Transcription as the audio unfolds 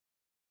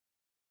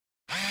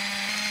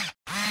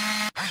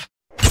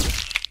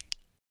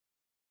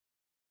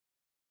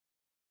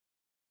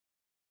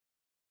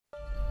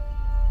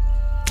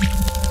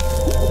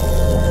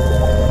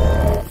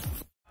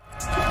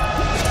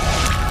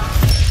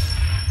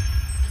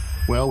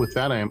Well, with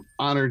that, I am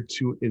honored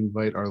to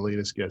invite our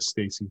latest guest,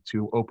 Stacy,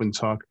 to Open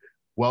Talk.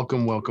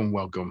 Welcome, welcome,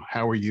 welcome.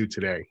 How are you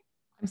today?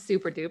 I'm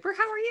super duper.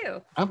 How are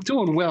you? I'm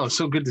doing well. It's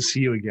so good to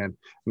see you again.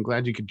 I'm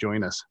glad you could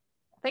join us.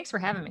 Thanks for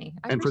having me.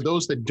 I And for appreciate it.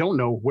 those that don't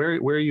know, where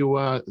are you,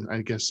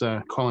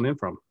 calling in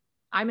from?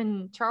 I'm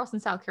in Charleston,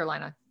 South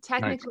Carolina, Nice.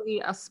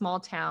 technically a small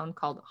town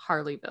called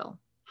Harleyville.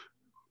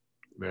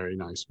 Very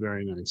nice.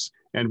 Very nice.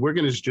 And we're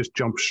going to just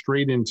jump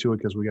straight into it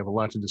because we have a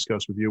lot to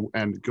discuss with you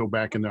and go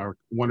back in our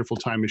wonderful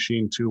time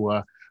machine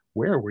to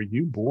where were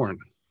you born?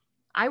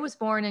 I was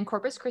born in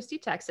Corpus Christi,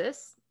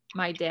 Texas.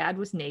 My dad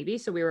was Navy,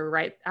 so we were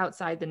right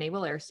outside the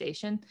Naval Air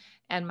Station,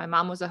 and my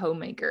mom was a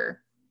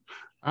homemaker.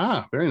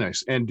 Ah, very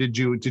nice. And did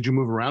you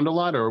move around a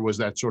lot, or was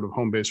that sort of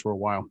home base for a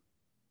while?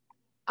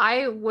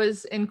 I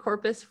was in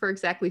Corpus for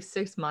exactly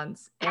 6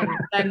 months, and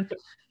then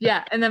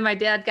and then my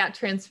dad got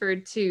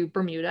transferred to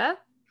Bermuda,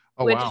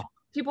 Oh, which wow.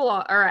 people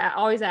are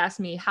always ask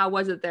me, how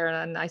was it there?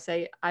 And I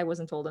say, I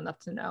wasn't told enough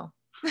to know.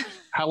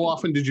 How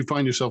often did you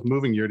find yourself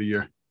moving year to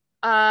year?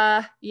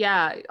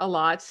 Yeah, a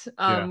lot.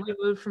 Yeah. We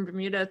moved from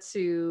Bermuda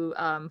to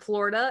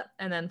Florida,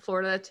 and then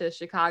Florida to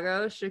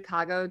Chicago,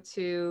 Chicago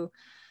to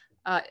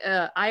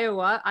Iowa, Oh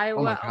my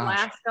Iowa,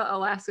 gosh.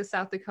 Alaska,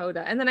 South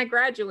Dakota. And then I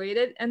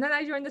graduated, and then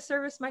I joined the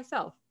service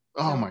myself.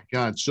 Oh So my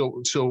God.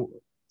 So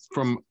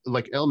from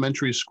like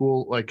elementary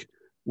school, like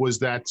was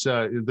that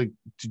like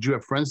did you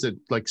have friends that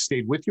like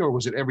stayed with you, or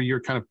was it every year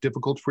kind of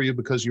difficult for you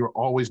because you were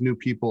always new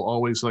people,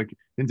 always like,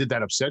 and did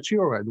that upset you,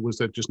 or was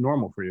that just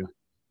normal for you?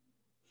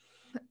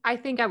 I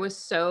think I was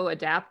so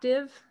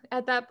adaptive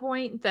at that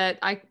point that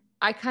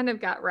I kind of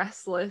got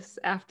restless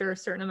after a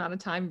certain amount of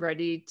time,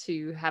 ready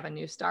to have a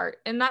new start.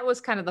 And that was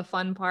kind of the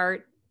fun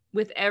part.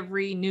 With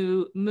every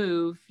new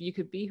move, you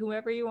could be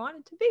whoever you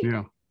wanted to be.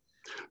 Yeah.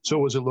 So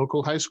was it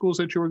local high schools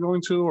that you were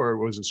going to, or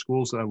was it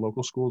schools,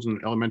 local schools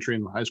and elementary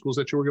and high schools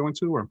that you were going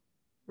to, or?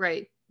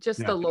 Right.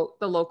 Just Yeah.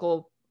 the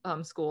local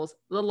schools.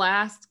 The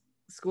last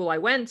school I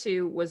went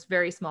to was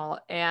very small,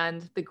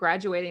 and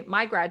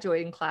my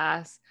graduating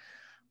class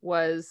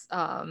was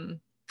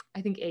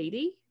I think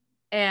 80,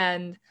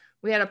 and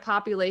we had a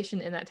population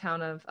in that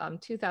town of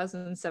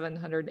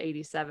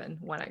 2,787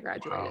 when I Wow.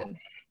 graduated.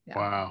 Yeah.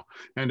 Wow.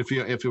 And they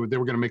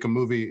were going to make a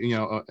movie,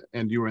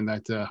 and you were in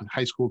that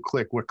high school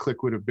clique, what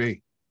clique would it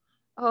be?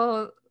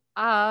 Oh,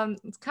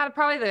 it's kind of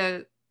probably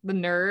the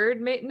nerd.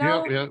 Yeah,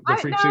 No, yeah, the I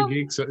freaks and no,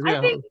 geeks. I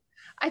Yeah, think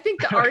I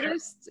think the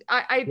artist.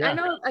 I yeah.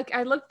 know. Like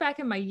I look back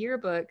in my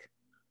yearbook,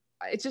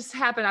 it just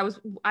happened.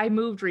 I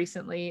moved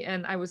recently,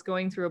 and I was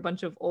going through a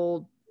bunch of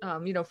old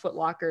Foot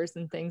Lockers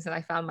and things, and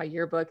I found my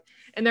yearbook,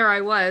 and there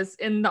I was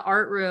in the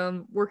art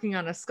room working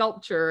on a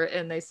sculpture,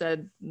 and they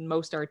said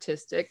most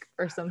artistic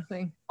or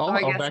something. So Oh,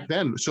 I oh, guess back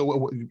then.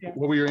 So yeah.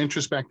 what were your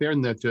interests back there?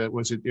 And that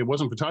was it? It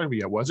wasn't photography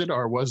yet, was it?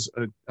 Or was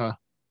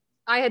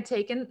I had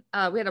taken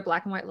we had a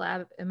black and white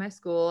lab in my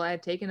school. I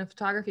had taken a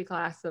photography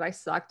class that I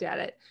sucked at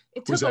it.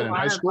 It was took a that in high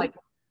lot of school? like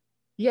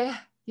yeah,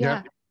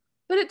 Yeah. yeah.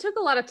 But it took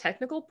a lot of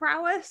technical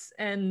prowess,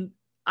 and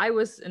I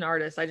was an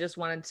artist. I just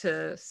wanted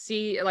to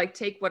see, like,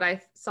 take what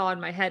I saw in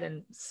my head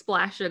and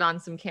splash it on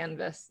some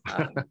canvas.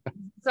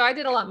 So I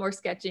did a lot more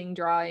sketching,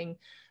 drawing,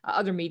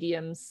 other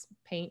mediums,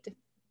 paint.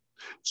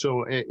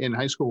 So in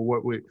high school,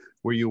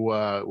 were you?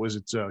 Was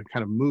it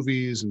kind of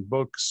movies and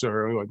books,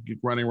 or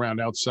running around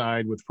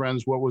outside with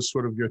friends? What was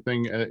sort of your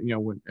thing? And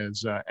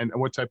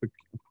what type of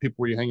people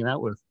were you hanging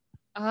out with?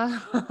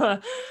 Uh,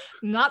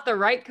 Not the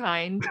right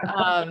kind,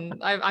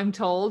 I'm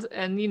told.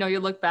 And, you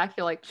look back,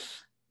 you're like,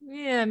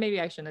 yeah, maybe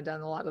I shouldn't have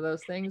done a lot of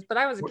those things, but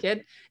I was a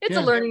kid. It's a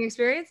Yeah. learning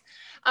experience.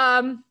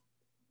 Um,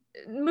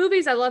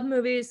 Movies, I love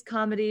movies,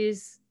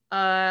 comedies.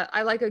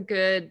 I like a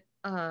good,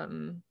 I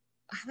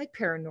like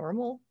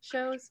paranormal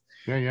shows.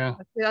 Yeah, yeah.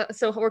 Yeah,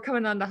 so we're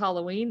coming on to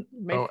Halloween,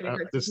 Oh,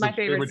 this is the my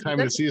favorite favorite time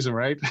of season.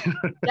 the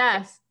season, right?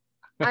 Yes.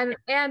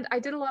 And I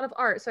did a lot of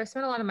art. So I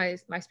spent a lot of my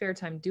spare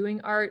time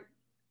doing art,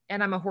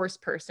 and I'm a horse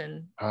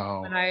person.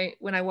 Oh,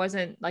 When I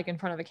wasn't like in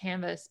front of a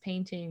canvas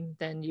painting,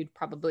 then you'd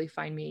probably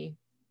find me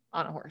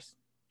on a horse.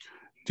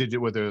 did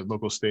you with the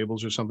local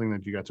stables or something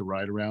that you got to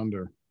ride around,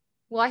 or?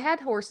 Well, I had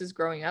horses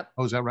growing up.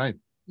 Oh, is that right?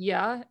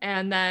 Yeah.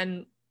 And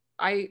then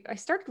I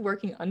started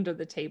working under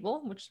the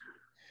table, which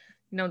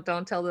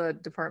don't tell the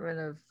Department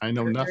of I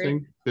know Treasury.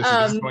 nothing. This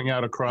is going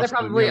out They across the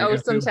probably owe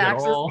some YouTube. Get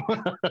taxes. all.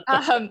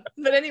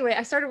 But anyway,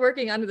 I started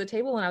working under the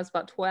table when I was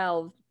about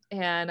 12,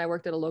 and I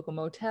worked at a local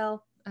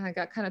motel. And I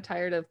got kind of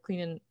tired of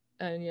cleaning,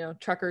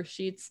 trucker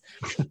sheets,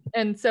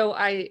 and so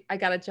I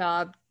got a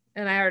job,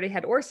 and I already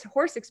had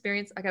horse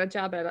experience. I got a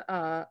job at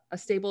a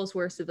stables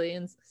where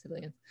civilians,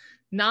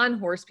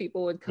 non-horse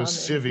people would The come and do,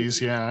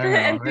 civvies, yeah, I know.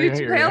 and I do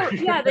hear trail.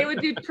 you. Yeah, they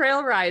would do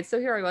trail rides. So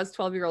here I was,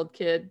 12-year-old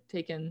kid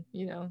taking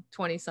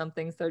 20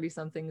 somethings, 30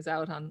 somethings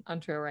out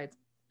on trail rides.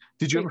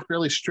 Did you have a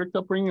fairly strict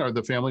upbringing, or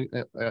the family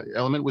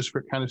element was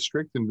kind of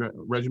strict and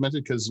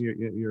regimented because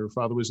your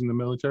father was in the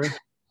military?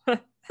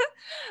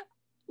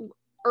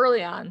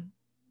 Early on.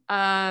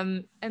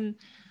 And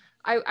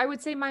I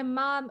would say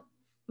my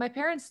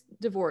parents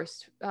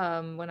divorced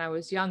when I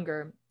was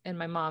younger, and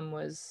my mom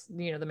was,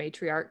 the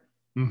matriarch.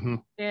 Mm-hmm.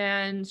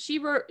 And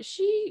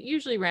she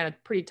usually ran a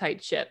pretty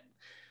tight ship.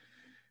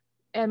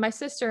 And my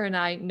sister and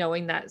I,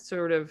 knowing that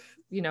sort of,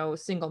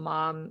 single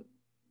mom,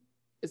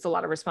 it's a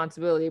lot of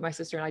responsibility. My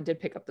sister and I did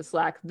pick up the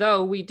slack,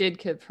 though we did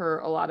give her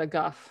a lot of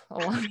guff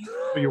along.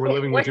 You were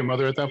living with your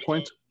mother at that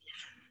point?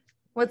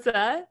 What's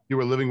that? You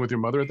were living with your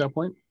mother at that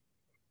point?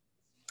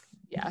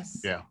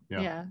 Yes. Yeah.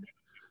 Yeah.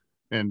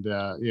 And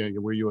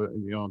were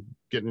you,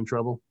 getting in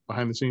trouble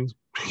behind the scenes?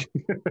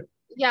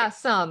 Yeah,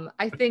 some.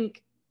 I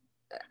think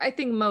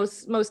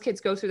most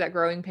kids go through that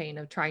growing pain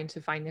of trying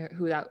to find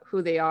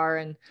who they are,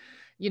 and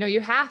you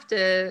have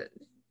to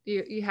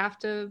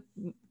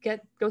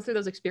go through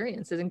those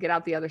experiences and get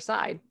out the other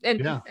side.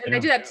 And I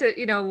do that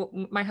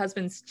to my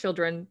husband's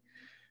children.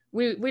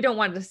 We don't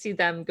want to see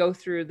them go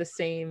through the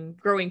same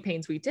growing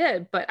pains we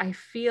did, but I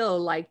feel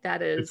like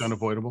it's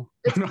unavoidable.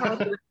 It's part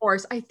of the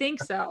course. I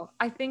think so.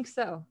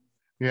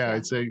 Yeah,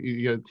 I'd say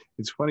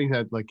it's funny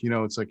that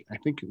it's like, I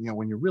think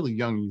when you're really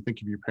young, you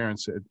think of your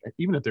parents,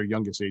 even at their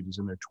youngest ages,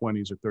 in their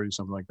 20s or 30s,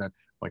 something like that,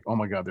 like, oh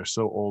my God, they're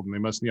so old and they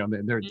must,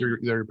 they're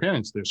your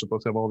parents. They're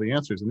supposed to have all the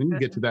answers, and then you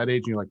get to that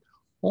age and you're like,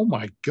 oh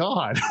my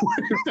God,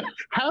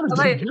 how did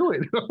they do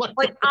it?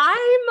 Like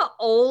I'm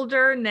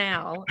older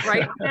now,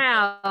 right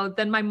now,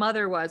 than my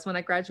mother was when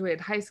I graduated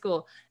high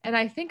school, and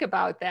I think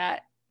about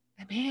that,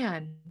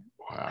 man.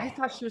 Wow. I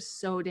thought she was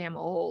so damn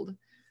old.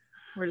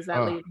 Where does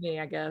that leave me?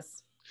 I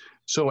guess.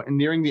 So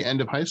nearing the end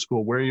of high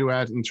school, where are you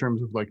at in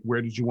terms of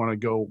where did you want to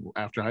go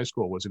after high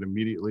school? Was it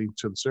immediately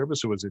to the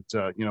service, or was it,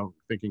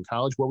 thinking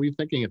college? What were you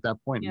thinking at that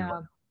point? Yeah,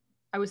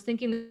 I was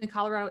thinking the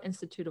Colorado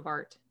Institute of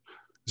Art.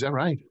 Is that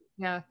right?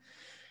 Yeah.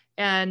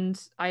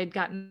 And I had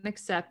gotten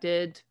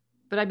accepted,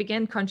 but I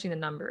began crunching the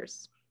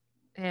numbers.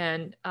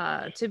 And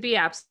to be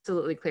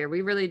absolutely clear,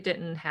 we really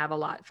didn't have a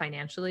lot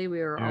financially. We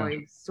were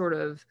always sort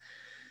of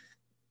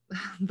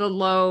the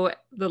low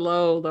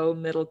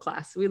middle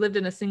class. We lived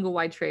in a single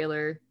wide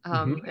trailer,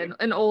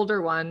 an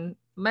older one.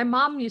 My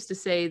mom used to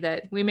say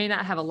that we may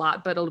not have a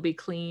lot, but it'll be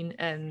clean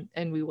and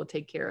we will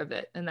take care of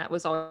it. And that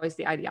was always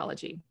the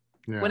ideology.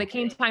 Yeah. When it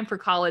came time for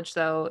college,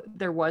 though,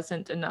 there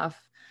wasn't enough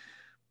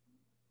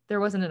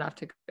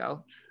to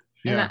go.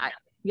 Yeah.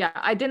 And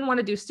I didn't want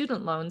to do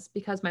student loans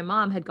because my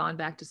mom had gone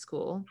back to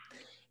school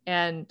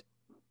and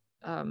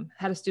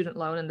had a student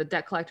loan, and the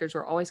debt collectors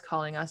were always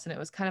calling us, and it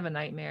was kind of a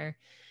nightmare.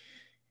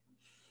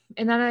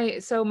 And then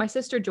so my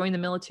sister joined the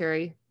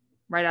military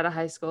right out of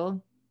high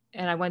school,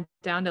 and I went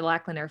down to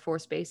Lackland Air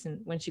Force Base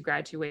when she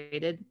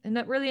graduated, and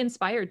that really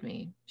inspired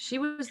me. She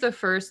was the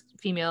first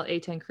female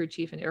A-10 crew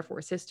chief in Air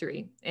Force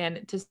history,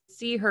 and to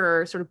see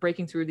her sort of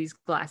breaking through these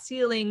glass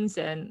ceilings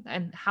and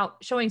how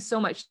showing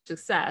so much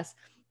success,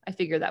 I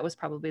figured that was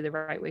probably the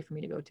right way for me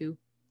to go to.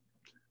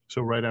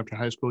 So right after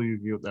high school,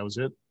 you that was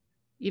it?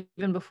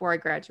 Even before I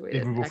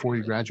graduated. Even before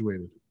you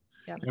graduated.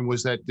 Yeah. And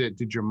was that,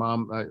 did your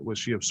mom, was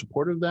she of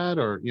support of that,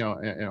 or,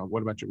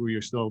 what about you? Were you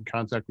still in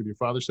contact with your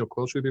father, still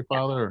close with your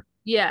father? Or?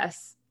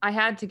 Yes. I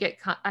had to get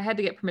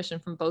permission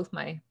from both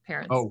my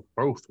parents. Oh,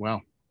 both.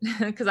 Wow.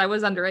 Because I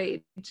was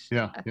underage.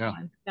 Yeah.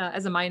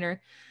 As a minor.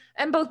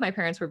 And both my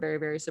parents were very,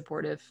 very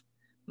supportive.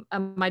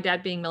 My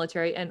dad being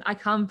military, and I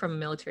come from a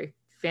military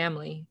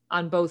family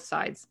on both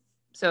sides.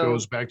 So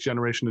goes back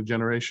generation to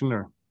generation,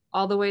 or?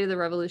 All the way to the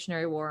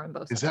Revolutionary War on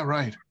both sides. Is that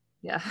right?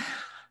 Yeah.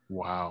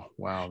 Wow.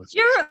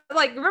 You're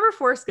remember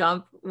Forrest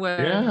Gump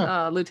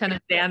when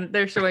Lieutenant Dan,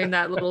 they're showing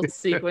that little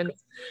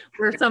sequence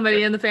where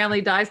somebody in the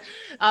family dies.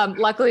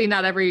 Luckily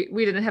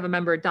we didn't have a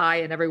member die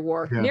in every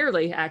war,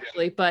 nearly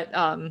actually, but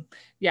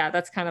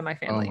that's kind of my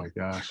family. Oh my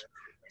gosh.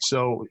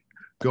 So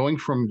going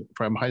from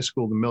high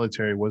school to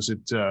military, was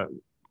it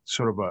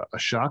sort of a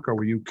shock, or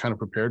were you kind of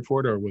prepared for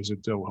it, or was it,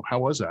 how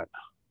was that?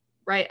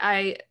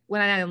 Right.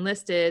 When I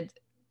enlisted,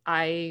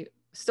 I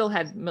still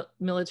had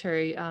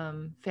military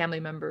family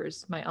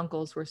members. My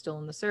uncles were still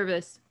in the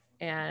service,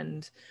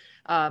 and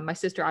my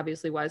sister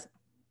obviously was.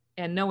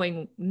 And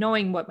knowing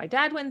what my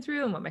dad went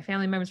through and what my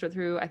family members went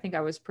through, I think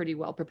I was pretty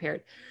well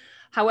prepared.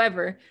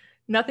 However,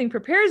 nothing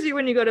prepares you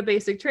when you go to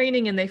basic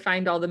training and they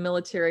find all the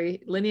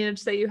military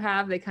lineage that you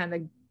have. They kind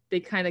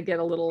of get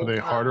a little. Are they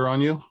harder on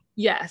you?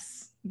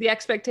 Yes, the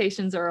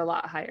expectations are a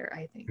lot higher,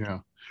 I think. Yeah.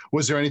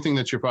 Was there anything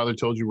that your father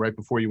told you right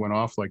before you went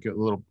off, like a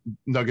little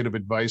nugget of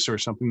advice or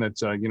something that,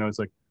 it's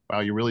like, wow,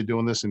 you're really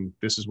doing this, and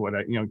this is what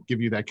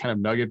give you that kind of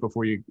nugget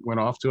before you went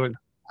off to it?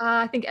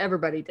 I think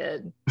everybody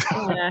did.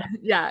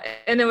 Yeah.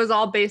 And it was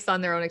all based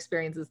on their own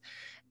experiences.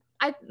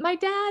 My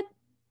dad,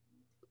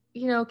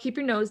 keep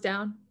your nose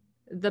down.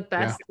 The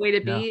best way to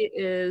be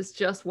is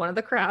just one of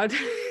the crowd.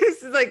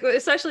 Like,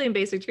 especially in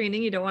basic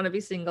training, you don't want to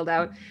be singled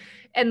out.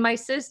 And my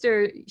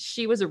sister,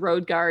 she was a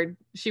road guard.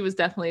 She was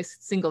definitely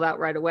singled out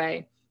right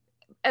away.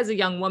 As a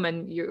young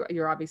woman, you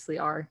obviously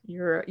are.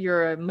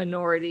 You're a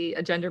minority,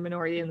 a gender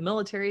minority in the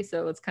military,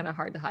 so it's kind of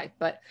hard to hide.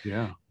 But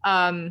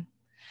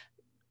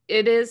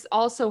it is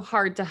also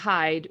hard to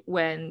hide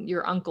when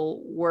your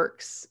uncle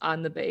works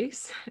on the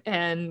base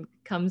and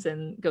comes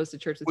and goes to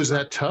church with you. Was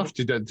that tough?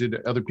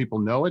 Did other people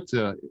know it?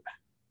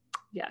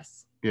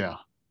 Yes. Yeah.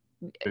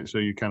 So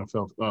you kind of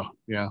felt, oh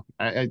yeah.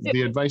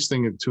 The advice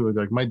thing too,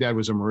 like my dad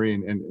was a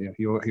Marine, and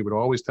he would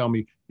always tell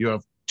me, you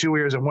have 2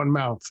 ears and 1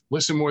 mouth.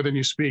 Listen more than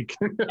you speak.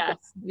 Yes.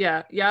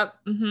 Yeah. Yep.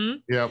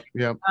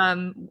 Yep.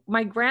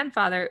 My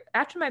grandfather,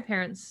 after my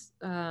parents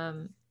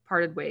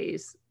parted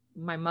ways,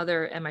 my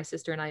mother and my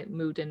sister and I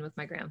moved in with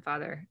my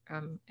grandfather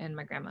and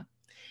my grandma.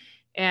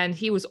 And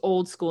he was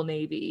old school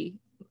Navy,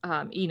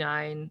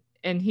 E9,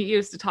 and he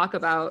used to talk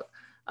about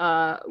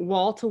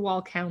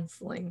wall-to-wall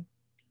counseling.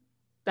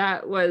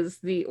 That was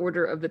the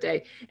order of the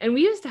day. And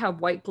we used to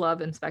have white glove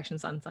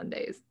inspections on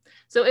Sundays.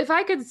 So if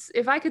I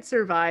could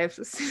survive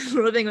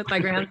living with my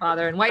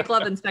grandfather and white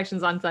glove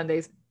inspections on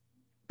Sundays,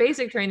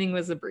 basic training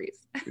was a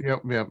breeze.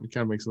 Yep. It kind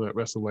of makes the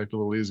rest of life a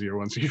little easier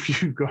once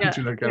you've gone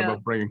through that kind of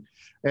upbringing.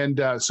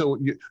 And so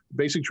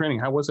basic training,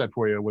 how was that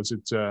for you? Was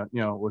it,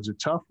 was it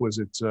tough? Was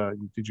it,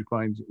 did you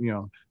find,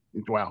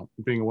 wow,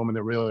 being a woman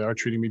that really are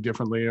treating me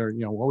differently, or,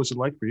 what was it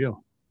like for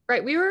you?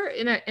 Right. We were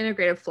in an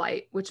integrated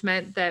flight, which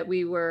meant that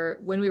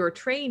when we were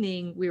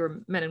training, we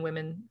were men and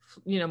women,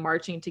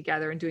 marching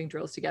together and doing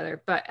drills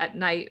together. But at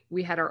night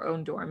we had our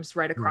own dorms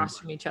right across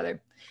from each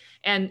other.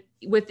 And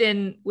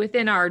within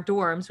our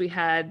dorms, we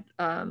had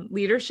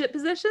leadership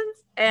positions,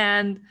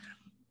 and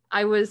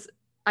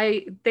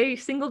they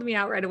singled me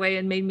out right away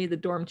and made me the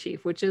dorm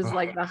chief, which is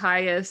like the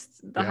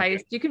highest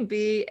you can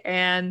be.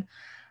 And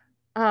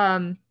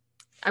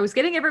I was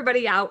getting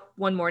everybody out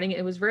one morning.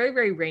 It was very,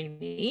 very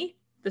rainy.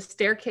 The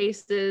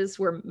staircases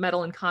were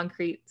metal and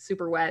concrete,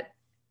 super wet.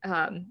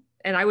 And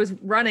I was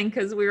running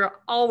because we were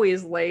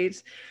always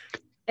late.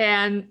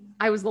 And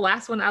I was the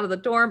last one out of the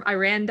dorm. I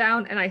ran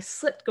down and I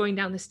slipped going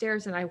down the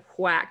stairs, and I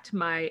whacked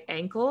my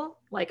ankle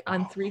like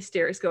on 3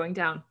 stairs going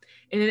down,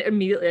 and it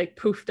immediately like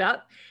poofed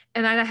up,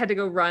 and I had to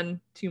go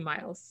run 2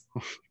 miles.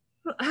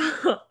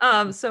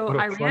 So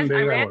I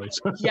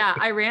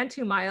ran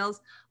 2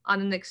 miles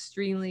on an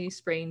extremely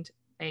sprained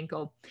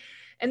ankle.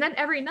 And then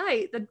every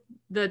night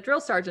the drill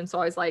sergeant's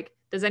always like,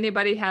 does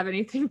anybody have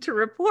anything to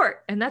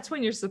report? And that's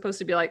when you're supposed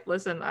to be like,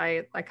 listen,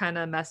 I kind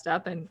of messed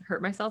up and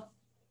hurt myself.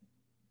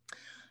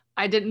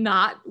 I did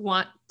not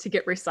want to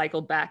get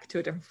recycled back to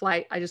a different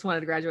flight. I just wanted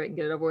to graduate and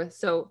get it over with.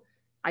 So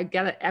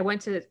I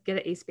went to get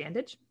an ace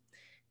bandage,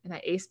 and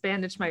I ace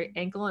bandaged my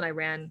ankle, and I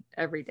ran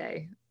every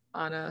day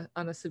on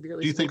a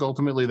severely. Do you think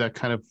ultimately that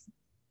kind of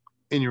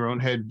in your own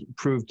head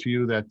proved to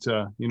you that,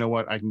 you know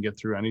what, I can get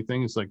through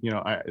anything? It's like,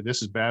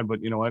 this is bad,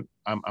 but you know what,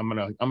 I'm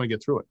gonna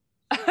get through it.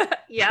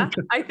 Yeah,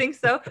 I think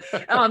so.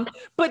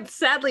 But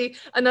sadly,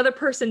 another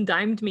person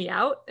dimed me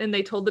out, and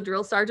they told the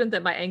drill sergeant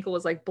that my ankle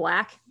was like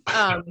black.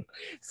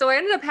 So I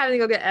ended up having to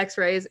go get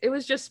x-rays. It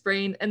was just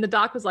sprained. And the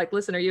doc was like,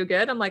 listen, are you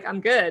good? I'm like,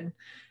 I'm good.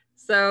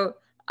 So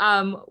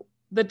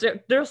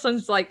the drill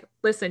sergeant's like,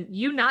 listen,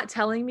 you not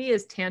telling me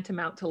is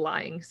tantamount to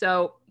lying.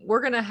 So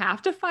we're going to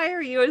have to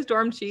fire you as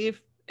dorm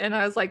chief. And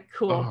I was like,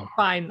 cool,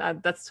 fine.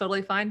 That's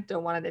totally fine.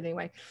 Don't want it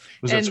anyway.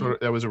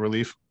 That was a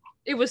relief?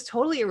 It was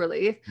totally a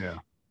relief. Yeah.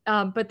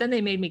 But then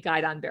they made me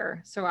guidon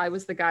bearer. So I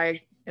was the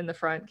guy in the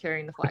front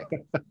carrying the flag.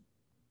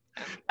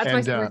 That's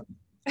my story.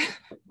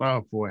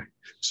 Oh boy.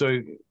 So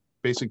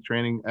basic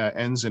training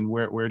ends, and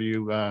where do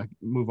you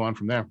move on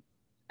from there?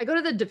 I go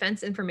to the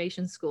Defense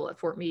Information School at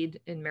Fort Meade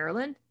in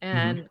Maryland,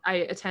 and I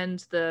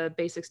attend the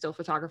basic still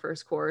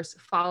photographers course,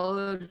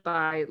 followed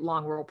by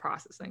long roll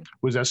processing.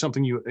 Was that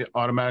something you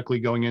automatically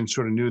going in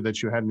sort of knew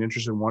that you had an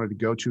interest and wanted to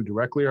go to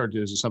directly, or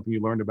is it something you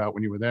learned about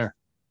when you were there?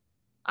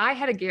 I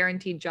had a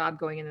guaranteed job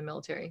going in the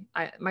military.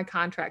 My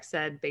contract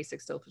said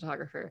basic still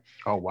photographer.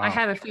 Oh, wow. I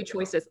had a few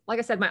choices. Like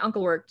I said, my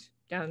uncle worked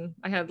down.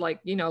 I had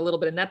a little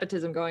bit of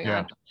nepotism going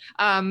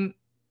on.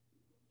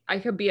 I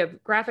could be a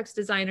graphics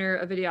designer,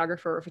 a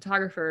videographer, or a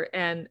photographer.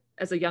 And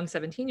as a young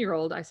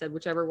 17-year-old, I said,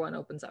 whichever one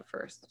opens up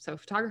first. So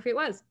photography it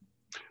was.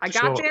 I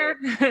got there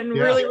and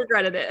really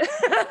regretted it.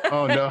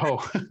 Oh,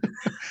 no.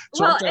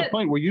 So at that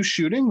point, were you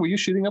shooting? Were you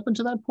shooting up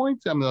until that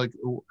point? I mean, like,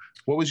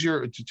 what was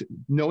your,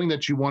 knowing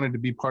that you wanted to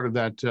be part of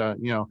that,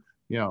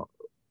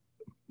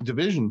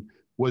 division,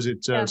 was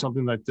it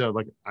something that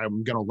like,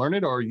 I'm going to learn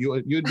it, or you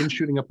had been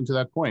shooting up until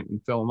that point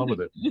and fell in love with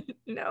it?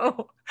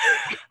 No,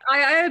 I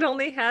had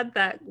only had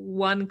that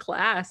one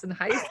class in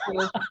high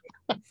school.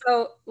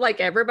 So like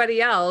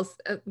everybody else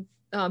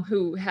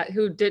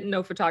who didn't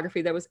know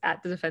photography that was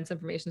at the Defense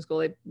Information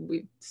School,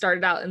 we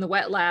started out in the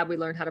wet lab. We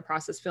learned how to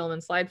process film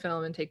and slide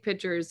film and take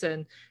pictures.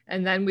 And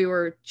then we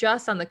were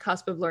just on the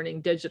cusp of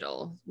learning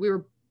digital. We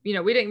were,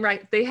 we didn't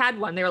write, they had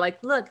one, they were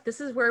like, look, this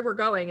is where we're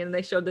going. And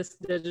they showed this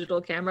digital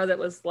camera that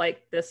was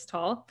like this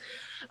tall.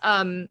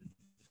 And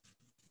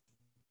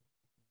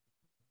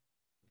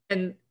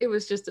it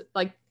was just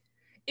like,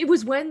 it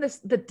was when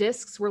the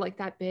discs were like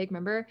that big,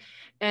 remember?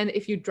 And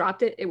if you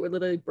dropped it, it would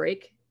literally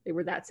break. They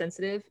were that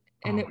sensitive.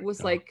 And it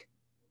was like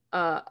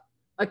a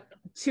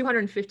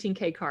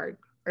 215K card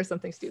or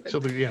something stupid. So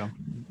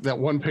that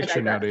one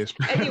picture nowadays.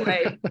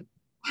 Anyway,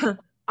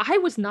 I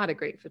was not a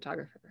great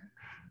photographer.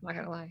 I'm not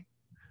gonna lie.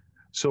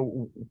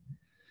 So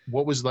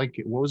what was it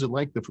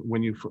like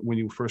when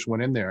you first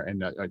went in there?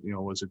 And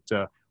was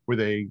it were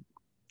they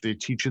they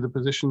teach you the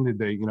position? Did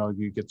they,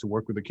 you get to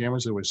work with the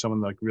cameras? There was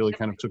someone like really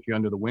kind of took you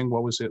under the wing.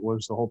 What was it? What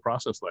was the whole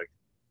process like?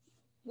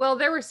 Well,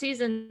 there were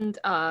seasoned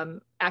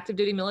active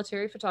duty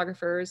military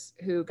photographers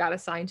who got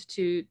assigned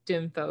to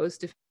DINFO's,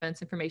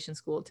 Defense Information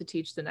School, to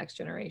teach the next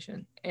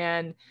generation.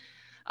 And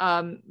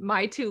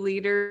my two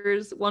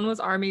leaders, one was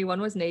Army,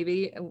 one was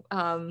Navy.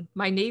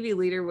 My Navy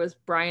leader was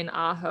Brian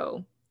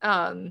Aho,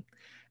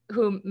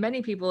 who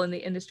many people in the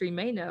industry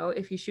may know.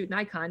 If you shoot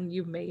Nikon,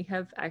 you may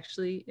have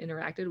actually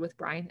interacted with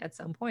Brian at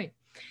some point.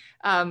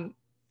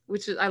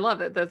 Which is, I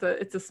love it.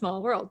 It's a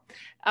small world.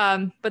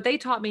 But they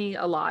taught me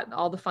a lot,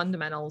 all the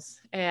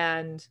fundamentals.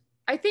 And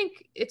I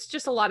think it's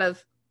just a lot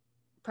of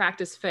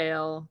practice,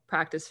 fail,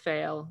 practice,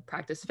 fail,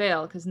 practice,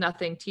 fail, because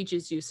nothing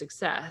teaches you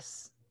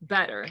success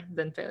better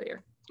than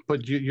failure.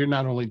 But you're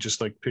not only just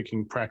like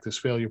picking practice,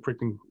 fail, you're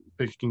picking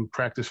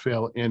practice,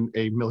 fail in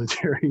a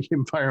military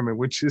environment,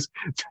 which is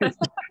kind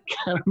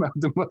of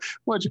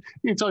much.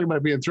 You're talking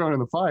about being thrown in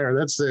the fire.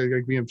 That's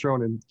like being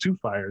thrown in two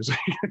fires.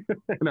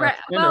 Right.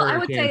 Well, I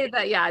would say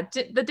that, yeah,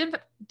 the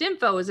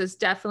DINFO is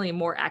definitely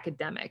more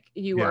academic.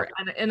 You are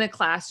in a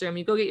classroom,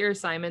 you go get your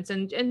assignments,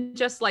 and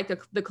just like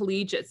the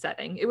collegiate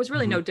setting, it was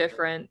really no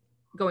different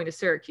going to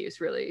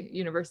Syracuse, really,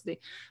 university,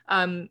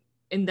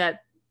 in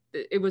that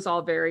it was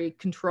all very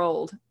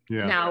controlled.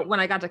 Yeah. Now, when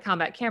I got to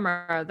combat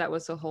camera, that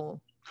was a whole.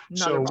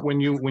 So when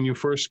you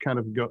first kind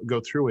of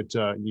go through it,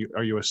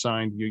 are you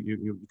assigned?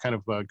 You kind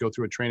of go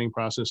through a training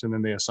process, and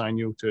then they assign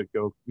you to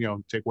go,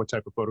 take what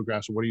type of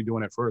photographs. What are you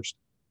doing at first?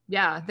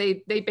 Yeah,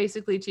 they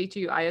basically teach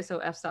you ISO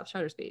f-stop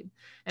shutter speed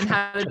and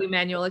how to do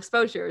manual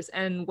exposures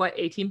and what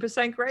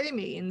 18% gray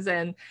means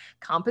and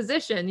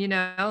composition,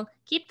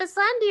 keep the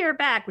sun to your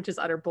back, which is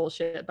utter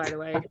bullshit, by the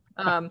way.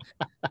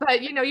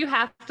 But, you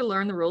have to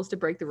learn the rules to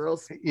break the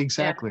rules.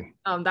 Exactly.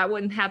 And, that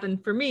wouldn't happen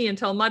for me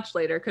until much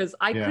later because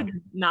I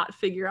could not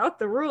figure out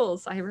the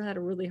rules. I had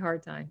a really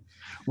hard time.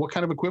 What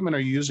kind of equipment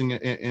are you using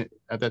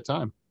at that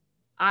time?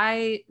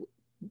 I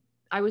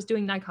was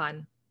doing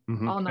Nikon.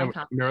 All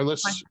Nikon.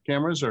 Mirrorless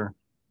cameras or?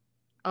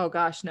 Oh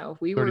gosh, no.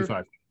 We 35.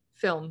 were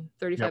film,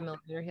 35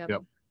 millimeter.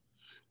 Yep.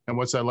 And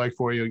what's that like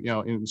for you?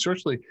 And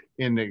certainly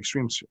in the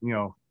extremes,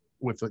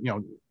 with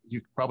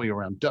you probably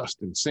around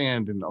dust and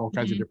sand and all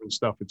kinds of different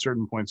stuff at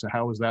certain points. So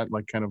how was that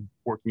like kind of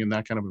working in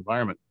that kind of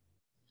environment?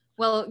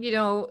 Well,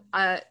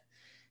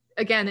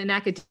 again, in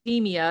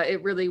academia,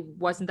 it really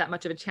wasn't that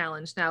much of a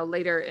challenge. Now,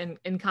 later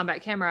in combat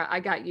camera,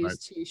 I got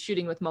used to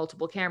shooting with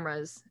multiple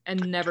cameras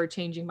and never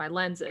changing my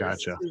lenses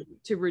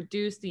to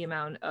reduce the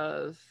amount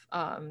of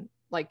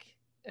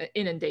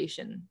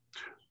inundation.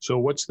 So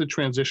what's the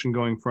transition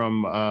going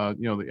from,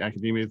 the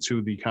academia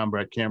to the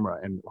combat camera,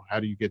 and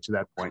how do you get to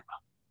that point?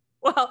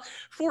 Well,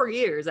 4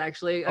 years,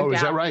 actually. Oh,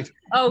 is that right?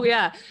 Oh,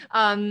 yeah.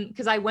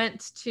 Because I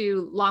went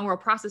to long world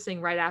processing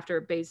right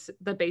after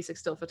the basic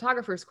still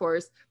photographers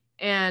course,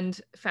 and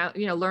found,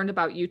 learned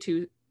about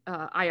U2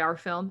 IR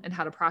film and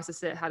how to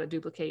process it, how to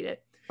duplicate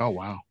it. Oh,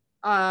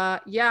 wow.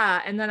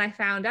 Yeah. And then I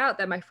found out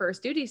that my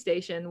first duty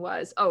station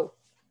was,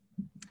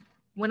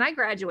 when I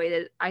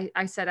graduated,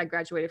 I said I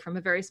graduated from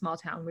a very small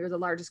town. We were the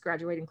largest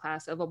graduating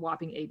class of a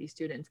whopping 80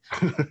 students.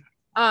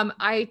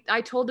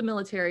 I told the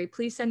military,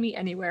 please send me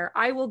anywhere.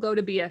 I will go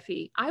to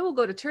BFE. I will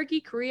go to Turkey,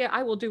 Korea.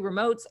 I will do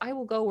remotes. I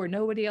will go where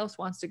nobody else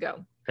wants to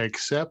go.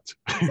 Except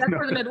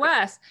for the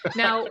Midwest.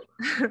 Now,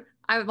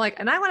 I'm like,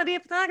 and I want to be a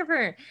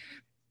photographer.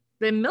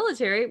 The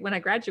military, when I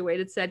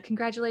graduated, said,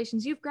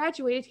 congratulations, you've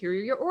graduated. Here are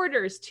your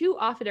orders to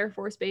Offutt Air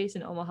Force Base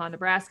in Omaha,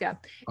 Nebraska.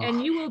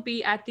 And you will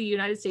be at the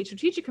United States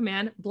Strategic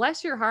Command.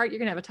 Bless your heart. You're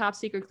going to have a top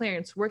secret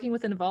clearance working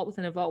within a vault,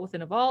 within a vault,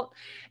 within a vault.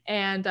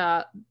 And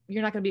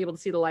you're not going to be able to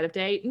see the light of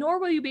day, nor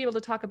will you be able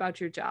to talk about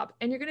your job.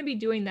 And you're going to be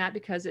doing that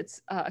because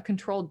it's a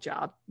controlled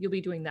job. You'll be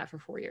doing that for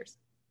 4 years.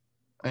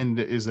 And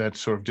is that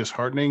sort of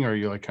disheartening, or are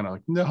you like kind of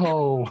like,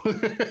 no?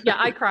 Yeah,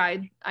 I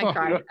cried.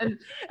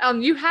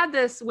 And you had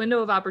this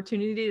window of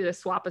opportunity to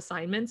swap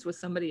assignments with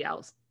somebody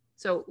else.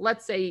 So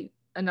let's say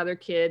another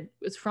kid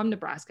is from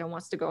Nebraska and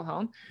wants to go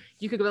home.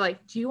 You could go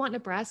like, do you want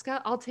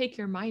Nebraska? I'll take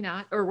your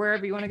Minot, or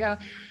wherever you want to go.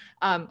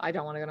 I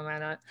don't want to go to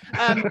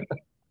Minot.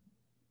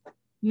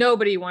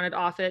 Nobody wanted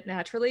Offutt,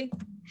 naturally.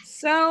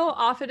 So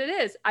Offutt it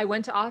is. I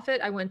went to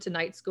Offutt. I went to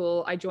night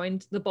school. I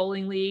joined the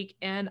bowling league,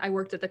 and I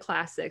worked at the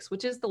Classics,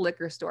 which is the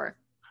liquor store.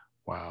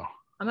 Wow.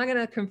 I'm not going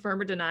to confirm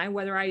or deny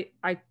whether I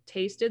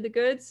tasted the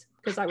goods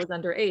because I was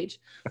underage.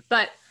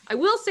 But I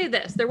will say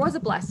this. There was a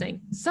blessing.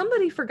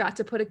 Somebody forgot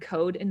to put a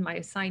code in my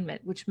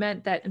assignment, which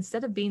meant that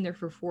instead of being there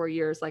for 4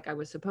 years like I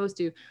was supposed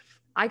to,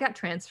 I got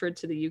transferred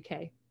to the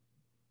UK,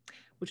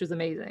 which was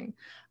amazing.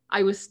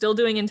 I was still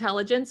doing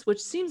intelligence,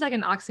 which seems like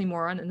an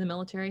oxymoron in the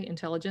military,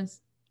 intelligence.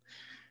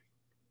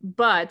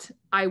 But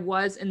I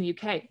was in the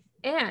UK.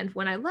 And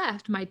when I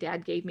left, my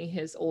dad gave me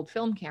his old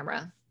film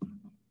camera.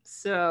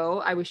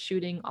 So I was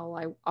shooting all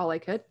I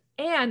could.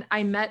 And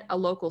I met a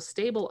local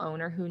stable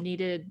owner who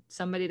needed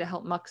somebody to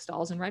help muck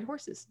stalls and ride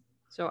horses.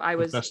 So I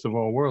was the best of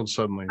all worlds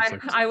suddenly.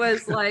 I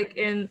was like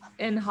in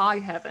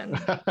hog heaven.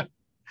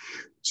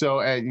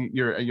 So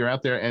you're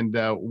out there, and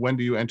when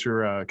do you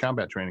enter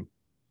combat training?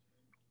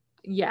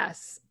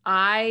 Yes,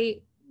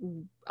 I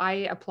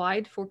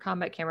applied for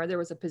combat camera. There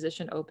was a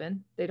position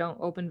open. They don't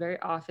open very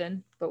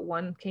often, but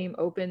one came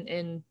open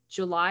in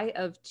July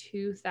of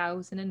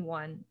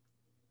 2001.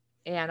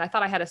 And I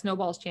thought I had a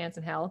snowball's chance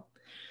in hell.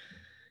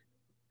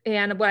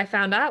 And what I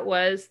found out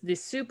was the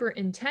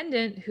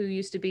superintendent, who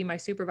used to be my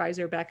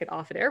supervisor back at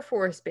Offutt Air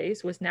Force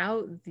Base, was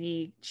now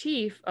the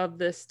chief of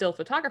the still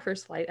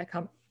photographer's flight at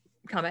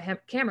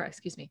combat camera,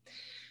 excuse me.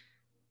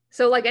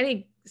 So like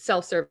any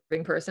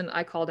self-serving person,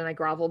 I called and I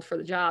groveled for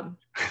the job.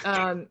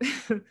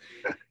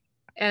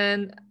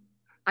 And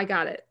I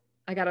got it.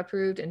 I got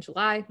approved in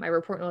July. My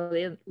report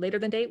later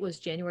than date was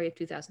January of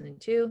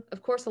 2002.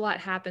 Of course, a lot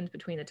happened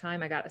between the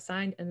time I got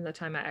assigned and the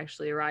time I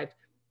actually arrived.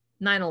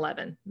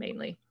 9/11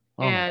 mainly.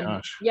 Oh my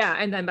gosh. Yeah,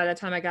 and then by the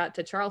time I got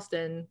to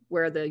Charleston,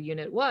 where the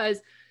unit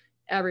was,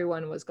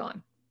 everyone was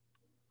gone.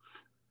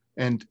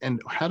 And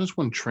how does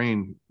one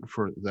train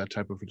for that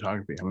type of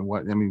photography? I mean,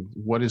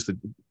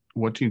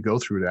 what do you go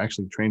through to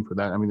actually train for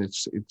that? I mean,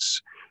 it's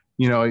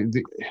you know,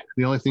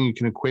 the only thing you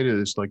can equate it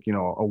is like, you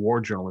know, a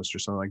war journalist or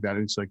something like that.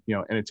 It's like, you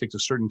know, and it takes a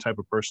certain type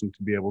of person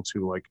to be able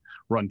to like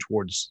run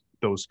towards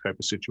those type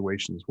of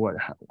situations.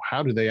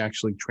 How do they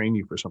actually train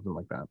you for something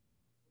like that?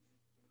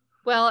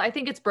 Well, I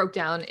think it's broke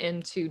down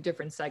into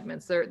different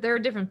segments. There are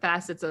different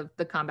facets of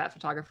the combat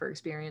photographer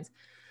experience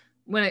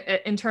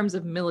in terms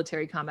of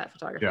military combat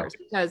photographers,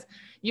 because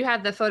you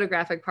have the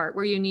photographic part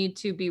where you need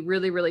to be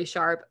really, really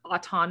sharp,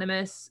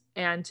 autonomous,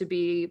 and to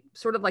be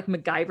sort of like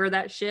MacGyver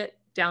that shit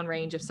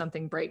downrange if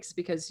something breaks,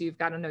 because you've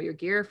got to know your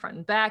gear front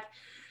and back,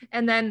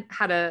 and then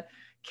how to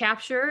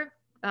capture,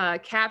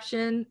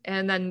 caption,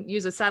 and then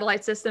use a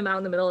satellite system out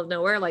in the middle of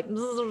nowhere, like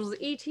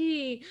ET,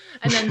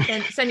 and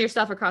then send your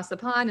stuff across the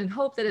pond and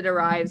hope that it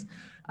arrives.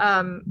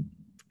 And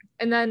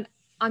then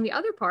on the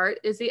other part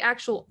is the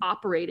actual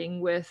operating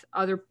with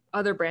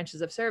other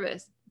branches of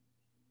service.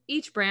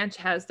 Each branch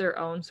has their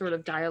own sort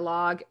of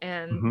dialogue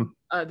and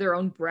their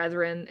own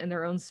brethren and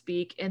their own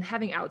speak, and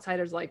having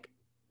outsiders, like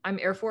I'm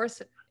Air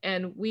Force,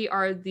 and we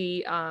are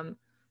the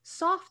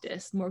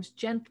softest, most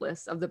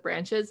gentlest of the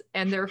branches,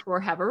 and therefore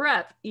have a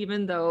rep,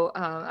 even though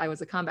I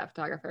was a combat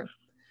photographer.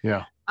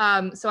 Yeah.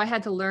 So I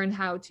had to learn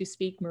how to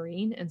speak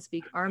Marine and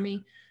speak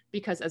Army,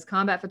 because as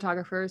combat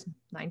photographers,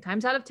 9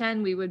 times out of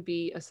 10, we would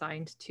be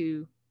assigned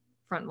to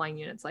frontline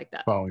units like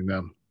that. Following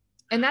them.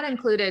 And that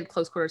included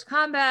close quarters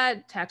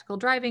combat, tactical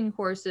driving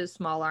courses,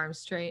 small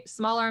arms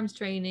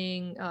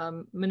training,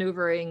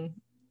 maneuvering,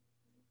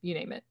 you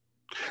name it.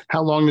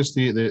 How long is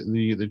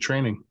the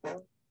training?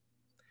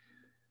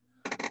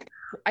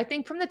 I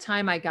think from the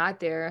time I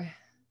got there,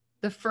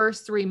 the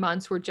first 3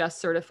 months were just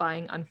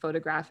certifying on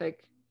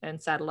photographic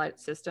and satellite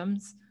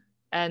systems.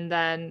 And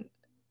then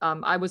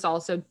I was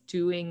also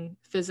doing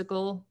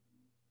physical.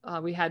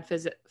 We had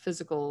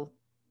physical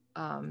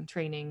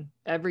training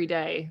every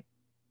day.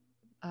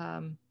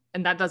 And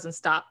that doesn't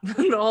stop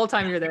the whole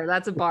time you're there.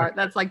 That's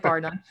like bar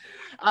none.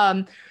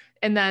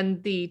 And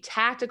then the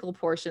tactical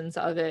portions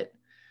of it,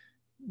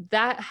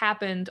 that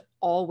happened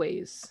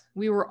always.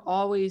 We were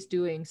always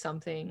doing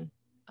something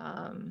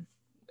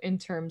in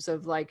terms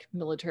of like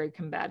military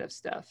combative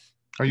stuff.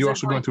 Are you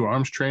also going through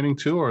arms training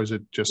too, or is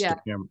it just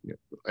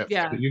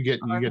you get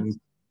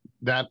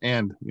that,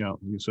 and you know,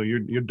 so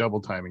you're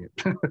double timing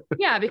it?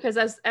 Yeah, because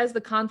as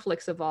the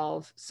conflicts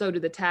evolve, so do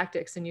the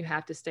tactics, and you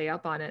have to stay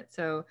up on it.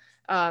 So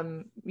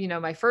you know,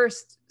 my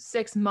first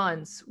 6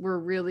 months were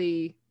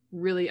really,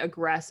 really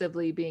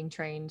aggressively being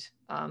trained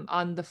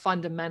on the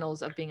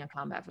fundamentals of being a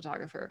combat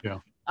photographer. Yeah.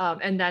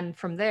 And then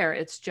from there,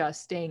 it's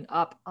just staying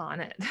up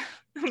on it.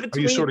 Are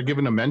you sort of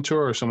given a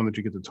mentor or someone that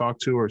you get to talk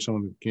to, or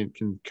someone that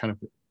can kind of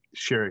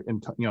share it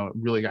and, you know,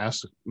 really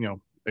ask, you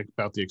know,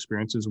 about the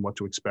experiences and what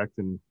to expect?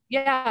 And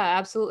yeah,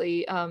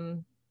 absolutely.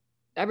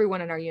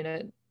 Everyone in our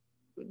unit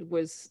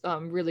was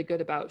really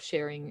good about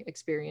sharing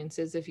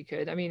experiences if you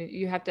could. I mean,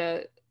 you have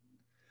to,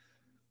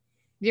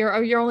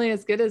 you're only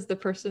as good as the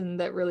person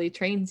that really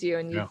trains you,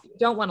 and you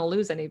don't want to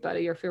lose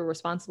anybody or feel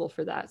responsible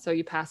for that. So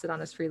you pass it on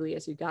as freely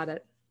as you got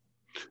it.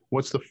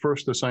 What's the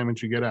first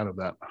assignment you get out of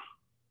that?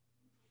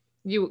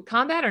 You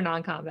combat or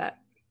non-combat?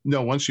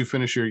 No, once you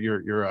finish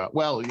your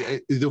well,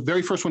 the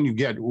very first one you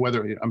get,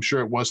 whether, I'm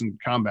sure it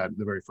wasn't combat,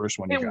 the very first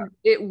one you got.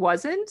 It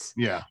wasn't.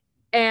 Yeah.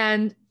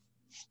 And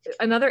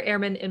another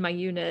airman in my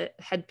unit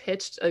had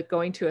pitched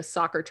going to a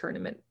soccer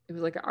tournament. It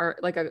was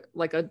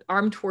like a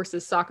armed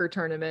forces soccer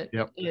tournament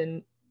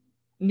in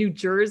New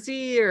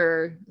Jersey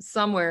or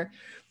somewhere.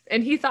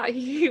 And he thought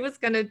he was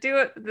going to do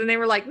it. But then they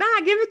were like, nah,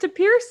 give it to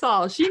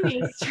Pearsall. She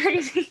needs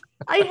training.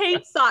 I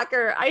hate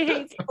soccer. I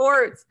hate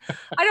sports.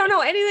 I don't know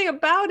anything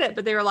about it.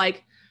 But they were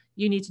like,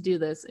 you need to do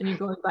this, and you're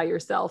going by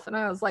yourself. And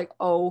I was like,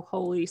 oh,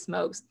 holy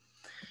smokes.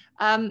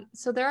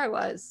 So there I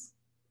was,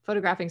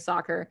 photographing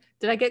soccer.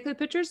 Did I get good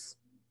pictures?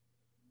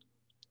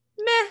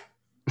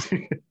 Meh.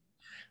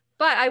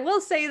 But I will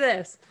say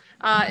this.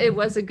 It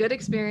was a good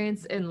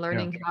experience in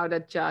learning how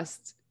to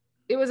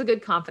it was a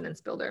good confidence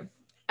builder.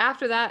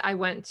 After that, I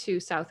went to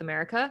South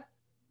America,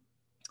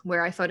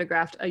 where I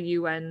photographed a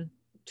UN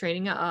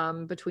training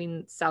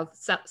between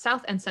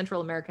South and Central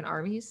American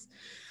armies.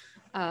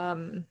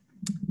 And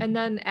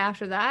then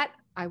after that,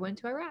 I went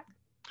to Iraq.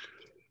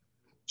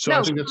 So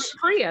I think it's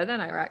Korea,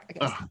 then Iraq, I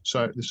guess.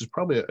 So this is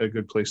probably a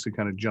good place to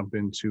kind of jump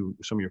into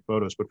some of your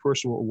photos. But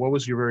first of all, what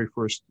was your very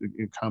first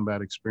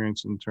combat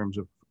experience in terms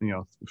of,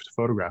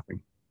 photographing?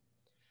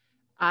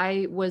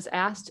 I was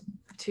asked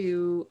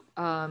to,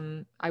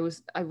 I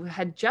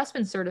had just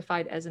been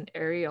certified as an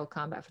aerial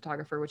combat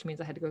photographer, which means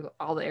I had to go to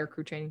all the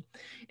aircrew training.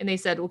 And they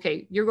said,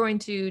 okay, you're going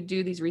to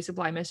do these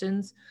resupply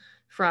missions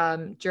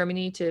from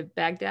Germany to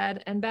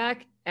Baghdad and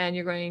back, and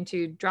you're going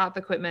to drop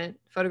equipment,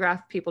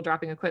 photograph people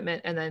dropping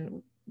equipment, and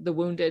then the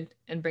wounded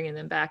and bringing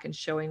them back and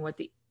showing what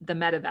the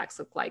medevacs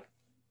look like.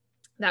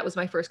 That was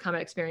my first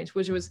combat experience,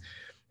 which was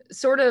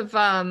sort of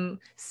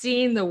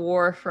seeing the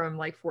war from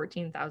like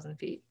 14,000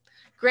 feet.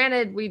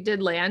 Granted, we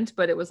did land,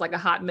 but it was like a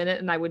hot minute,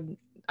 and I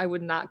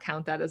would not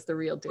count that as the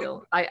real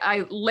deal.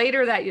 I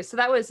later that year, so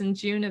that was in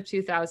June of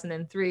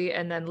 2003,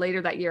 and then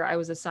later that year I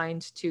was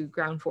assigned to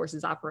ground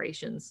forces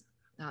operations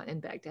in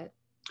Baghdad.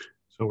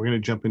 So we're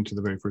going to jump into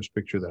the very first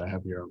picture that I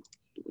have here.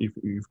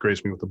 You've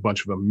graced me with a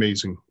bunch of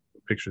amazing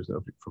pictures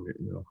from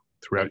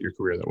throughout your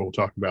career that we'll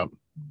talk about.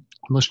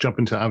 Let's jump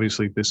into,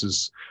 obviously this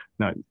is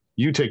not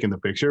you taking the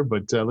picture,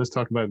 but let's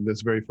talk about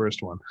this very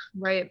first one.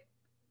 Right.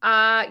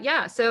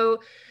 Yeah. So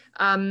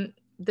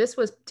this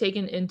was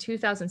taken in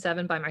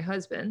 2007 by my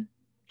husband.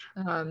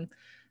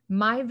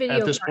 My video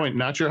at this point,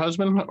 not your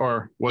husband,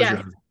 or was your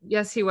husband?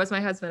 Yes, he was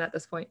my husband at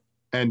this point.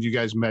 And you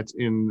guys met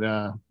in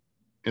the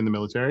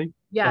military?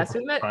 Yes,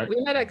 we met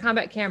at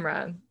Combat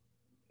Camera,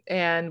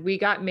 and we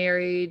got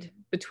married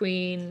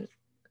between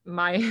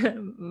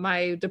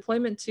my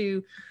deployment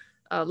to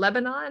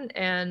Lebanon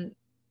and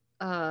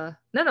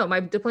my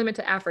deployment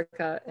to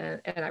Africa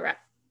and Iraq.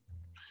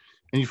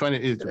 And you find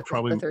it's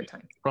probably the third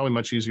time. Probably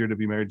much easier to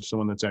be married to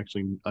someone that's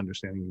actually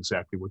understanding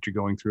exactly what you're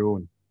going through,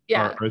 and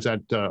or is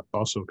that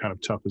also kind of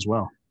tough as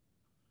well?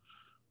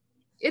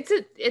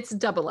 It's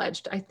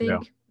double-edged. I think.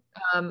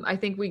 Yeah. I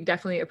think we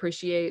definitely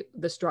appreciate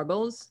the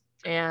struggles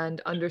and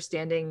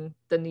understanding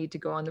the need to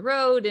go on the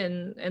road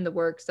and the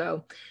work.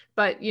 So,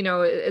 but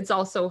it's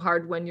also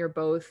hard when you're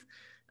both,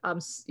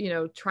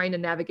 trying to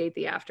navigate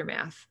the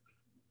aftermath.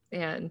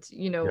 And,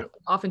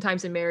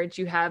 oftentimes in marriage,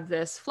 you have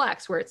this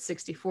flex where it's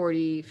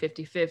 60-40,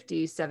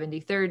 50-50,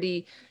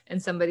 70-30,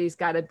 and somebody's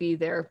got to be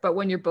there. But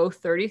when you're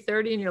both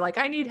 30-30 and you're like,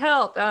 I need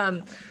help,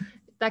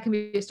 that can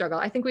be a struggle.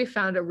 I think we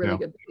found a really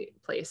good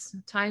place.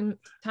 Time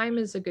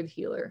is a good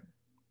healer.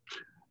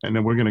 And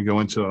then we're going to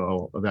go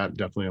into that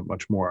definitely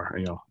much more,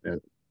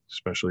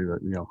 especially that,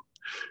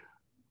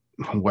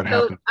 what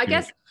happened. I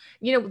guess,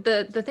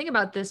 the thing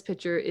about this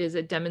picture is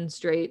it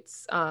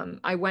demonstrates,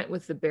 I went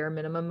with the bare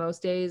minimum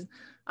most days.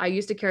 I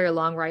used to carry a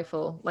long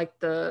rifle, like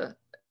the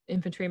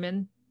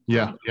infantryman.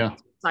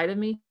 Side of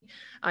me.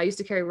 I used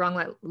to carry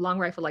a long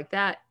rifle like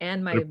that.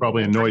 And it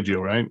probably annoyed you,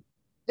 right?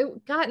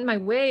 It got in my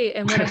way.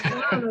 And what I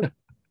found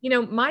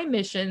my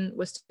mission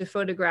was to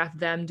photograph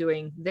them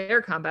doing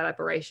their combat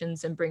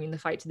operations and bringing the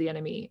fight to the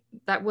enemy.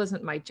 That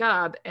wasn't my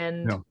job.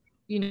 And,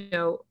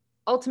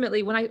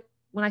 ultimately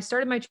when I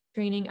started my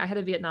training, I had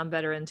a Vietnam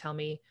veteran tell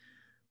me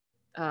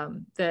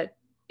that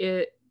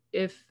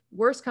if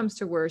worse comes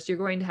to worse, you're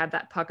going to have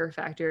that pucker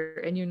factor,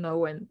 and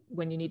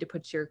when you need to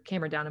put your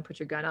camera down and put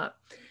your gun up.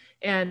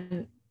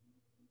 And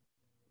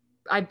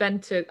I've been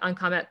on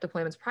combat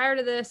deployments prior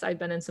to this. I've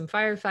been in some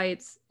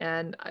firefights,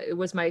 and it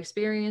was my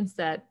experience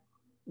that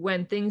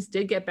when things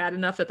did get bad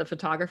enough that the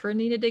photographer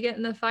needed to get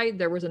in the fight,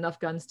 there was enough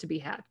guns to be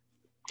had.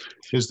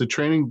 Is the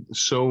training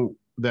so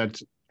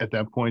that at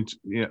that point,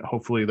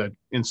 hopefully that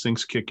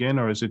instincts kick in,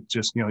 or is it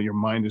just, your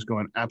mind is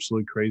going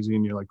absolutely crazy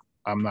and you're like,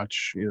 I'm not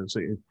sure.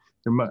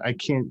 I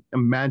can't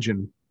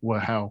imagine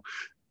how,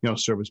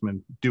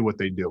 servicemen do what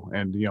they do.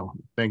 And,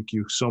 thank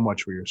you so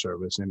much for your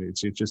service. And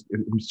it's just,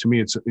 to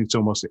me, it's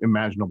almost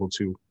imaginable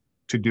to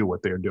do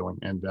what they're doing.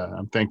 And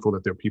I'm thankful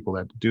that there are people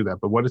that do that.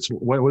 But what is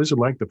it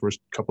like the first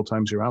couple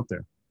times you're out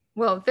there?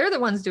 Well, they're the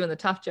ones doing the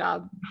tough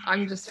job.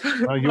 I'm just.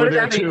 You were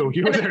there too.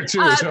 You were there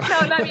too. So.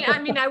 No, I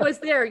mean, I was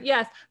there,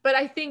 yes. But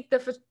I think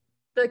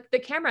the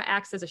camera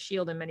acts as a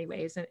shield in many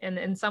ways, and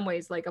in some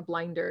ways like a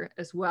blinder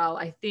as well.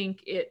 I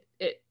think it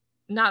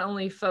not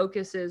only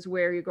focuses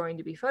where you're going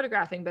to be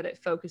photographing, but it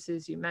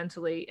focuses you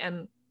mentally.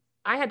 And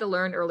I had to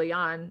learn early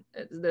on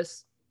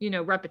this,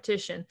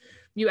 repetition.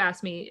 You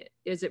asked me,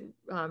 is it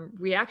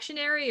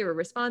reactionary or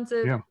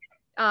responsive?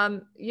 Yeah.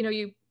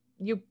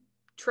 You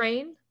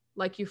train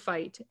like you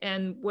fight.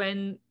 And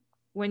when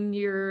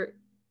you're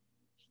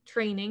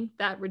training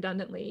that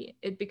redundantly,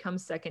 it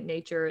becomes second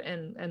nature.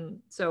 And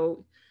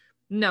so,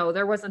 no,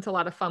 there wasn't a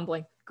lot of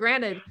fumbling.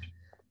 Granted,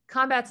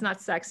 combat's not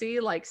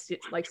sexy like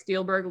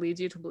Spielberg leads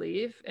you to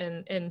believe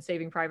in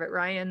Saving Private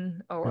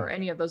Ryan or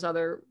any of those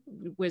other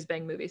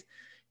whiz-bang movies.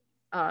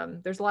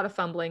 There's a lot of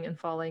fumbling and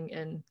falling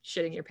and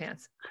shitting your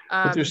pants.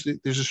 But there's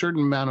a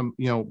certain amount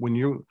of, when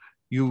you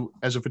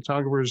as a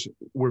photographers,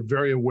 we're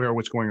very aware of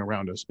what's going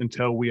around us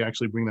until we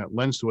actually bring that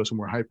lens to us and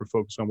we're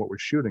hyper-focused on what we're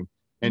shooting.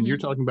 And you're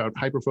talking about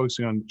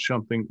hyper-focusing on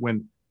something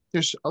when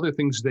there's other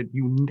things that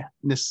you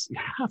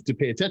have to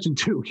pay attention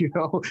to,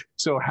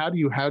 So how do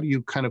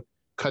you kind of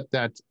cut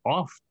that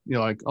off? You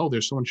know, like, oh,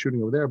 there's someone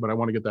shooting over there, but I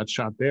want to get that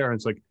shot there. And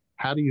it's like,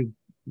 how do you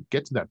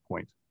get to that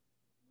point?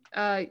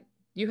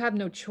 You have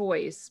no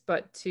choice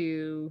but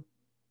to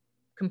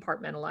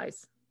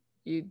compartmentalize.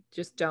 You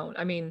just don't.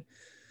 I mean,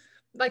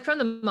 like from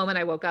the moment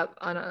I woke up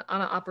on an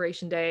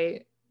operation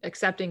day,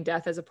 accepting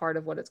death as a part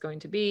of what it's going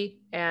to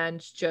be,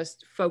 and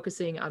just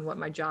focusing on what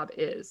my job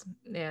is.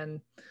 And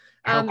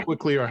how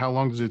quickly or how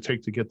long does it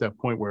take to get that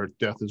point where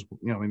death is,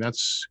 you know, I mean,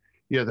 that's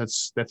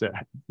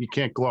you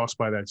can't gloss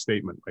by that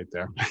statement right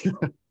there.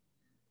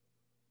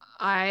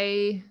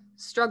 I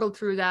struggled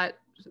through that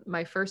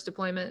my first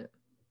deployment.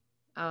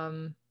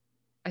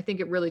 I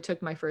think it really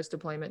took my first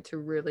deployment to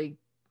really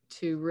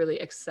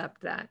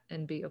accept that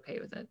and be okay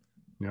with it.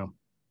 Yeah.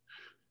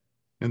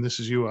 And this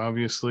is you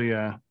obviously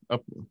up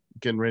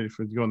getting ready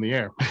for to go in the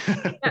air.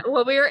 Yeah,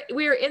 well, we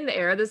were in the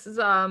air. This is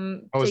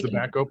is the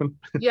back open?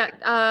 Yeah,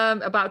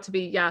 about to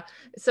be, yeah.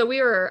 So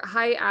we were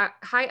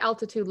high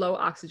altitude, low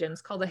oxygen.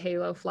 It's called a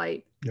halo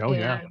flight. Oh,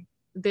 yeah.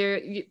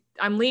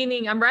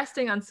 I'm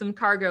resting on some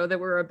cargo that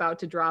we're about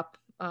to drop.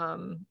 I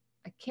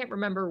can't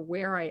remember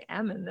where I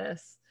am in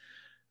this,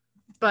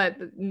 but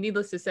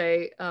needless to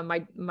say,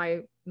 my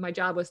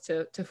job was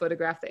to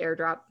photograph the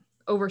airdrop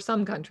over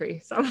some country.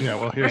 So yeah,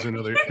 well, here's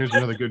another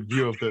good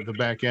view of the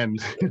back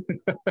end.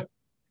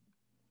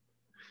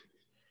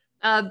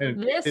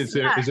 Is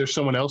there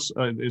someone else?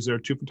 Is there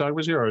two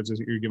photographers here, or is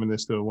you're giving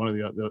this to one of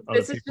the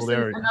other people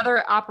there?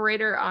 Another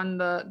operator on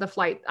the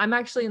flight. I'm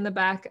actually in the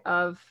back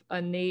of a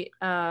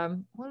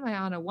what am I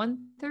on, a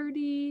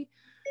 130?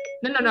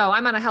 No,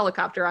 I'm on a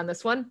helicopter on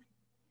this one.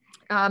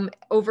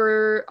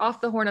 Over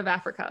off the Horn of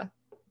Africa.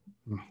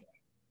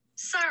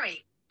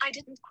 Sorry, I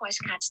didn't quite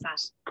catch that.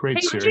 Great,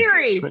 hey,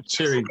 Siri.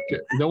 Siri,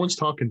 no one's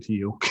talking to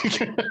you.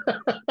 It's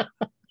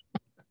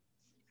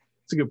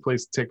a good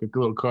place to take a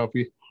little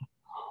coffee.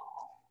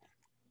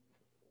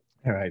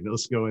 All right,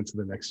 let's go into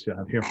the next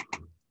shot here.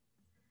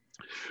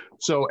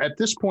 So at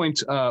this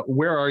point,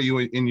 where are you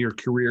in your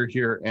career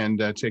here and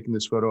taking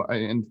this photo?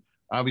 And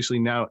obviously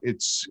now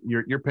it's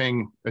you're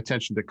paying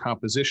attention to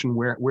composition.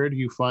 Where do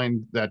you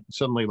find that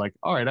suddenly, like,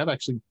 all right, I'm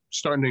actually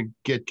starting to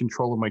get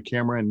control of my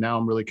camera, and now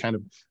I'm really kind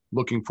of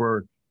looking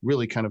for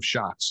really kind of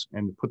shots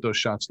and put those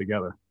shots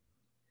together?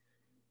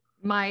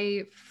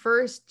 My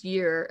first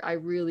year, I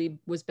really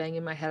was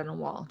banging my head on a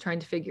wall, trying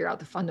to figure out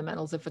the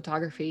fundamentals of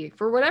photography.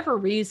 For whatever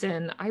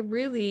reason, I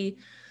really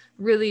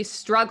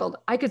struggled.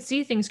 I could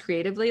see things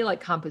creatively,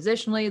 like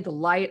compositionally, the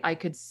light, I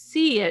could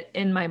see it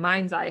in my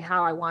mind's eye,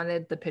 how I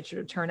wanted the picture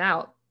to turn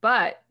out.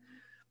 But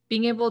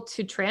being able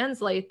to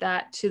translate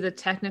that to the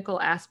technical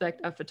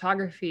aspect of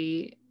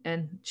photography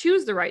and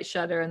choose the right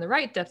shutter and the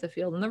right depth of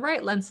field and the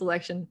right lens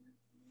selection,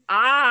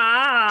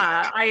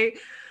 I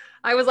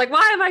was like,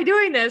 why am I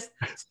doing this?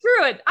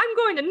 Screw it. I'm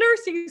going to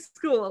nursing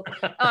school.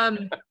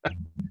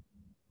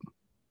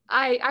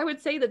 I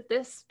would say that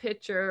this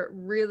picture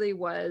really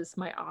was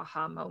my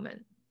aha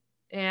moment.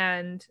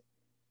 And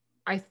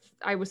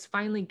I was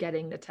finally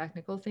getting the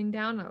technical thing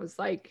down. I was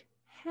like,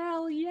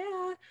 hell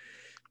yeah.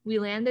 We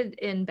landed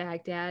in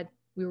Baghdad.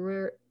 We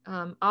were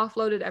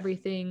offloaded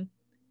everything.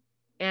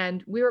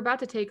 And we were about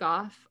to take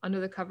off under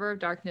the cover of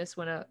darkness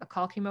when a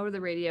call came over the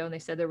radio, and they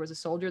said there was a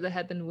soldier that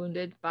had been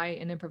wounded by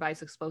an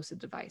improvised explosive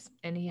device.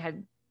 And he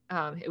had,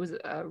 it was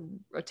a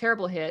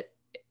terrible hit,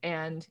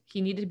 and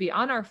he needed to be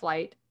on our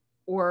flight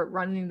or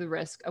running the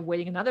risk of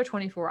waiting another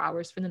 24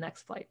 hours for the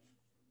next flight.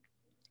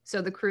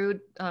 So the crew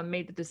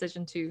made the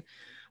decision to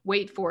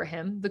wait for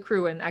him, the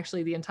crew and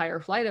actually the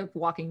entire flight of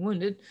walking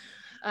wounded.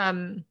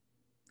 And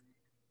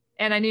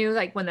I knew,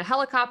 like, when the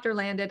helicopter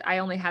landed, I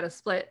only had a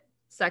split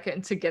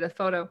second to get a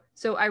photo.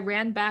 So I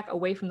ran back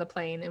away from the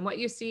plane. And what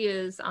you see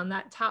is on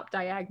that top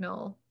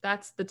diagonal,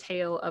 that's the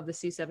tail of the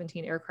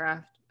C-17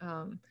 aircraft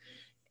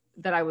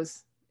that I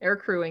was air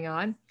crewing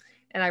on.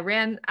 And I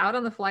ran out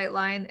on the flight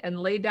line and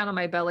laid down on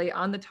my belly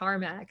on the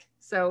tarmac.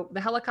 So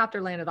the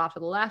helicopter landed off to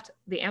the left.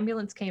 The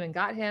ambulance came and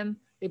got him.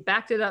 They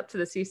backed it up to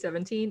the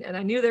C-17, and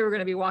I knew they were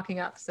going to be walking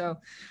up. So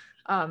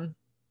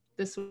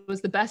this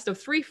was the best of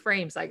 3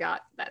 frames I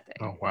got that day.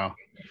 Oh, wow.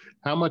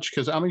 How much,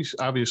 because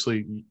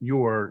obviously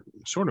you're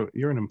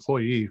an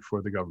employee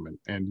for the government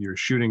and you're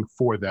shooting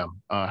for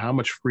them. How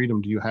much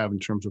freedom do you have in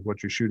terms of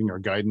what you're shooting, or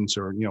guidance,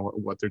 or, you know,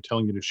 what they're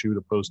telling you to shoot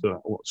opposed to,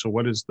 so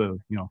what is the,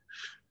 you know,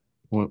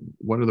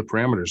 what are the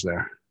parameters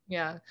there?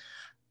 Yeah,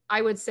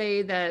 I would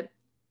say that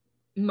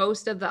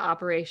most of the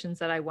operations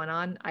that I went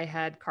on, I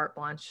had carte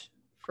blanche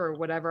for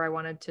whatever I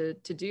wanted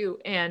to do.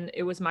 And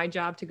it was my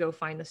job to go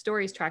find the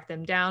stories, track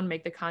them down,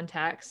 make the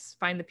contacts,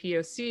 find the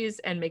POCs,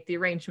 and make the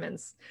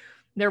arrangements.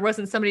 There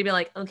wasn't somebody being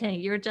like, okay,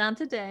 your job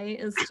today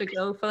is to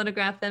go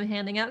photograph them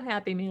handing out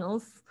Happy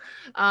Meals.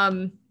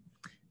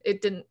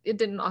 It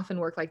didn't often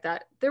work like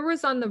that. There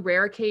was, on the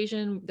rare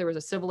occasion, there was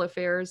a civil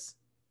affairs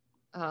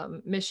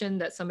mission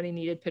that somebody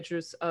needed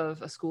pictures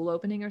of a school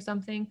opening or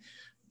something,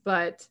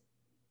 but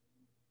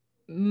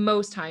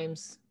most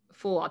times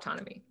full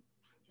autonomy.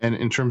 And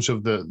in terms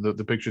of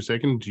the pictures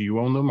taken, do you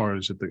own them, or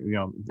is it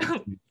you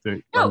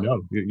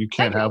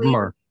can't have them,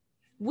 or?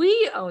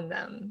 We own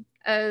them.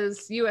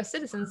 as U.S.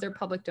 citizens, they're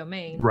public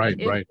domain. Right,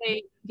 if right.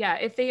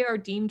 if they are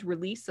deemed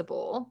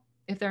releasable,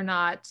 if they're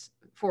not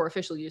for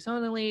official use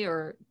only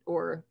or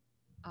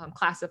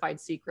classified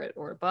secret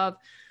or above,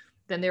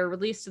 then they're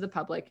released to the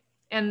public.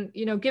 And,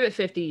 you know, give it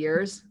 50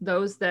 years,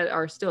 those that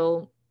are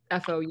still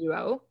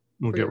FOUO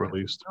Will get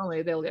released.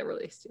 only, they'll get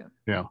released. Yeah.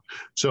 Yeah.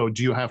 So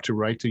do you have to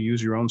write to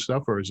use your own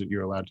stuff, or is it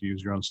you're allowed to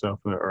use your own stuff,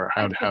 or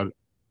how?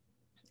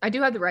 I do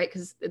have the right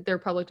because they're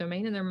public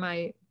domain and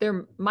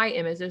they're my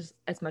images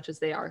as much as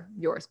they are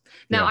yours.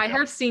 Now, I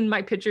have seen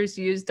my pictures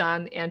used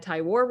on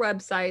anti-war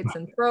websites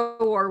and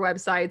pro-war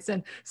websites,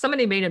 and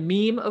somebody made a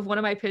meme of one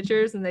of my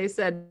pictures and they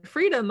said,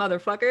 "Freedom,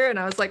 motherfucker." And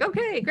I was like,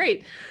 okay,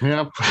 great.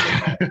 Yeah.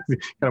 Kind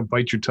of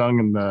bite your tongue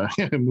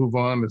and move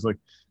on. It's like,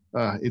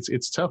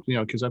 it's tough, you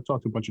know, because I've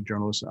talked to a bunch of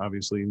journalists,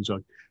 obviously, and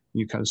so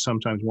you kind of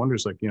sometimes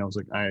wonders, like, you know, it's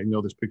like, I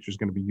know this picture is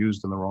going to be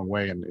used in the wrong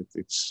way, and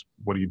it's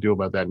what do you do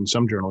about that? And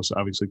some journalists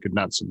obviously could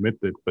not submit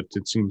it, but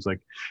it seems like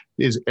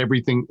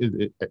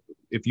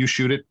if you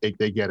shoot it,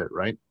 they get it,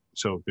 right?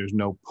 So there's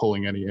no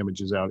pulling any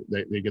images out.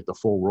 They get the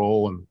full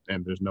roll,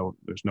 and there's no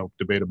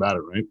debate about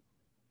it, right?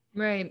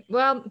 Right.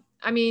 Well,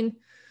 I mean,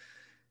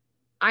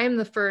 I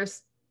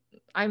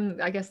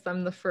guess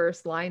I'm the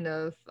first line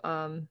of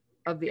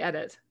the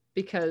edit,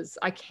 because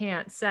I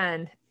can't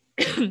send,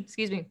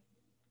 excuse me,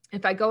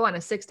 if I go on a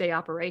 6-day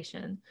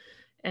operation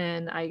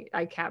and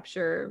I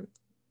capture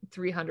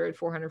 300,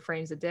 400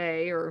 frames a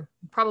day, or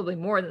probably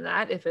more than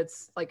that if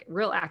it's like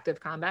real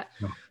active combat,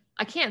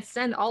 I can't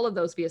send all of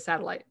those via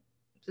satellite.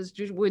 This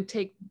would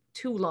take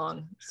too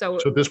long. So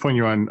at this point,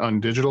 you're on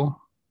digital?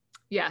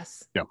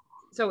 Yes. Yeah.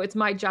 So it's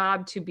my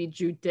job to be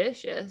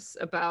judicious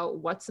about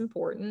what's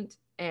important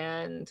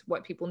and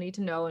what people need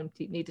to know and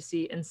need to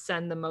see, and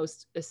send the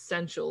most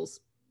essentials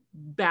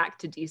back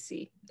to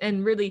DC.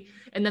 And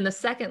then the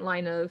second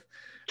line of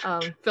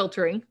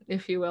filtering,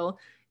 if you will,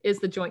 is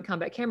the Joint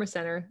Combat Camera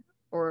Center,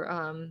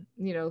 or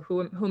you know,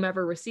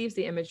 whomever receives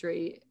the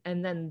imagery,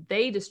 and then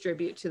they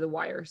distribute to the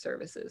wire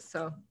services.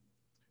 So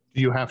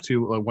do you have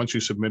to, once you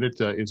submit it,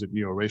 is it,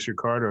 you know, erase your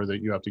card, or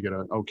that you have to get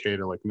an okay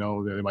to, like,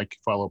 no, they might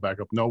follow back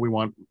up, no, we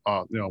want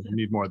we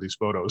need more of these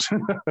photos?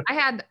 I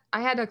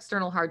had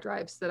external hard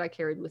drives that I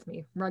carried with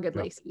me, rugged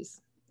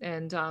laces,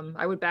 and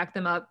I would back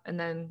them up and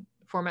then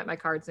format my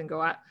cards and go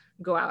out.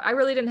 I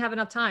really didn't have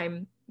enough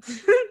time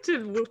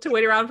to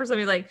wait around for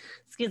somebody like,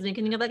 excuse me,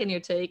 can you go back in your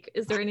take?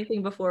 Is there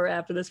anything before or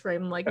after this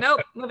frame? I'm like, nope,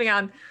 moving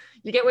on.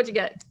 You get what you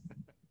get.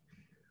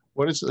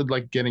 What is it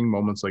like getting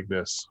moments like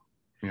this?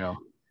 You know,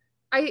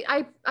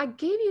 I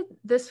gave you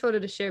this photo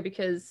to share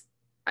because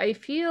I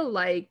feel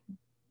like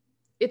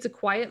it's a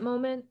quiet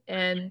moment,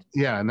 and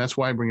that's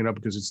why I bring it up,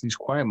 because it's these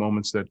quiet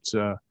moments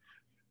that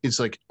it's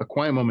like a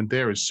quiet moment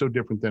there is so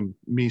different than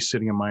me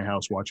sitting in my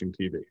house watching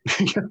TV.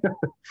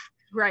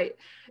 Right.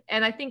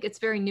 And I think it's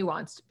very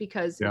nuanced,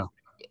 because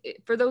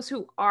for those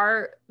who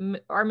are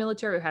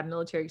military or have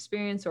military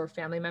experience, or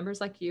family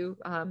members like you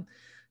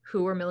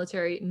who are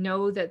military,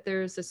 know that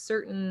there's a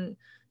certain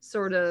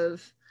sort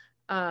of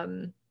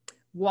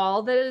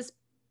wall that is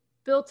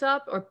built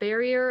up, or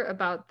barrier,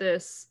 about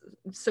this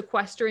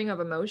sequestering of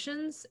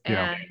emotions.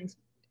 And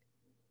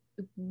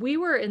we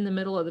were in the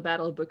middle of the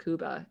Battle of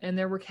Bakuba, and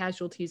there were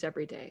casualties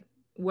every day.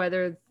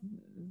 Whether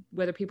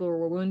people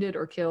were wounded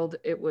or killed,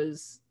 it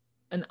was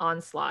an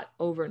onslaught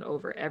over and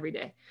over every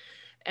day.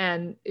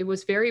 And it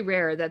was very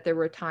rare that there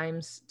were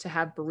times to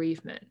have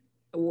bereavement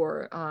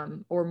or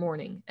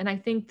mourning. And I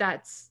think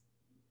that's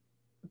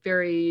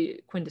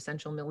very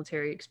quintessential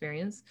military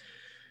experience.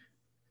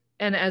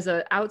 And as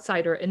an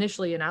outsider,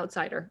 initially an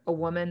outsider, a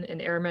woman, an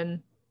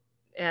airman,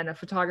 and a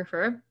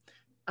photographer,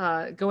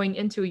 going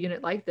into a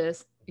unit like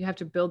this, you have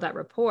to build that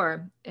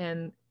rapport.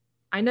 And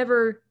I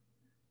never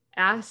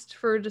asked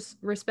for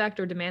respect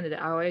or demanded it.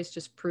 I always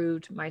just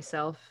proved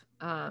myself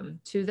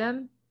to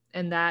them,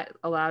 and that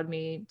allowed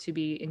me to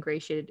be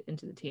ingratiated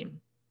into the team.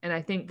 And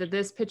I think that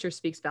this picture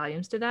speaks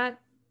volumes to that,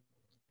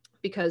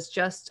 because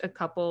just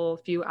a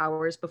few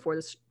hours before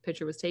this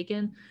picture was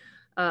taken,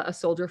 a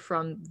soldier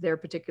from their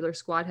particular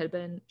squad had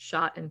been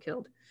shot and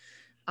killed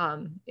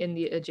in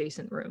the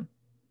adjacent room.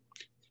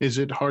 Is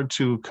it hard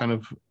to kind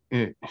of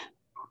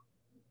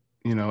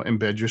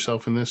embed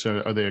yourself in this?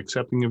 Are they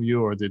accepting of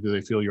you, or do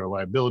they feel you're a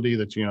liability?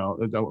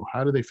 That,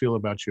 how do they feel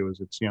about you? Is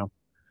it,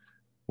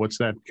 what's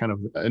that kind of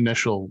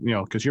initial,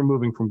 because you're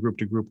moving from group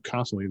to group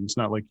constantly. It's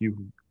not like you've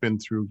been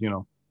through,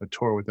 a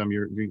tour with them.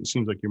 It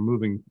seems like you're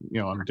moving,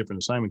 on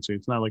different assignments. So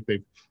it's not like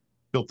they've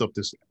built up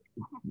this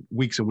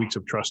weeks and weeks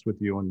of trust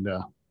with you. And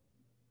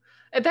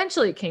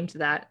eventually it came to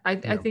that. I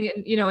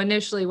think,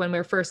 initially when we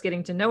were first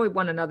getting to know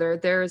one another,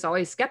 there's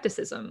always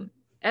skepticism.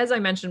 As I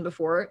mentioned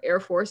before, Air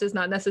Force is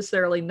not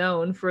necessarily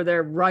known for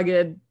their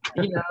rugged,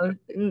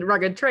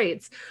 rugged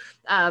traits.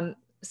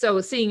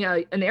 So seeing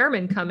an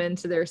airman come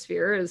into their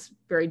sphere is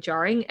very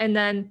jarring. And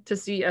then to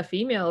see a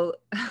female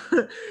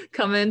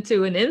come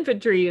into an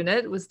infantry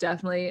unit was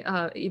definitely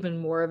even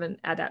more of an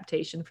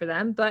adaptation for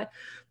them. But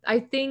I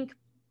think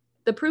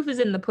the proof is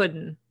in the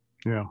pudding.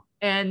 Yeah.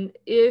 And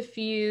if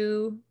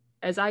you,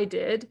 as I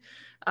did,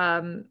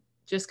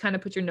 just kind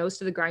of put your nose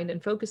to the grind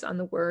and focus on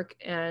the work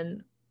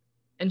and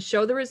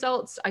show the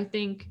results. I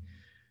think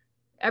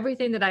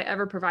everything that I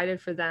ever provided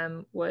for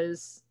them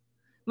was,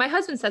 my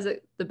husband says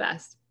it the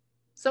best.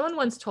 Someone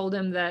once told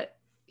him that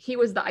he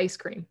was the ice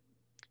cream,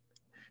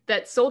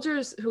 that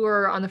soldiers who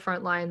are on the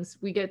front lines,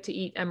 we get to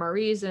eat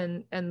MREs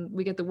and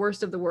we get the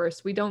worst of the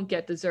worst. We don't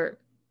get dessert.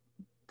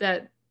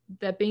 That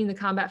being the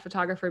combat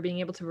photographer, being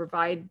able to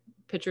provide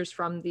pictures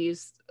from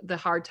the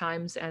hard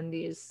times and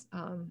these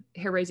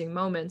hair-raising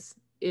moments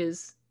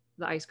is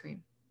the ice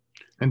cream.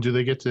 And do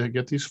they get to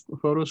get these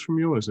photos from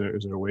you? Is there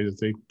a way that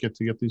they get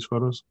to get these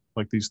photos?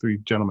 Like these three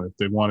gentlemen, if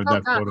they wanted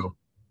that photo.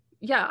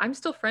 Yeah, I'm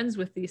still friends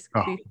with these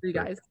three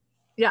guys.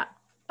 Yeah.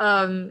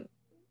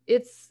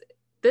 It's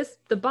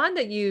the bond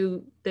that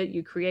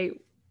you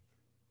create,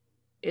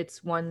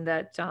 it's one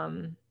that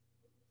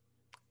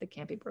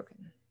can't be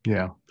broken.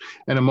 Yeah.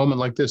 And a moment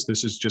like this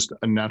is just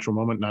a natural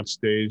moment, not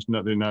staged.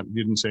 No, you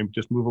didn't say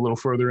just move a little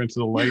further into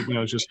the light.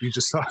 You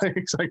just saw it.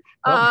 It's like,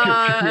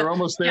 oh, you're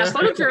almost there. Yeah,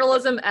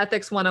 photojournalism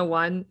ethics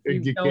 101.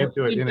 You can't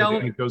do it.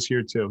 And it goes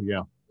here too.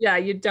 Yeah. Yeah,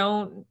 you just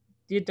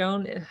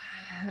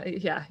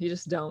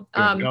don't.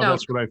 No,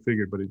 that's what I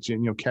figured. But it's,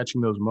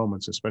 catching those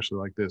moments, especially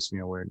like this,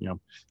 where,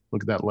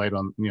 look at that light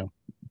on,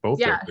 both.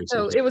 Yeah.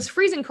 So it was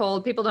freezing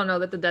cold. People don't know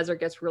that the desert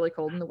gets really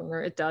cold in the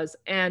winter. It does.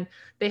 And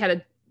they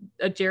had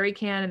a jerry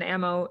can and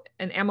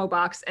ammo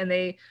box, and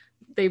they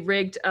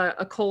rigged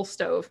a coal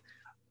stove,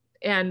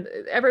 and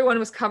everyone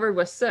was covered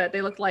with soot.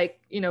 They looked like,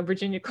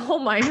 Virginia coal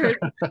miners.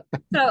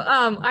 So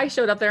I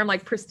showed up there. I'm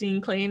like pristine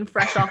clean,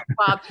 fresh off the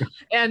pop.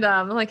 And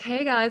I'm like,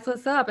 hey guys,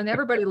 what's up? And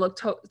everybody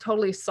looked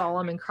totally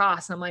solemn and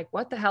cross. And I'm like,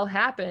 what the hell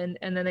happened?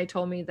 And then they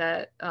told me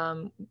that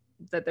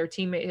their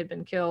teammate had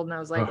been killed. And I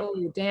was like,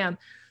 oh, damn.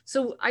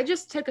 So I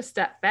just took a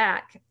step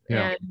back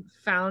and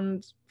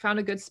found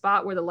a good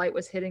spot where the light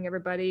was hitting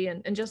everybody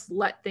and just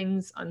let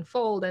things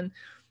unfold. And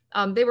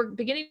they were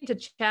beginning to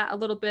chat a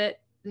little bit.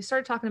 They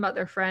started talking about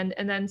their friend,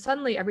 and then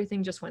suddenly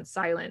everything just went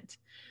silent.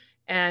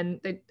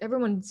 And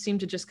everyone seemed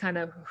to just kind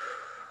of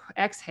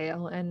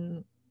exhale.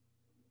 And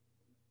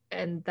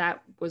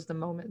that was the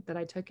moment that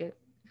I took it.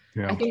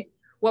 Yeah. I think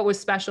what was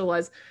special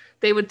was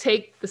they would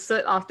take the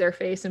soot off their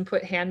face and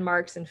put hand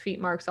marks and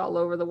feet marks all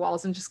over the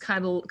walls, and just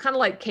kind of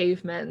like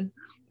cavemen,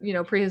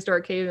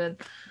 prehistoric cavemen.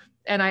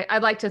 And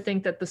I'd like to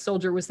think that the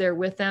soldier was there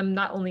with them,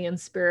 not only in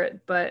spirit,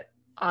 but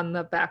on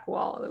the back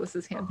wall. It was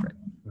his handprint.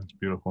 That's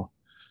beautiful.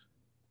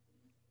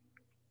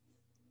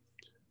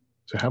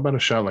 So how about a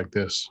shot like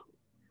this?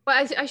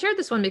 Well, I shared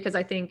this one because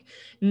I think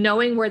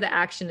knowing where the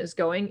action is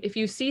going, if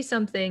you see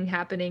something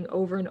happening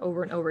over and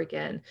over and over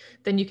again,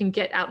 then you can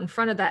get out in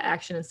front of that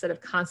action instead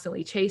of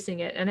constantly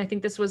chasing it. And I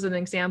think this was an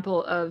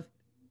example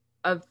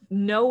of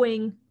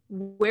knowing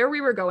where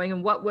we were going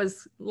and what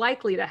was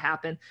likely to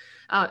happen,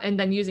 and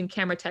then using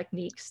camera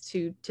techniques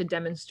to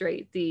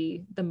demonstrate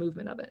the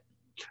movement of it.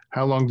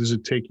 How long does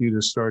it take you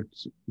to start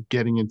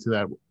getting into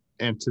that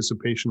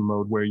anticipation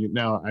mode where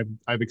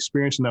I've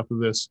experienced enough of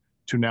this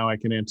to now I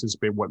can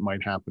anticipate what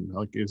might happen?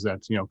 Like, is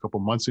that, a couple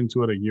months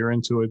into it, a year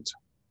into it?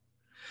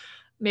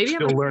 Maybe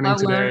still learning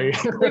today.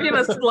 Maybe I'm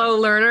a slow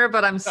learner,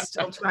 but I'm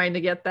still trying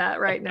to get that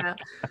right now.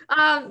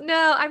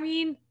 No, I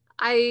mean,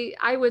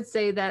 I would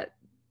say that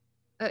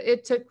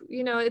it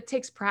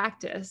takes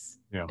practice,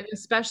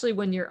 especially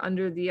when you're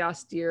under the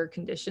austere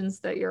conditions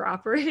that you're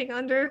operating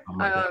under. Oh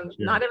gosh,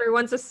 yeah.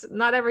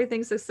 Not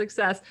everything's a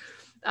success.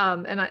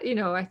 And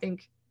I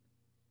think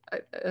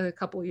a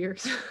couple of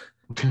years.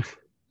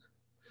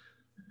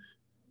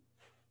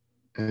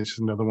 And it's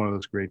just another one of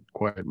those great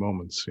quiet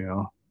moments,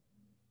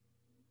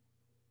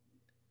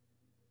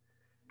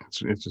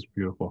 It's just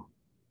beautiful.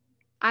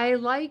 I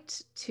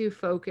liked to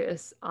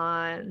focus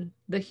on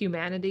the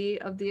humanity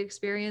of the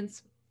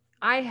experience.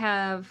 I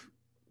have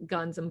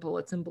guns and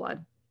bullets and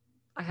blood.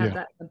 I have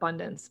that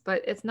abundance,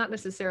 but it's not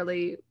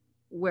necessarily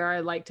where I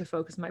like to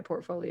focus my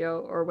portfolio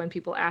or when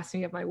people ask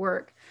me of my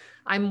work.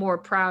 I'm more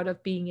proud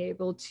of being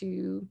able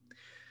to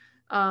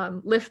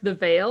lift the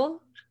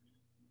veil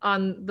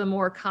on the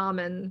more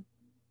common,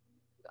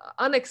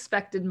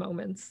 unexpected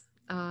moments.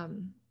 I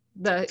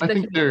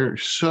think they're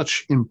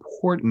such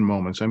important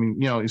moments. I mean,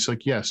 it's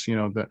like, yes,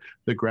 the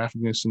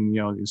graphicness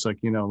and, it's like,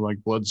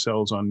 like blood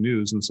cells on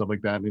news and stuff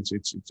like that.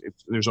 It's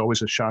there's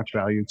always a shock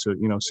value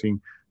to, seeing,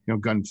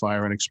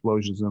 gunfire and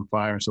explosions and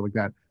fire and stuff like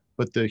that.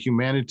 But the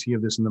humanity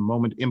of this in the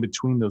moment in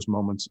between those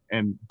moments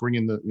and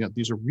bringing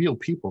these are real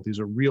people, these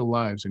are real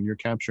lives, and you're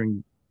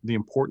capturing the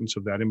importance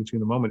of that in between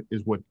the moment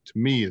is what to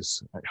me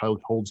is how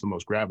it holds the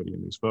most gravity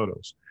in these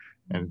photos.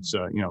 And it's,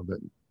 that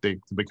they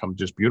become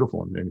just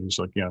beautiful. And it's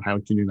like, how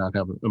can you not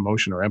have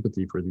emotion or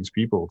empathy for these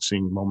people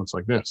seeing moments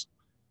like this?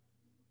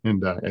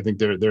 And I think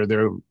they're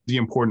the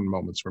important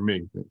moments for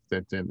me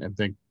and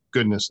thank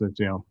goodness that,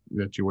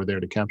 that you were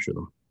there to capture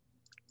them.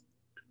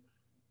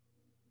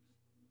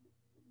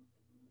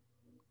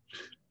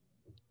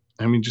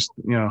 I mean, just,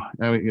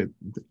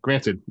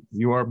 granted,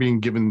 you are being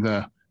given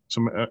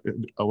some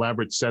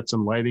elaborate sets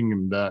and lighting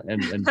and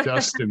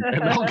dust and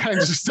all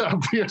kinds of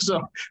stuff here.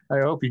 So I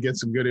hope you get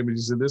some good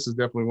images, and this is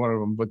definitely one of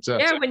them. But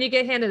yeah, when you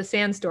get handed a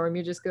sandstorm,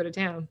 you just go to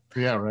town.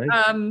 Yeah,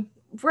 right.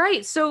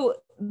 Right. So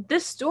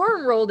this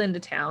storm rolled into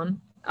town.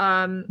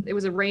 It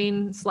was a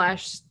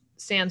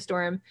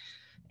rain/sandstorm,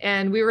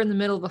 and we were in the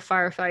middle of a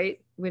firefight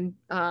when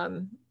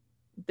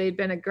they'd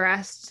been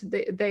aggressed.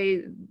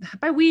 They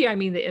by we I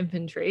mean the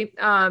infantry.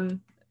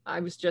 I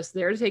was just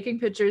there taking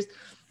pictures.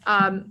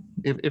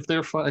 If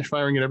they're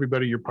firing at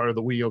everybody, you're part of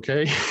the we,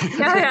 okay?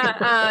 Yeah.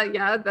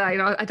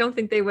 I don't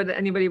think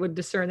anybody would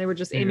discern. They were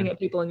just aiming at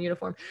people in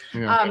uniform.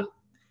 Yeah.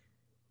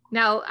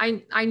 Now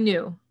I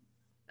knew,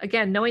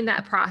 again, knowing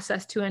that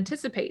process to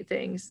anticipate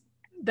things,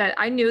 that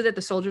I knew that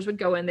the soldiers would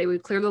go in, they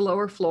would clear the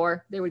lower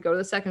floor, they would go to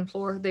the second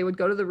floor, they would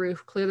go to the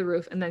roof, clear the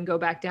roof, and then go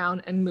back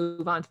down and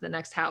move on to the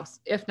next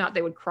house. If not,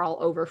 they would crawl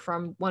over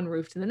from one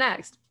roof to the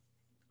next.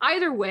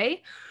 Either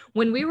way,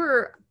 when we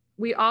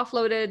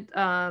offloaded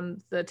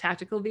the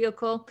tactical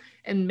vehicle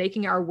and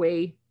making our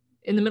way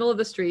in the middle of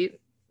the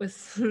street with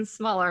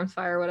small arms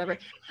fire or whatever,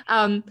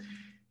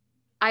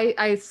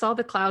 I saw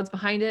the clouds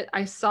behind it.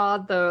 I saw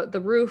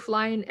the roof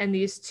line and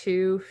these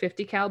two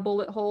 50 cal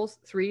bullet holes,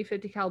 3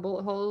 50 cal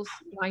bullet holes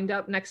lined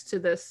up next to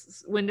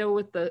this window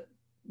with the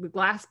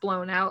glass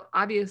blown out.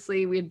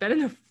 Obviously, we'd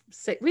been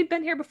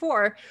here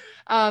before,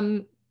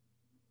 and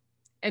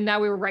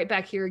now we were right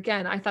back here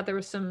again. I thought there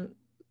was some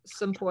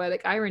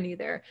poetic irony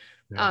there.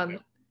 Yeah.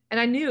 And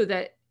I knew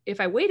that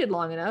if I waited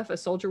long enough, a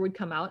soldier would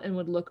come out and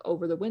would look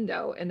over the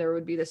window, and there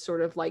would be this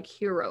sort of like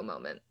hero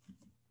moment.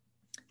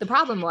 The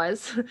problem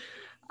was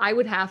I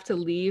would have to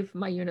leave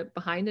my unit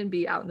behind and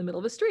be out in the middle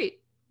of the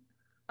street.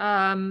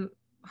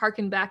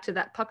 Harken back to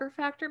that pucker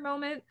factor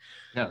moment.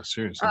 Yeah,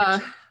 seriously.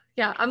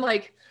 Yeah, I'm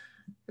like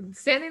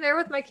standing there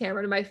with my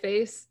camera to my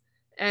face,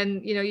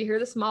 and you hear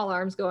the small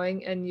arms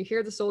going and you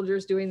hear the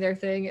soldiers doing their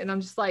thing, and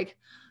I'm just like,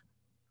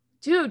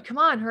 dude, come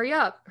on, hurry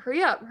up.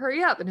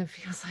 And it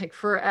feels like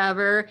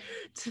forever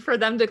for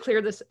them to clear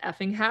this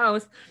effing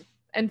house.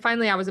 And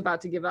finally I was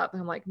about to give up.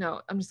 And I'm like, no,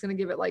 I'm just going to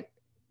give it like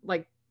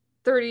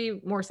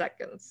 30 more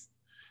seconds.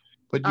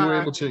 But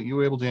you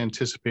were able to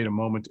anticipate a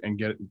moment and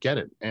get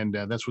it. And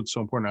that's what's so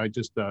important. I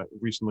just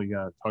recently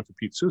talked to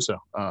Pete Sousa,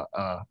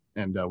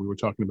 and we were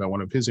talking about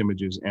one of his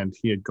images, and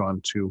he had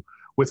gone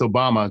with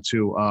Obama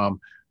to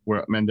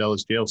where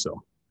Mandela's jail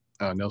cell.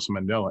 Nelson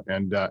Mandela,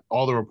 and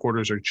all the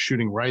reporters are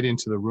shooting right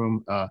into the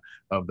room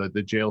of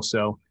the jail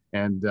cell,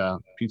 and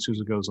Pete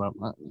Sousa goes up.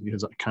 You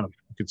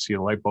could see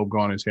a light bulb go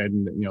on his head,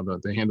 and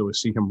the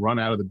handlers see him run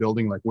out of the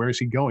building. Like, where is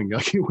he going?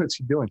 Like, what's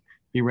he doing?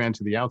 He ran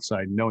to the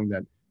outside, knowing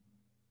that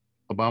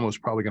Obama was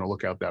probably going to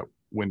look out that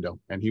window,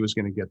 and he was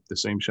going to get the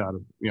same shot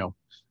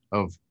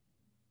of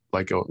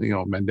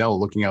Mandela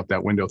looking out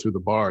that window through the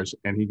bars,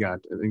 and he got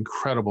an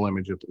incredible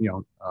image of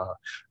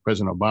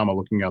President Obama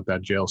looking out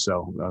that jail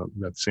cell,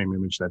 that same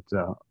image that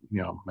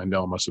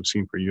Mandela must have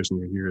seen for years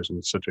and years, and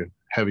it's such a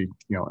heavy,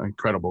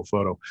 incredible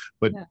photo.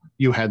 But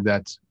you had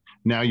that.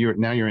 Now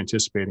you're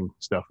anticipating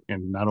stuff,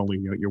 and not only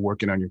you're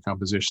working on your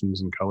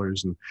compositions and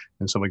colors and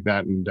stuff like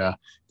that. And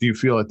do you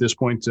feel at this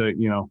point,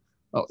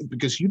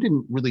 because you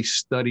didn't really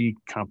study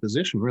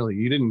composition, really.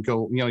 You didn't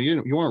go,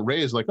 you weren't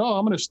raised like, oh,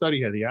 I'm going to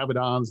study the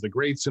Avedons, the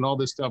greats, and all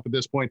this stuff. At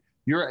this point,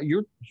 you're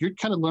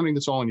kind of learning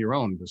this all on your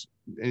own.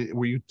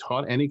 Were you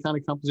taught any kind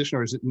of composition,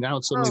 or is it now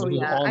suddenly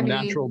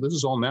natural? This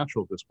is all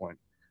natural at this point.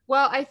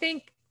 Well, I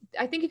think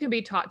you can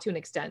be taught to an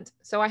extent.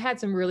 So I had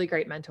some really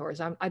great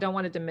mentors. I don't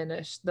want to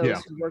diminish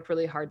those who worked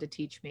really hard to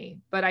teach me,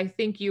 but I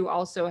think you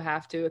also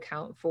have to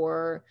account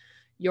for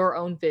your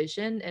own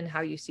vision and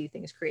how you see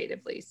things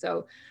creatively.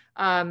 So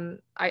I'm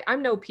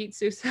no Pete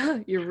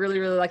Sousa. You're really,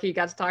 really lucky you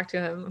got to talk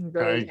to him. I'm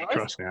really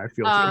trust me, I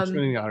feel it's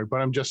really honored, but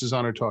I'm just as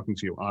honored talking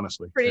to you,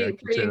 honestly. Pretty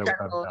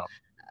incredible.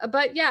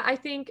 But yeah, I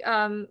think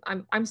I'm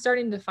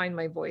starting to find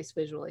my voice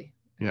visually.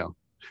 Yeah.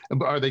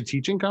 But are they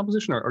teaching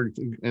composition, or are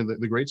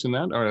the greats in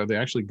that? Are they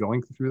actually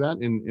going through that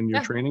in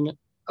your training?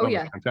 Oh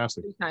yeah.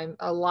 Fantastic.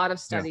 A lot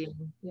of studying.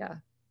 Yeah.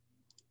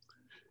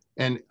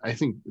 And I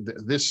think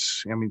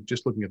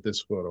just looking at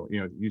this photo,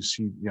 you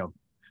see,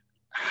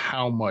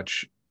 how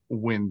much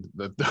wind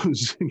that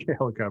those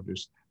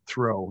helicopters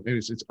throw.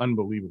 It's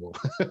unbelievable.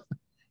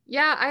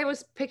 Yeah, I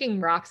was picking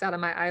rocks out of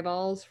my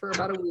eyeballs for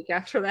about a week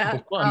after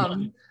that.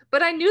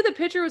 But I knew the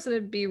picture was going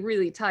to be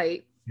really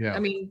tight. Yeah. I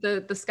mean,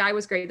 the sky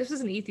was great. This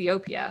was in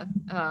Ethiopia,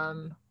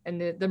 and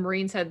the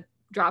Marines had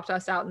dropped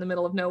us out in the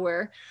middle of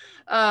nowhere.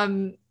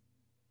 And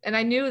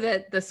I knew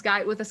that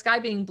with the sky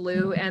being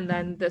blue and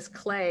then this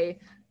clay,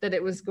 that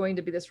it was going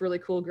to be this really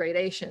cool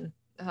gradation.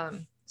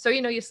 So,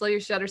 you slow your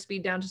shutter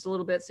speed down just a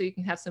little bit so you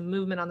can have some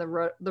movement on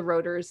the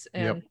rotors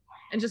and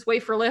just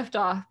wait for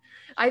liftoff.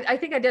 I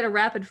think I did a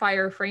rapid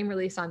fire frame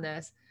release on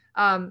this.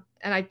 And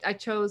I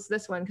chose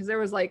this one because there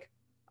was like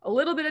a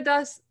little bit of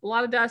dust, a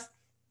lot of dust,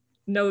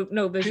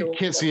 no visual.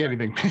 Can't see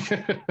anything.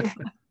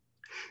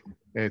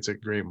 It's a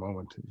great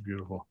moment. It's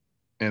beautiful.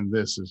 And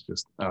this is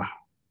just,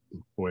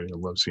 boy, I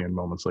love seeing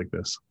moments like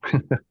this.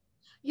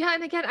 Yeah.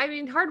 And again, I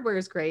mean, hardware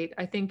is great.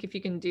 I think if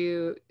you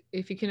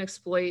can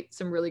exploit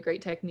some really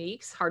great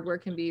techniques, hardware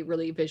can be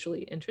really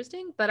visually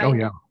interesting. But Oh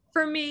yeah.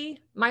 for me,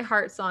 my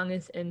heart song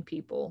is in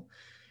people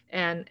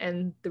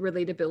and the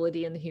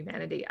relatability and the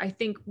humanity. I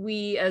think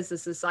we as a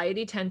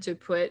society tend to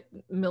put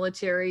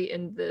military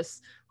in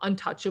this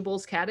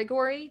untouchables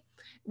category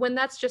when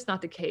that's just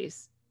not the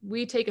case.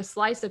 We take a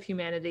slice of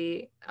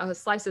humanity, a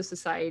slice of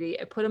society,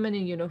 and put them in a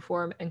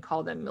uniform and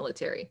call them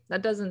military.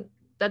 That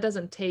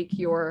doesn't take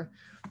your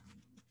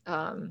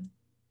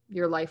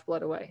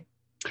lifeblood away.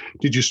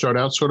 Did you start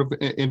out sort of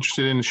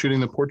interested in shooting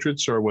the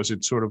portraits, or was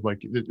it sort of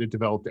like it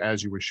developed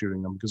as you were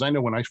shooting them? Because I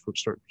know when I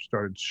first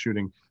started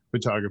shooting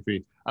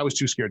photography, I was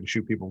too scared to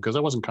shoot people because I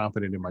wasn't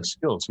confident in my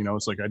skills. You know,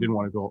 it's like I didn't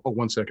want to go, oh,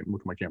 1 second,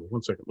 look at my camera,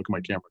 1 second, look at my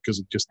camera, because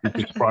it just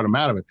brought them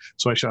out of it.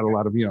 So I shot a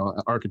lot of,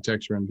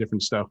 architecture and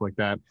different stuff like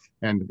that.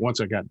 And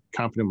once I got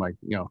confident in my,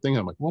 thing,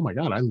 I'm like, oh my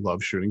God, I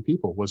love shooting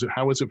people.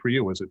 How was it for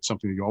you? Was it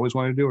something that you always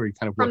wanted to do, or you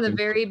kind of from the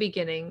very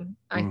beginning?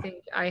 I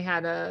think I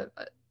had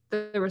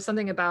there was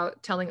something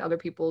about telling other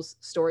people's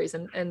stories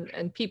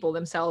and people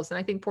themselves. And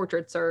I think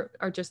portraits are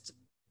just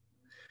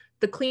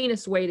the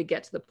cleanest way to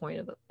get to the point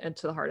of it and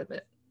to the heart of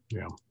it.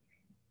 Yeah.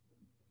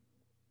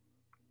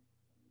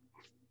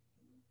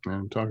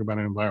 And talk about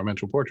an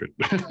environmental portrait.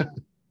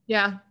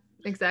 Yeah,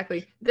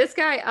 exactly. This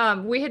guy,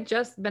 we had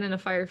just been in a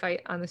firefight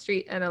on the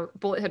street and a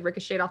bullet had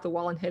ricocheted off the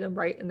wall and hit him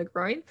right in the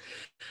groin.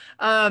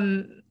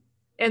 And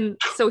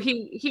so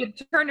he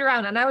had turned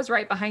around and I was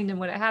right behind him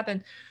when it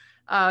happened.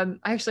 I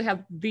actually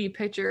have the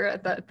picture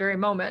at that very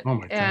moment. Oh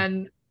my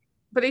God.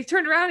 But he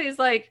turned around and he's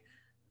like,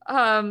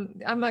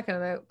 I'm not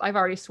gonna, I've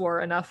already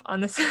swore enough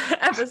on this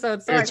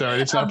episode. Sorry. It's all right.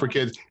 It's not for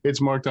kids.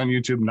 It's marked on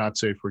YouTube, not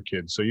safe for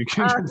kids. So you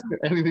can do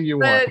anything you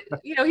want.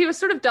 He was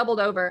sort of doubled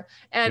over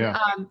and Yeah.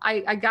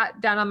 I got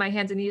down on my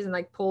hands and knees and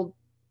like pulled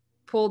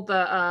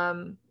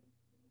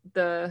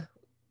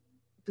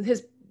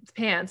his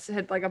pants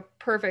had like a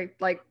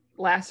perfect like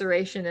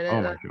laceration in it.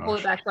 Oh my I pulled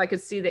it back so I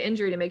could see the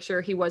injury to make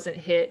sure he wasn't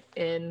hit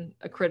in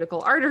a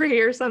critical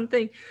artery or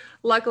something.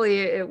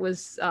 Luckily it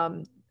was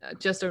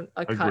just a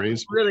cut,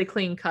 really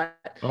clean cut.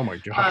 Oh my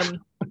gosh.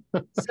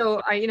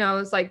 So I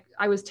was like,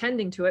 I was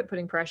tending to it,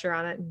 putting pressure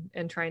on it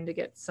and trying to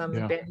get some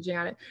bandaging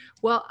on it.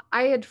 Well,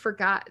 I had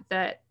forgot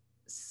that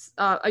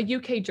a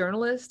UK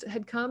journalist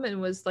had come and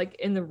was like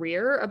in the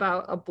rear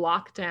about a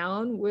block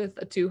down with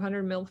a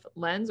 200 mil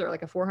lens or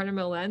like a 400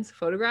 mil lens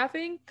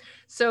photographing.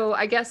 So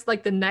I guess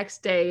like the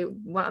next day,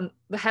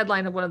 the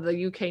headline of one of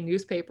the UK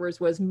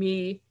newspapers was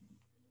me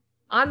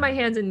on my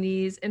hands and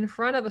knees in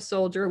front of a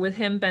soldier with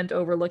him bent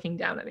over looking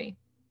down at me.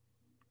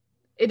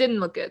 It didn't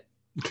look good.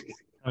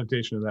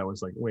 Connotation of that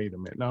was like, wait a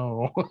minute,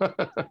 no.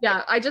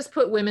 Yeah, I just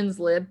put women's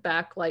lib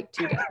back like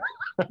 2 days.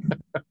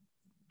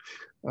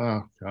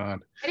 Oh God.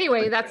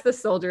 Anyway, that's the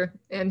soldier,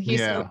 and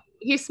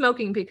he's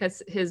smoking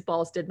because his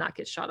balls did not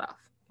get shot off.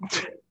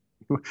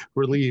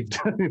 Relieved.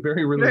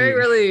 Very relieved. Very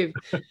relieved.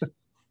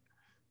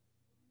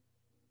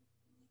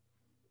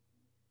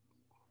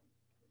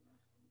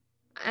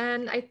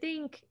 And I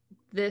think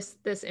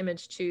this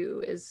image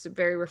too is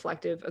very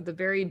reflective of the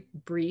very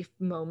brief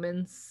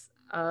moments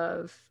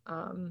of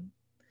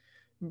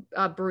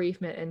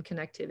bereavement and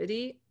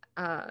connectivity.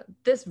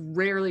 This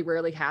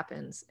rarely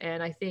happens,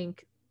 and I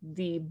think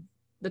the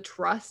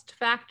trust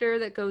factor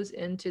that goes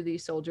into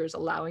these soldiers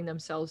allowing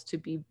themselves to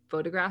be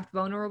photographed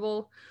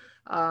vulnerable.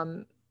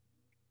 What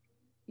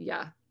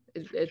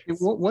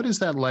is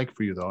that like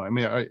for you though? I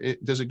mean,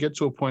 does it get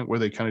to a point where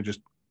they kind of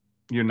just,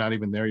 you're not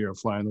even there, you're a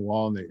fly on the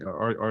wall, and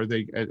are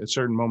they at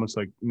certain moments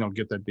like,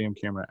 get that damn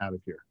camera out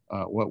of here?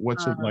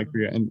 What's it like for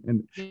you?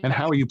 And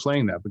how are you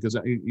playing that? Because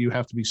you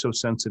have to be so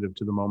sensitive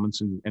to the moments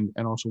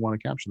and also want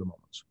to capture the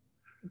moments.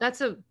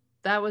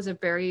 That was a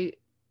very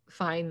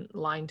fine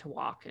line to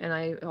walk, and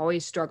I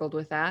always struggled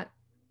with that.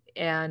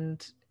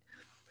 And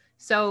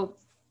so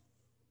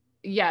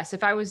yes,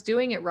 if I was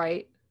doing it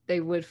right,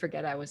 they would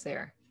forget I was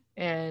there.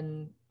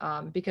 And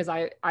because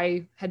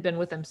I had been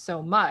with them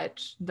so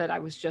much that I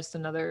was just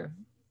another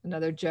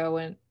Joe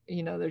and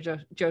they're Joe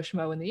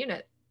Schmo in the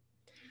unit.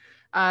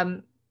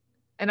 And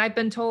I've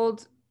been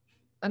told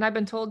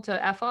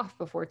to F off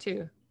before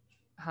too.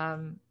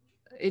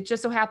 It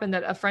just so happened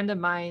that a friend of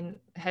mine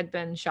had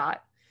been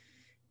shot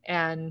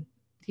and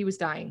he was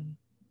dying.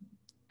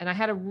 And I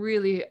had a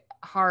really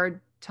hard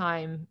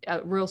time,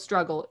 a real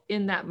struggle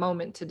in that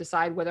moment to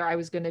decide whether I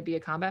was going to be a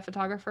combat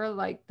photographer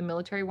like the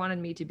military wanted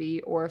me to be,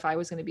 or if I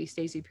was going to be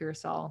Stacy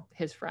Pearsall,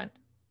 his friend.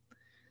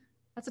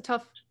 That's a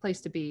tough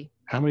place to be.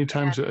 How many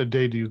times a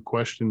day do you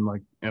question,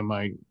 like,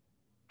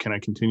 can I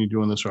continue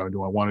doing this, or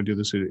do I want to do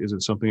this? Is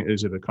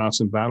it a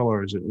constant battle,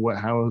 or is it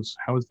how is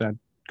that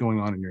going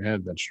on in your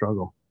head, that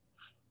struggle?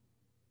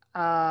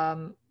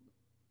 The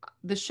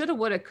shoulda,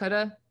 woulda,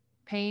 coulda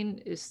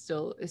pain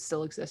still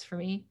exists for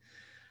me.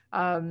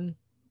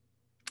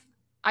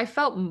 I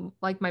felt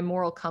like my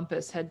moral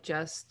compass had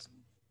just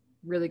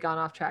really gone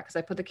off track because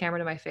I put the camera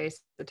to my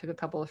face. I took a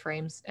couple of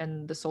frames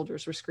and the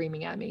soldiers were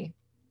screaming at me.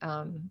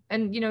 And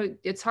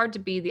it's hard to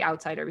be the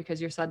outsider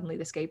because you're suddenly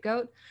the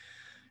scapegoat.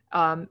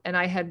 And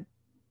I had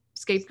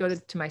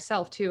scapegoated to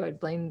myself too. I'd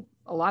blame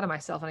a lot of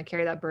myself, and I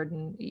carry that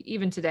burden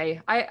even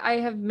today. I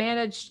have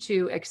managed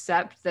to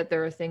accept that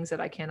there are things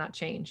that I cannot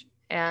change,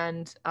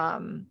 and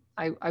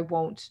I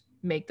won't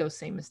make those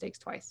same mistakes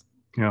twice.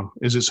 Yeah.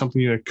 Is it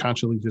something you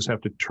constantly just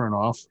have to turn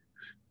off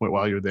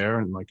while you're there,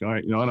 and like, all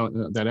right, I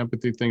don't, that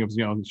empathy thing of,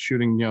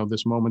 shooting,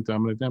 this moment,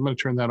 I'm gonna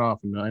turn that off,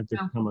 and I have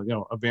to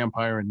become a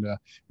vampire and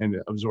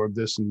absorb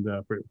this and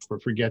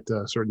forget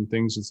certain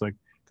things. It's like,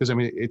 because I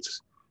mean,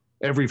 it's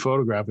every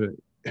photograph,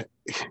 it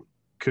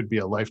could be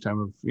a lifetime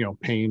of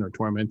pain or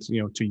torment,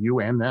 to you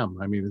and them.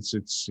 I mean, it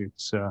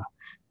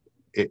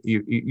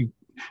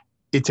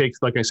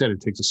takes, like I said,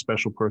 it takes a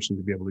special person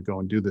to be able to go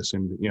and do this,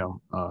 and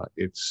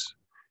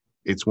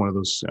it's one of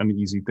those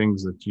uneasy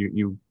things that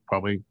you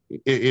probably,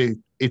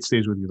 it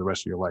stays with you the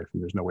rest of your life,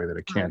 and there's no way that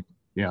it can't.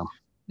 Yeah.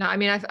 No, I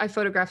mean, I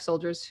photographed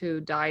soldiers who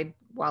died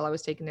while I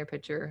was taking their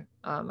picture.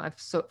 I've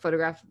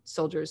photographed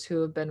soldiers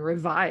who have been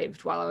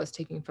revived while I was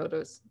taking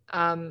photos.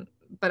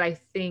 But I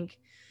think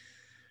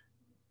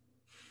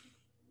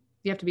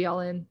you have to be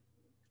all in.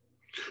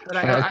 But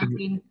I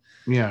mean,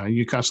 yeah,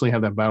 you constantly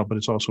have that battle, but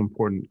it's also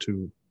important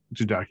to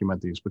document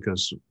these,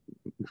 because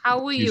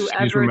how will you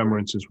ever, these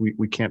remembrances,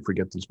 we can't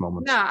forget these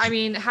moments. Yeah, I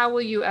mean, how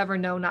will you ever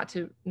know not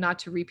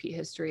to repeat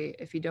history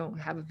if you don't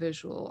have a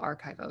visual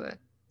archive of it?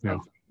 Yeah.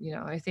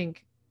 I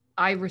think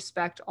I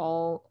respect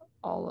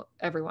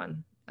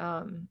everyone,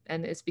 and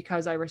it's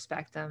because I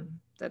respect them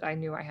that I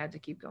knew I had to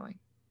keep going.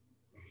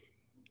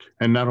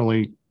 And not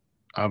only,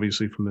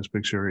 obviously, from this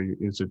picture,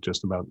 is it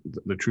just about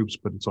the troops,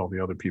 but it's all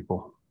the other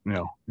people,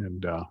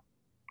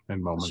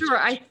 and moments. Sure.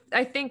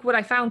 I think what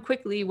I found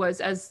quickly was,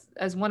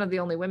 as one of the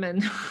only women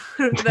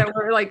that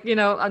were like,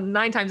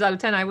 9 times out of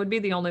 10, I would be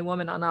the only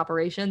woman on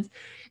operations,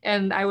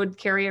 and I would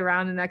carry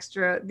around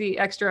the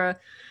extra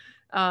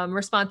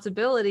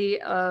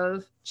responsibility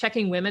of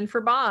checking women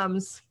for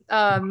bombs,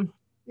 and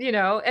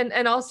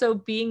also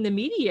being the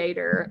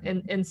mediator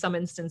in some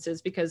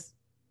instances, because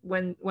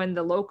when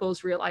the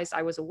locals realized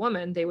I was a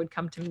woman, they would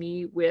come to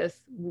me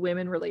with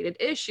women related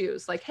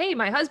issues. Like, hey,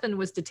 my husband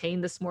was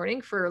detained this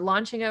morning for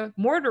launching a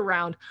mortar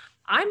round.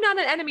 I'm not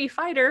an enemy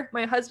fighter.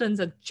 My husband's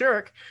a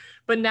jerk,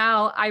 but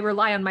now I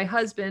rely on my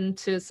husband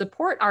to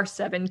support our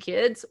 7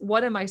 kids.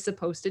 What am I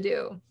supposed to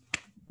do?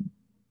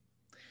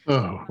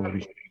 Oh,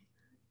 buddy.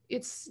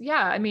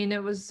 I mean,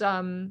 it was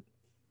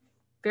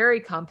very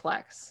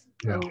complex,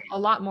 yeah. a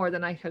lot more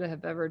than I could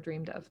have ever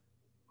dreamed of.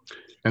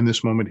 And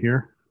this moment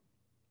here?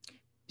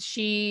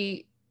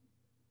 She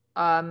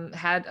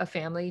had a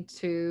family,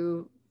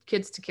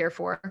 kids to care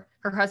for.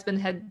 Her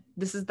husband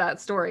this is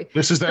that story.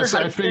 I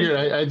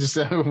figured, I just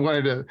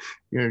wanted to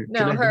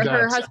no,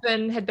 her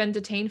husband had been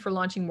detained for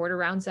launching mortar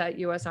rounds at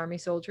U.S. Army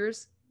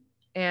soldiers,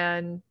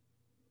 and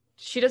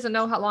she doesn't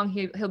know how long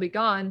he'll be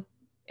gone,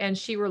 and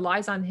she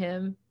relies on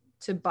him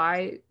to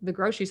buy the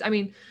groceries. I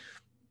mean,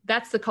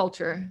 that's the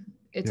culture.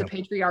 It's a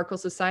patriarchal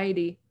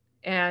society.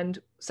 And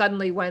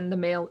suddenly when the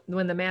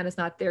man is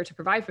not there to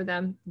provide for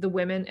them, the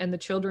women and the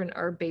children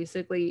are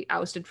basically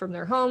ousted from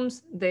their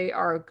homes. They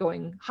are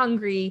going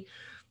hungry,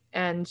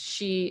 and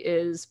she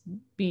is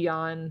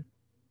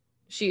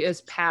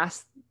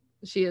past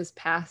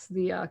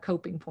the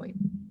coping point.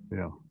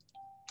 Yeah.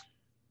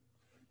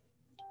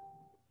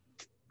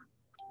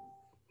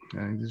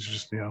 And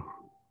it's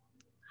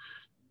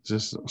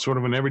just sort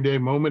of an everyday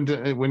moment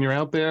when you're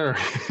out there.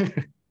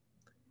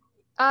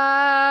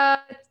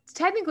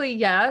 Technically,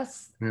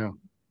 yes. Yeah.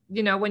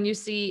 When you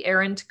see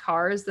errant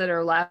cars that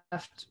are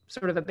left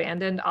sort of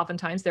abandoned,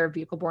 oftentimes they're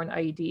vehicle-borne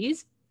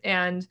IEDs,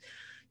 and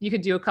you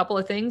could do a couple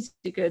of things.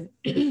 You could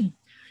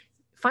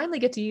finally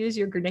get to use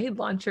your grenade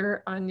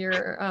launcher on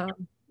your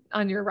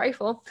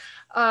rifle,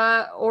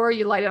 or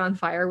you light it on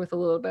fire with a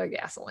little bit of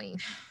gasoline.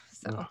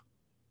 So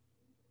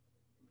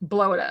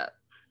blow it up.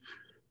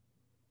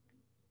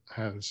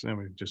 That's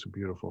just a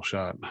beautiful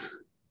shot.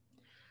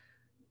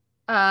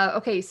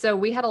 Okay, so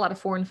we had a lot of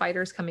foreign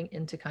fighters coming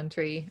into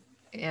country,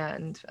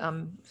 and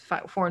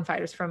foreign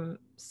fighters from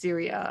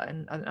Syria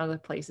and other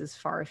places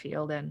far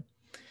afield. And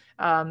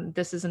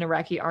this is an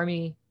Iraqi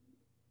army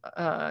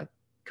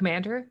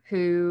commander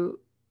who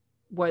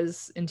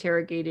was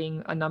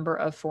interrogating a number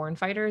of foreign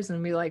fighters,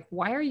 and be like,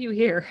 why are you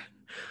here?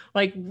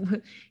 Like,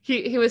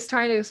 he was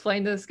trying to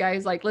explain to this guy,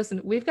 he's like,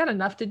 listen, we've got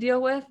enough to deal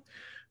with.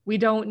 We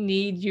don't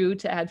need you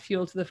to add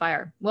fuel to the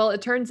fire. Well,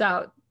 it turns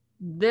out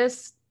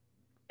this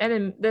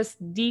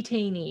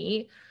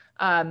detainee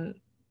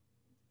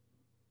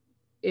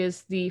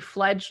is the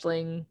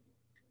fledgling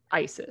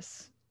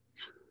ISIS.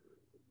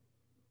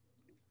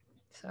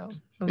 So,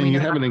 and you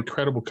have an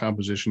incredible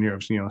composition here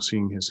of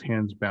seeing his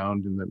hands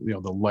bound, and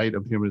the light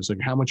of him is like,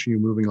 how much are you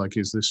moving? Like,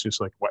 is this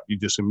just like what you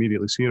just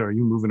immediately see it? Or are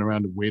you moving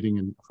around and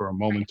waiting for a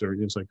moment? Or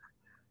it's like,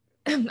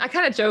 I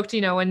kind of joked,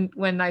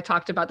 when I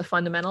talked about the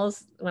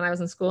fundamentals when I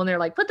was in school, and they're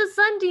like, put the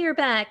sun to your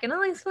back and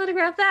always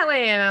photograph that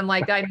way. And I'm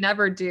like, I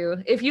never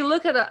do. If you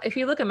look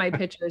at my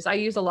pictures, I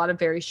use a lot of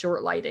very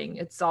short lighting.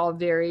 It's all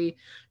very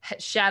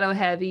shadow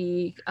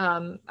heavy.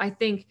 I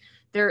think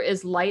there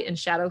is light and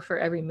shadow for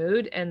every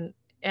mood. And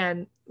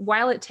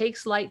while it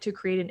takes light to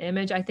create an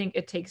image, I think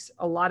it takes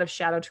a lot of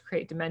shadow to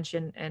create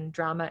dimension and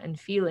drama and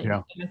feeling.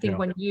 Yeah. And I think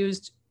when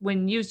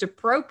used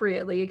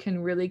appropriately, it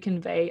can really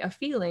convey a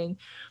feeling.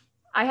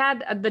 I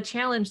had the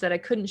challenge that I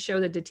couldn't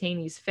show the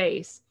detainee's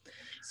face.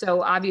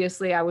 So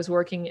obviously I was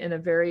working in a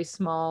very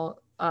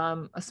small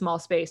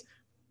space.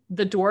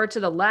 The door to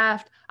the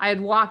left, I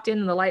had walked in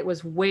and the light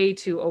was way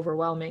too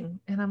overwhelming.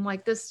 And I'm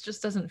like, this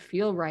just doesn't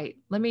feel right.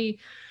 Let me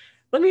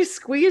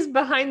squeeze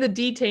behind the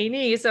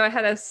detainee. So I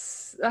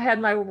had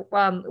my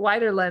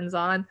wider lens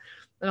on,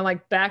 and I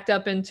like backed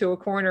up into a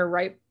corner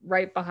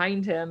right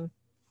behind him.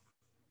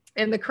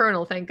 And the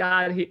colonel, thank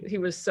God, he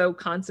was so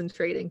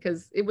concentrating,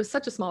 because it was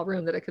such a small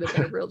room that it could have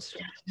been a real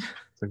distraction.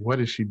 It's like,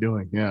 what is she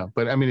doing? Yeah.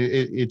 But I mean,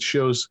 it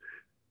shows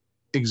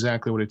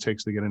exactly what it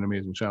takes to get an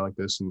amazing shot like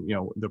this, and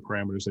the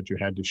parameters that you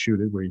had to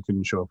shoot it, where you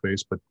couldn't show a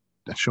face, but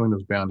showing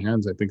those bound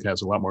hands, I think,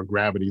 has a lot more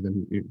gravity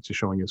than to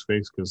showing his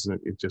face, because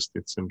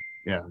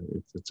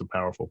it's a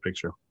powerful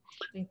picture.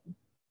 Thank you.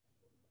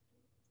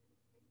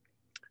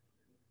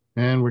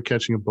 And we're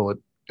catching a bullet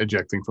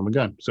ejecting from a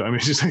gun. So I mean,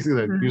 it's just like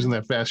that, using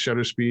that fast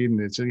shutter speed, and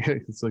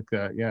it's like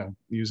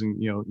using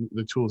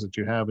the tools that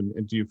you have.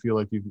 And do you feel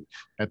like you've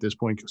at this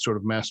point sort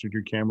of mastered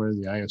your camera,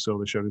 the ISO,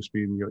 the shutter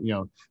speed, and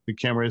the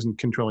camera isn't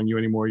controlling you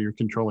anymore, you're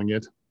controlling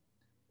it?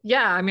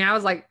 Yeah, I mean, I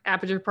was like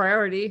aperture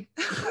priority.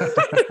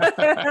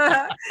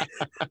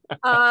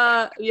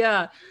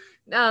 Yeah,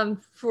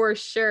 for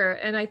sure.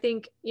 And I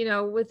think,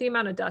 with the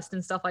amount of dust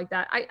and stuff like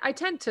that, I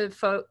tend to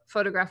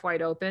photograph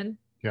wide open.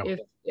 Yeah.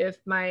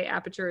 If my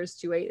aperture is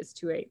 2.8, it's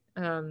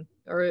 2.8.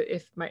 Or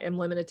if I'm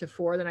limited to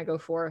 4, then I go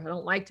 4. I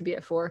don't like to be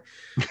at 4.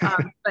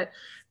 But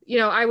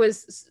I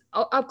was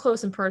up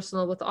close and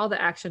personal with all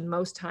the action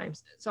most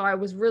times. So I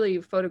was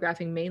really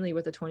photographing mainly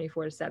with a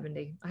 24 to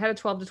 70. I had a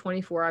 12 to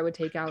 24 I would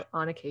take out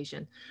on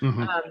occasion.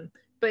 Mm-hmm.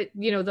 But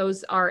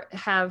those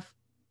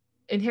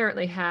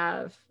inherently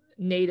have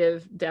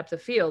native depth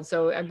of field.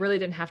 So I really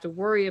didn't have to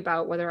worry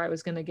about whether I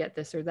was going to get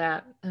this or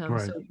that. Right.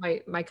 So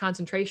my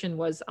concentration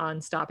was on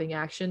stopping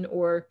action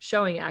or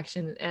showing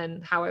action,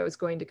 and how I was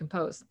going to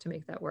compose to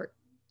make that work.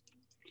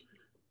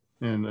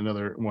 And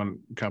another one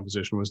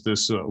composition was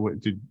this.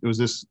 Was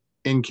this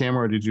in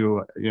camera, or did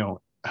you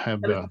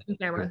have the in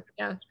camera?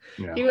 Yeah.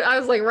 I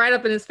was like right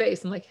up in his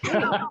face. I'm like,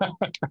 hey.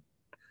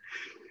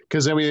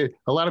 Because I mean,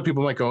 a lot of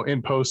people might go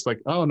in post like,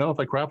 oh no, if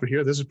I crop it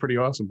here, this is pretty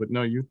awesome. But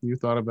no, you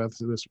thought about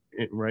this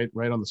right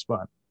on the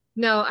spot.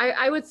 No,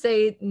 I would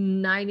say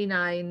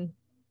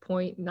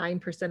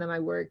 99.9% of my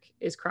work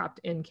is cropped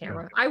in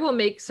camera. Yeah. I will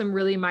make some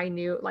really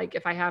minute, like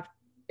if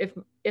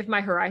my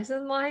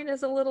horizon line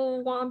is a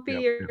little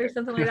wompy or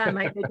something like that, I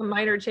might make a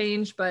minor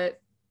change, but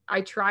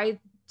I try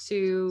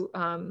to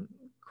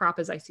crop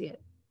as I see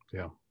it.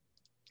 Yeah.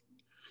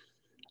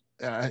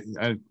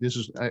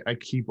 I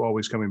keep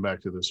always coming back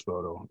to this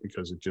photo,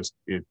 because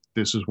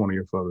this is one of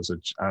your photos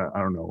that I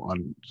don't know,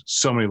 on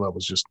so many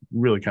levels just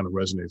really kind of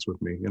resonates with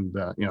me, and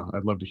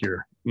I'd love to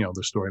hear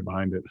the story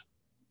behind it.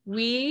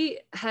 We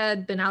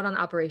had been out on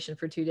operation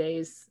for 2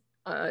 days.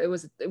 We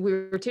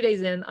were 2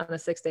 days in on a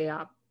 6-day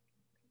op.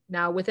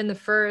 Now within the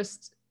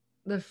first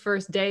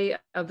day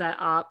of that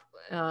op,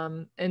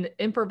 an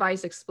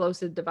improvised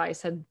explosive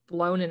device had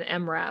blown an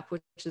MRAP,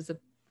 which is a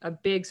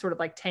big sort of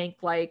like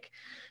tank-like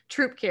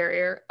troop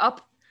carrier,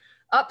 up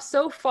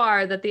so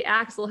far that the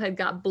axle had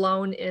got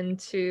blown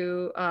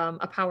into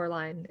a power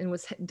line and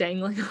was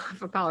dangling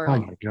off a power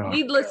line. Oh my God.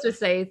 Needless to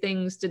say,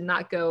 things did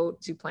not go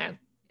to plan,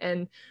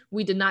 and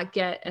we did not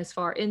get as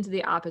far into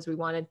the op as we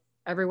wanted.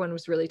 Everyone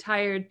was really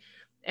tired,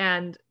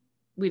 and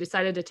we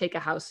decided to take a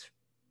house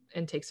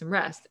and take some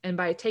rest. And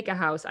by take a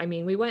house, I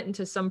mean we went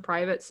into some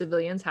private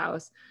civilian's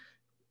house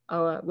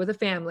with a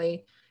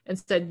family and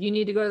said, you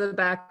need to go to the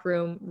back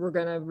room. We're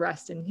going to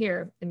rest in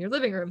here in your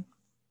living room.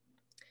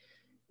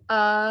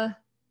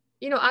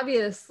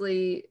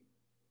 Obviously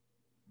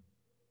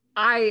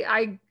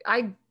I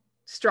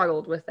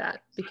struggled with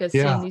that, because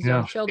seeing these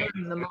young children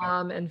and the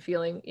mom, and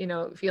feeling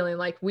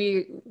like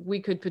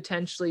we could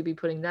potentially be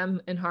putting them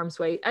in harm's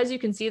way. As you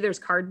can see, there's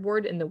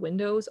cardboard in the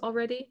windows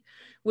already,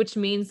 which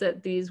means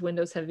that these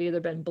windows have either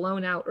been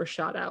blown out or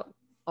shot out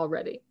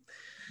already.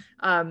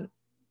 When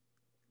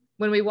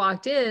we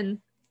walked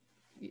in,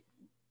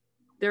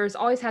 there's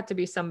always had to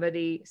be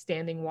somebody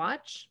standing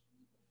watch.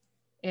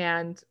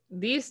 And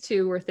these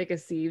two were thick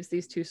as thieves,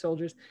 these two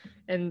soldiers.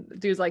 And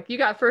dude's like, you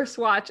got first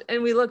watch.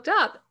 And we looked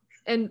up,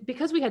 and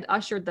because we had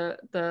ushered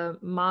the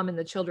mom and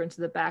the children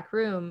to the back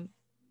room,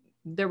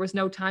 there was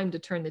no time to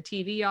turn the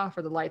TV off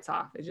or the lights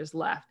off. It just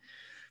left.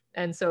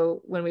 And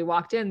so when we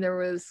walked in, there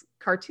was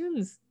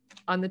cartoons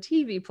on the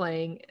TV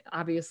playing.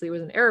 Obviously it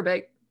was in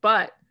Arabic,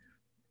 but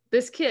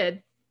this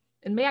kid,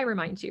 and may I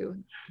remind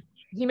you,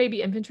 he may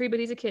be infantry, but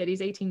he's a kid.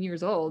 He's 18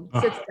 years old.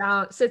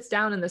 Sits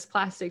down in this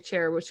plastic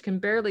chair, which can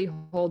barely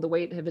hold the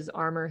weight of his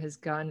armor, his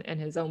gun, and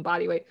his own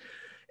body weight.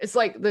 It's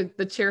like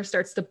the chair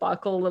starts to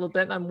buckle a little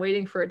bit, and I'm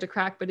waiting for it to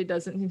crack, but it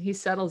doesn't. And he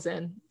settles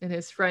in, and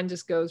his friend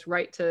just goes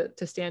right to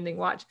standing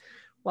watch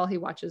while he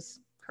watches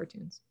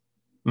cartoons.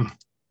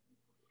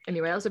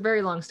 Anyway, that was a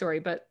very long story,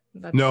 but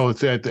That's No,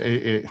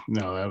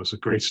 no, that was a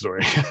great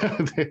story.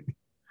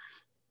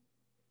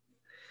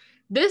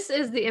 This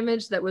is the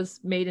image that was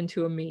made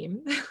into a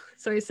meme.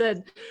 So he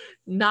said,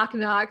 knock,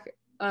 knock.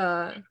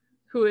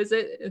 Who is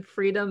it?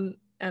 Freedom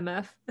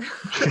MF.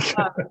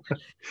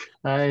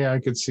 I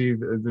could see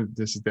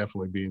this is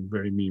definitely being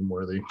very meme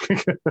worthy.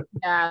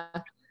 Yeah.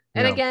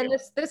 And Yeah. again,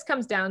 this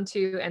comes down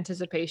to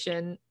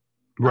anticipation.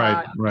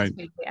 Right.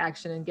 Anticipating the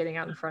action and getting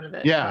out in front of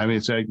it. Yeah. I mean,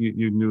 it's like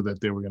you knew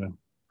that they were going to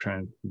try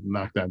and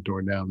knock that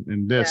door down.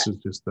 And this is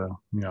just,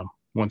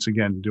 once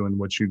again, doing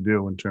what you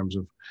do in terms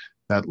of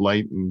that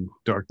light and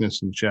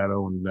darkness and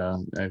shadow. And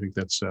I think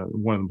that's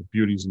one of the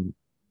beauties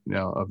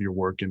of your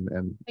work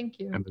and thank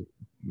you. And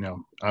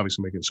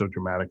obviously make it so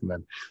dramatic, and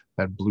then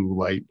that blue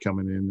light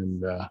coming in,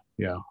 and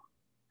yeah.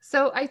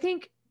 So I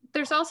think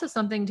there's also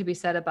something to be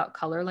said about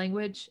color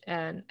language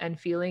and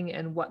feeling,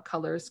 and what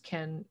colors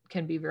can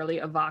be really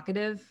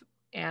evocative.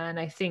 And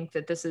I think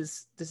that this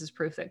is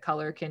proof that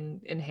color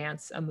can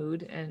enhance a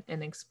mood and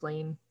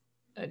explain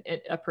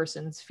a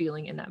person's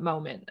feeling in that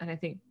moment. And I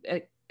think,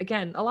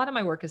 again, a lot of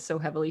my work is so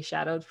heavily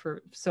shadowed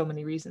for so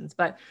many reasons,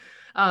 but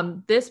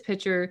this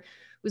picture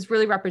was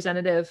really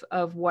representative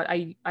of what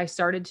I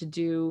started to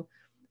do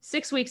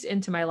 6 weeks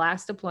into my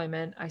last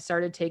deployment. I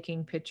started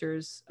taking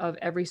pictures of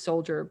every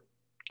soldier,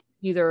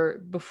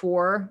 either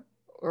before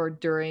or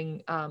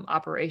during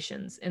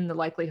operations, in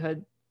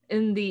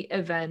the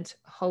event,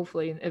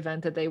 hopefully an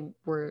event that they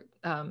were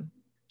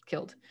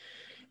killed.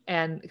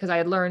 And because I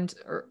had learned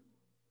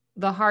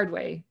the hard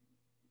way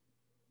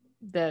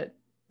that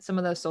some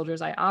of those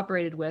soldiers I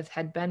operated with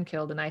had been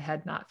killed and I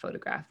had not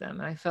photographed them.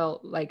 And I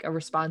felt like a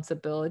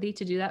responsibility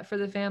to do that for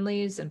the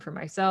families and for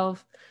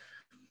myself.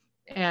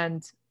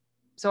 And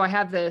so I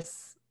have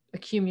this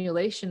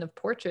accumulation of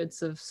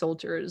portraits of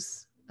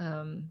soldiers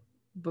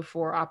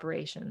before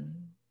operation.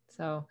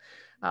 So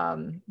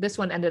this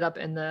one ended up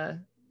in the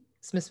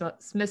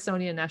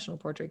Smithsonian National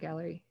Portrait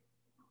Gallery.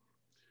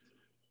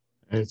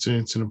 It's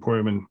an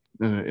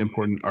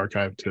important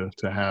archive to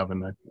have,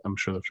 and I'm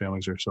sure the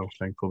families are so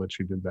thankful that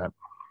you did that.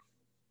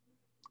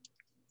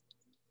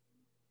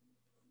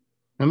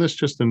 And this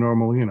just a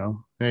normal,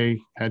 hey,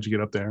 how'd you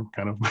get up there?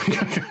 Kind of.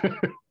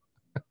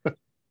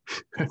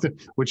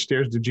 Which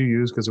stairs did you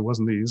use? Because it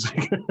wasn't these.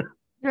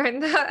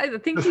 Right. I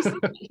think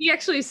he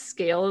actually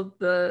scaled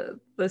the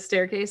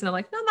staircase, and I'm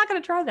like, no, I'm not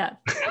going to try that.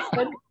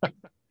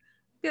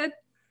 Good.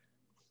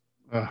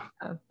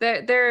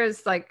 There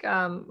is like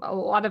a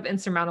lot of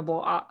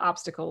insurmountable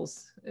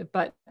obstacles,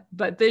 but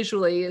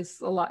visually is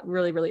a lot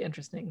really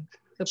interesting.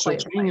 So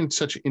being in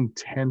such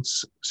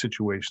intense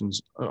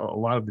situations a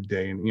lot of the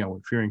day,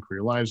 and fearing for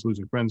your lives,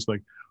 losing friends,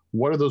 like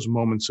what are those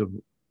moments of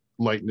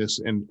lightness,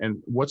 and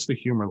what's the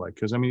humor like?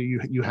 Because I mean,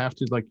 you have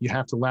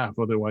to laugh,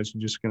 otherwise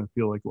you're just going to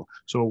feel like, well,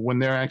 so when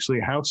they're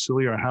actually, how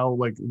silly or how,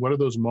 like, what are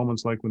those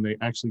moments like when they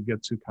actually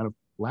get to kind of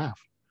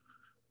laugh?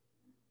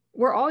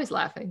 We're always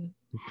laughing.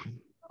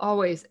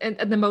 Always, and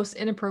at the most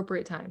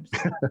inappropriate times.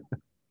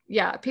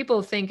 Yeah,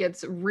 people think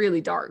it's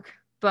really dark,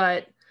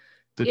 but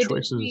the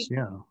choices,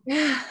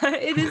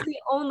 it is the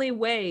only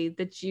way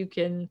that you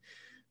can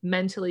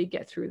mentally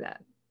get through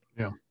that.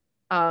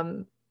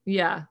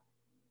 Yeah,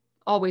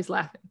 always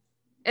laughing.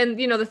 And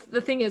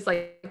the thing is,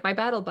 like, my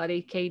battle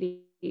buddy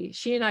Katie,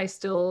 she and I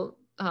still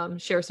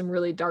share some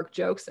really dark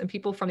jokes, and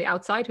people from the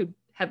outside who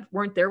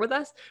weren't there with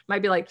us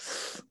might be like,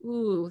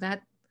 ooh,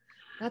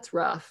 that's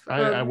rough.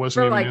 I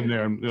wasn't even in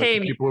there.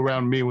 Hey, people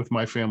around me with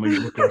my family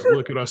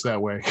look at us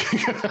that way.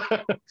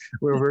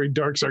 We're a very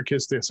dark,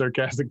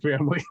 sarcastic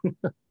family.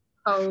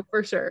 Oh,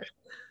 for sure.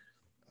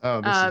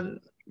 Oh,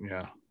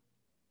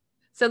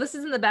 So this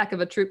is in the back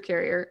of a troop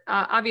carrier.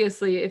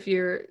 Obviously, if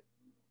you're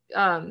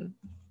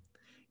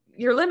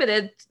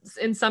limited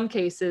in some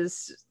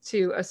cases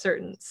to a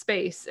certain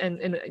space,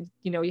 and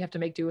you have to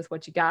make do with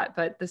what you got.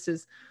 But this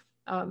is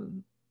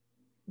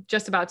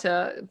just about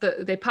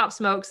they pop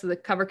smoke, so the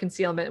cover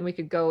concealment, and we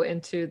could go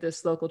into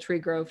this local tree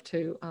grove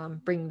to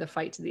bring the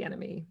fight to the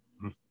enemy.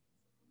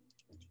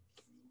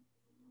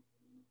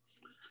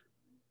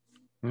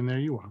 And there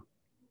you are.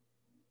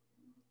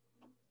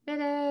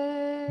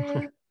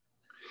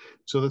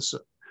 So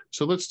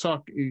let's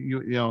talk.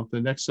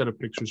 The next set of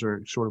pictures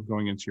are sort of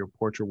going into your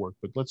portrait work,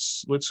 but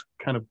let's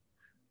kind of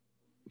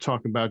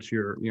talk about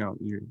your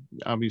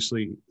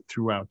obviously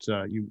throughout.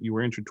 You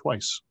were injured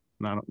twice.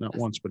 Not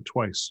once, but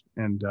twice.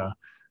 And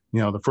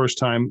the first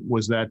time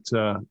was that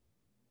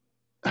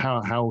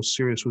how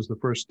serious was the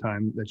first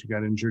time that you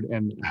got injured,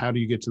 and how do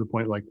you get to the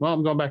point like, well,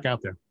 I'm going back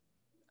out there?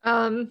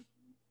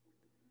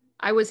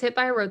 I was hit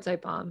by a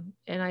roadside bomb,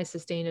 and I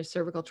sustained a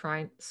cervical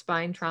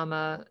spine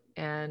trauma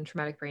and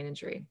traumatic brain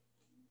injury.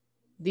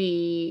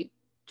 The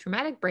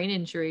traumatic brain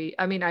injury,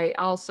 I mean, I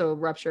also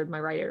ruptured my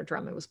right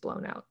eardrum. It was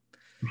blown out.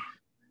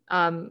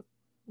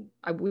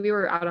 We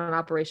were out on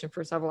operation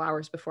for several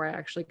hours before I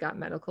actually got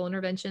medical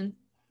intervention.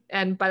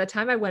 And by the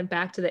time I went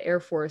back to the Air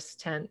Force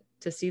tent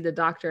to see the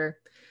doctor,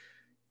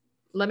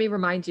 let me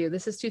remind you,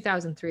 this is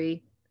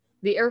 2003.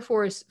 The Air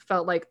Force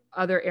felt like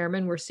other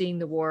airmen were seeing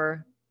the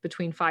war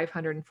between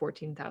 500 and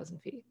 14,000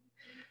 feet.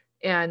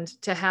 And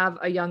to have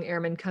a young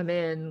airman come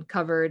in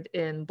covered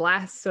in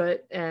blast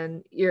soot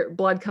and ear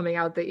blood coming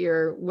out the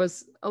ear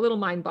was a little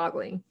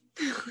mind-boggling.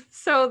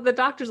 So the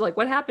doctor's like,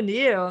 what happened to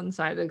you? And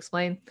so I had to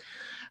explain.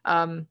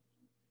 And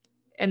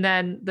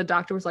then the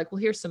doctor was like, well,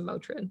 here's some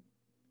Motrin.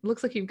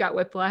 Looks like you've got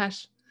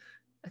whiplash.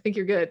 I think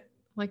you're good.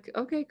 I'm like,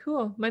 okay,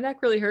 cool. My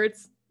neck really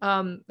hurts.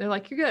 They're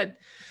like, you're good.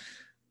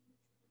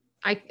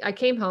 I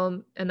came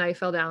home and I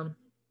fell down.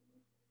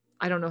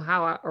 I don't know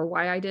how or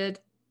why I did,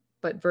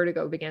 but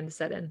vertigo began to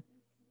set in.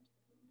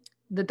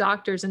 The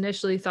doctors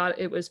initially thought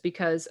it was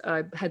because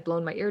I had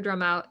blown my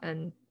eardrum out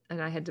and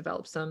I had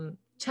developed some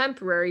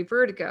temporary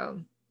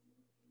vertigo.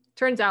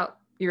 Turns out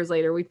years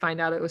later, we find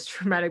out it was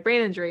traumatic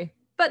brain injury.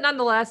 But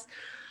nonetheless,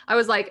 I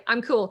was like,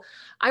 I'm cool.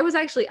 I was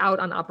actually out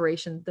on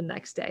operation the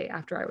next day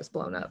after I was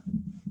blown up.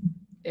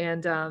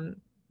 And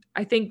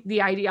I think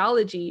the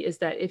ideology is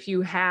that if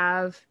you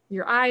have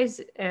your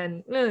eyes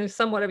and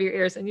somewhat of your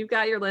ears and you've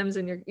got your limbs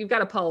and you've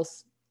got a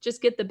pulse,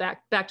 just get the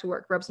back to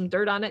work, rub some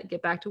dirt on it,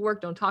 get back to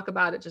work, don't talk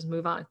about it, just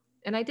move on.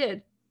 And I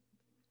did.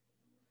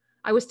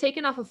 I was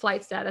taken off of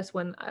flight status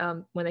when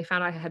they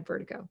found I had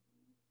vertigo.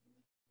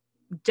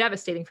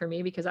 Devastating for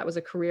me because that was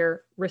a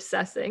career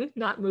recessing,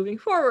 not moving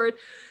forward.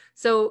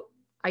 So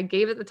I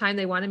gave it the time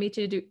they wanted me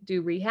to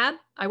do rehab.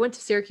 I went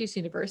to Syracuse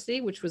University,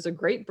 which was a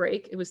great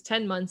break. It was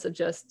 10 months of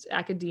just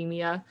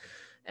academia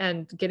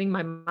and getting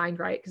my mind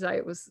right because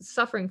I was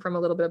suffering from a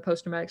little bit of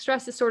post-traumatic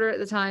stress disorder at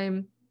the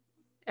time.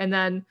 And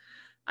then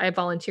I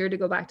volunteered to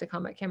go back to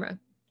combat camera.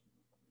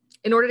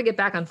 In order to get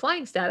back on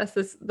flying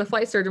status, the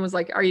flight surgeon was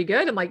like, are you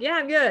good? I'm like, yeah,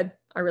 I'm good.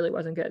 I really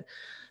wasn't good.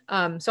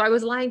 So I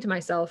was lying to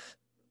myself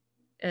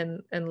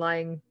and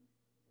lying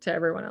to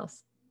everyone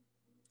else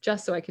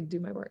just so I could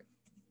do my work.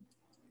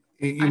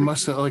 You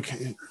must have one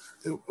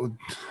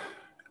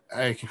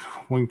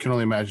can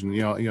only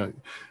imagine,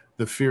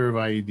 the fear of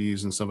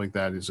IEDs and stuff like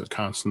that is a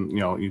constant,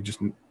 you just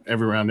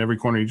around every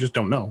corner, you just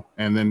don't know.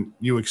 And then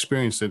you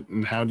experience it.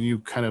 And how do you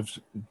kind of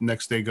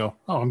next day go,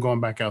 oh, I'm going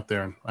back out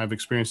there and I've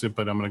experienced it,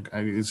 but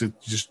is it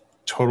just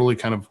totally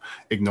kind of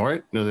ignore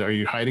it? Are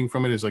you hiding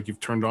from it? Is like, you've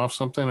turned off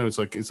something? Or it's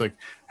like,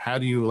 how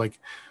do you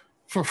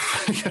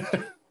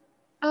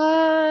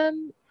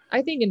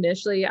I think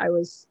initially I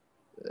was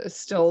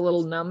still a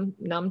little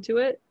numb to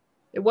it.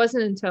 It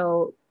wasn't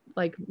until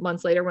like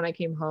months later when I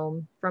came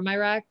home from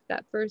Iraq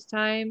that first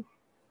time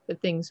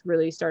that things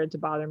really started to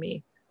bother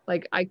me.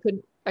 Like I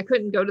couldn't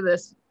go to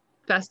this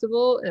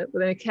festival and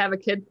have a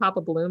kid pop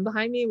a balloon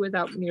behind me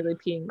without nearly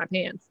peeing my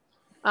pants.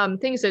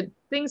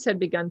 Things had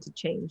begun to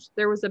change.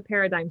 There was a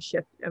paradigm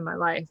shift in my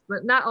life,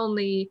 but not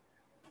only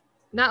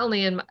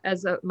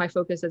my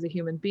focus as a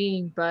human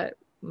being, but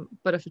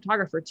a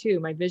photographer too.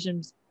 My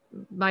vision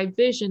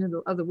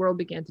of the world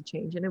began to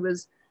change, and it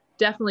was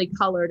definitely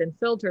colored and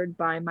filtered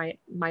by my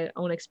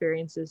own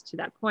experiences to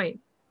that point.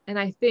 And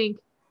I think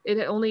it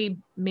only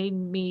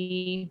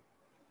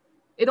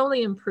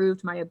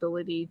improved my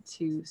ability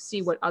to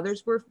see what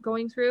others were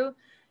going through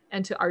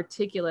and to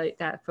articulate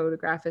that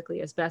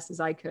photographically as best as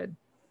I could.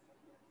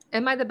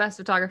 Am I the best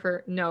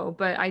photographer? No,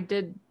 but I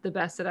did the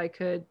best that I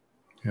could.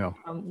 Yeah.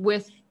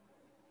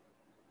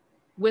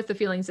 With the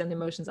feelings and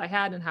emotions I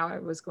had and how I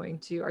was going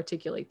to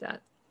articulate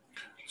that.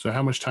 So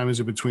how much time is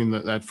it between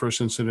that first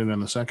incident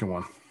and the second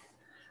one?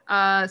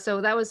 So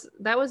that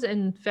was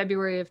in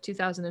February of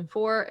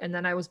 2004. And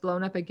then I was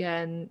blown up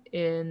again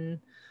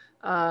in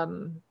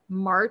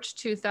March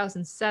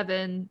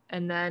 2007.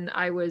 And then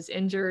I was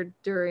injured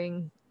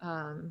during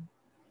an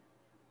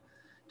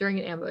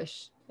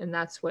ambush. And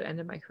that's what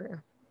ended my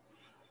career.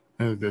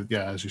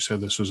 Yeah, as you said,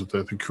 this was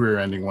the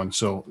career-ending one.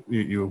 So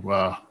you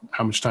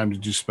how much time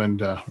did you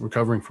spend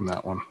recovering from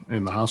that one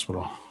in the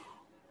hospital?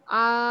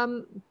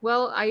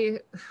 Well, I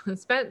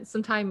spent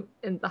some time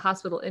in the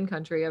hospital in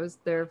country. I was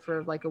there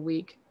for like a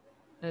week,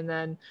 and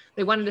then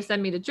they wanted to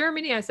send me to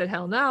Germany. I said,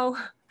 hell no.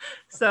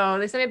 So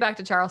they sent me back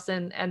to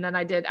Charleston, and then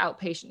I did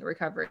outpatient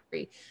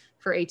recovery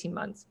for 18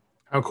 months.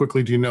 How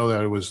quickly do you know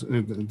that it was?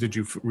 Did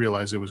you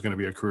realize it was going to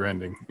be a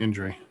career-ending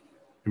injury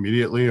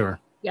immediately, or?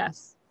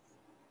 Yes.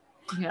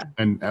 Yeah.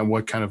 And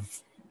what kind of,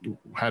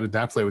 how did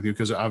that play with you?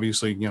 Because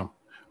obviously,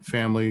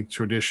 family,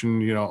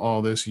 tradition,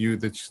 all this,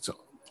 that's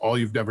all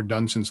you've ever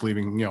done since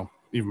leaving,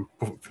 even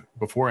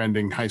before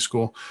ending high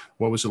school.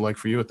 What was it like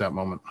for you at that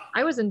moment?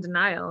 I was in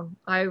denial.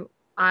 I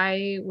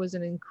was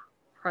in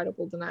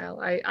incredible denial.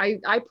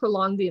 I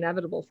prolonged the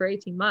inevitable for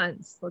 18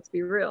 months. Let's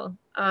be real.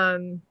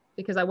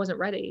 Because I wasn't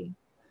ready.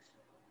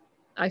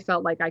 I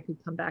felt like I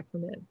could come back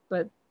from it,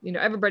 but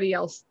everybody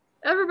else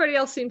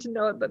seemed to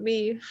know it, but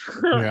me.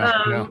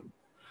 Yeah.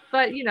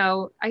 But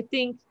I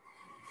think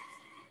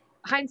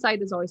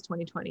hindsight is always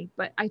 20/20.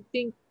 But I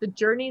think the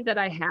journey that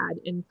I had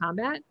in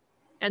combat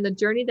and the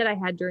journey that I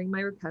had during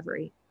my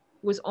recovery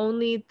was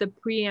only the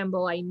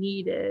preamble I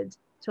needed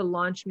to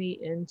launch me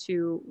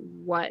into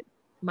what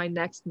my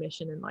next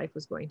mission in life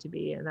was going to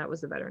be, and that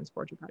was the Veterans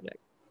Portrait Project.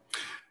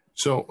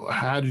 So,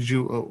 how did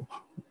you?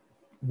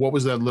 What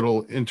was that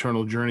little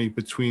internal journey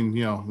between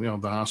the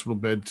hospital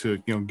bed to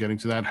getting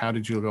to that? How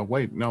did you go?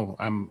 Wait, no,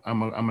 I'm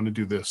going to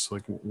do this.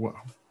 Like what?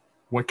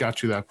 what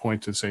got you that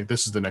point to say,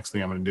 this is the next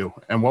thing I'm going to do?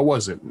 And what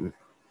was it?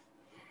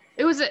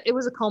 It was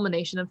a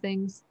culmination of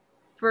things.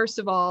 First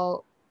of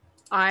all,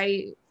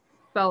 I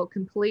felt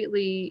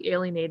completely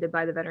alienated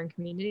by the veteran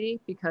community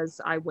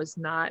because I was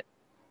not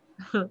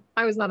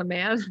a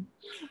man,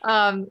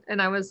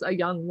 and I was a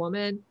young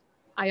woman.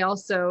 I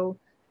also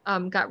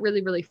got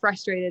really, really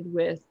frustrated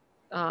with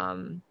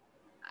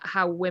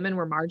how women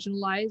were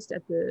marginalized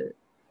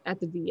at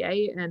the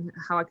VA, and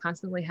how I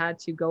constantly had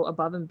to go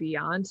above and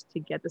beyond to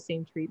get the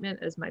same treatment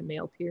as my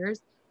male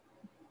peers.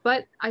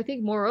 But I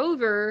think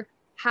moreover,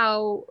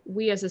 how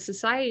we as a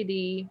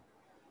society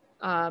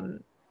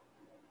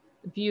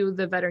view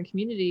the veteran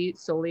community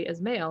solely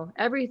as male.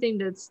 Everything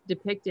that's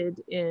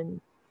depicted in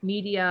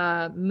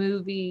media,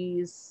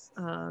 movies,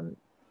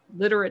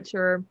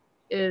 literature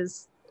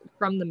is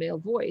from the male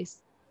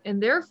voice.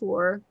 And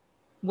therefore,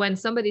 when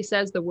somebody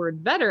says the word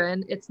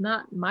veteran, it's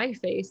not my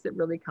face that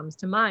really comes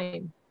to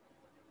mind.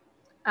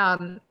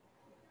 Every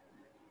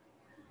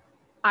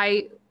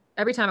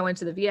time I went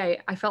to the VA,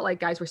 I felt like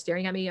guys were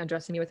staring at me,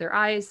 undressing me with their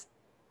eyes.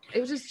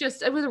 It was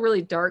it was a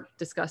really dark,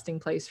 disgusting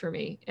place for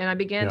me. And I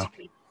began to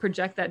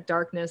project that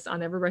darkness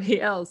on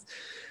everybody else.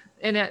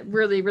 And it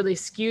really, really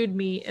skewed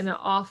me in an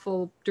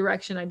awful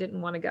direction I didn't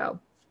want to go.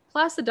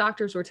 Plus the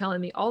doctors were telling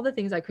me all the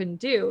things I couldn't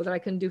do, that I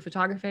couldn't do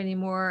photography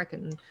anymore. I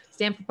couldn't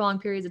stand for long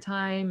periods of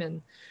time.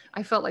 And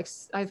I felt like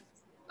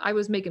I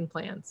was making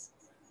plans.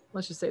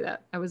 Let's just say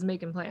that I was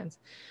making plans.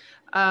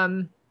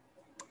 One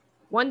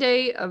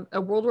day,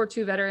 a World War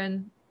II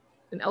veteran,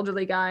 an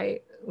elderly guy,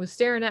 was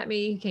staring at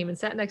me. He came and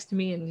sat next to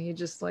me, and he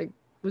just like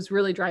was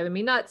really driving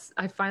me nuts.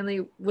 I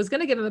finally was going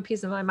to give him a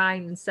piece of my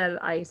mind. Instead,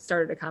 I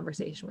started a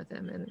conversation with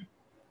him, and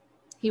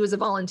he was a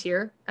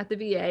volunteer at the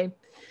VA,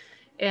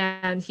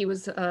 and he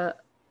was a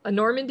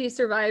Normandy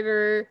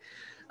survivor,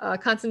 a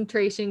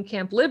concentration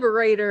camp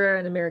liberator,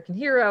 an American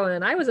hero,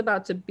 and I was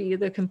about to be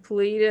the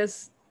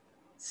completest,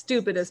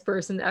 stupidest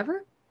person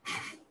ever.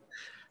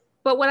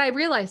 But what I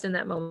realized in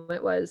that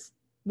moment was,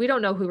 we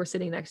don't know who we're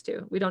sitting next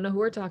to. We don't know who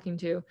we're talking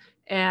to.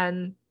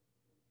 And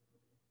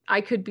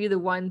I could be the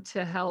one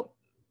to help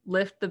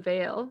lift the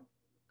veil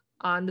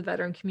on the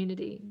veteran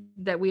community,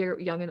 that we are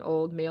young and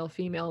old, male,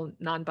 female,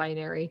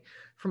 non-binary,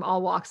 from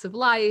all walks of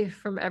life,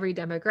 from every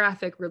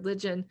demographic,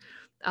 religion,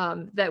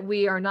 that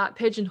we are not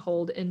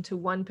pigeonholed into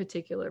one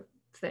particular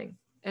thing,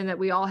 and that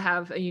we all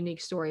have a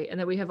unique story, and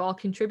that we have all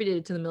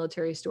contributed to the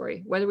military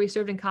story, whether we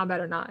served in combat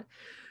or not.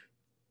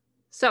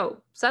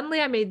 So suddenly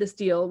I made this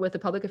deal with a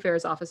public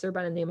affairs officer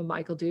by the name of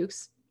Michael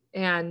Dukes.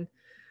 And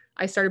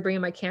I started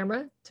bringing my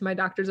camera to my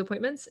doctor's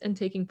appointments and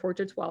taking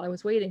portraits while I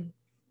was waiting.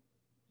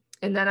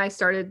 And then I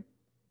started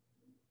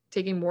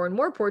taking more and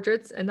more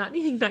portraits and not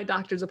needing my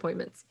doctor's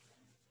appointments.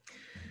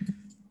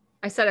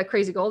 I set a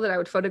crazy goal that I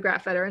would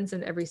photograph veterans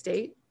in every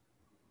state,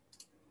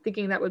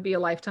 thinking that would be a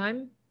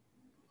lifetime.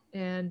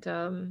 And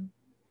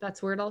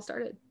that's where it all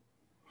started.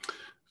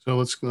 So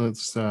let's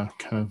kind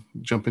of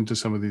jump into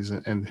some of these.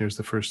 And here's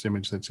the first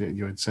image that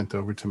you had sent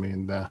over to me.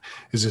 And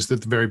is this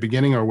at the very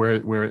beginning, or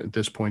where at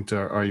this point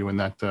are you in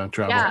that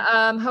travel?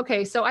 Yeah.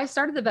 Okay. So I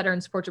started the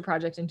Veterans Portrait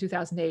Project in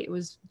 2008. It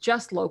was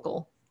just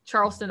local,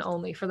 Charleston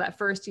only, for that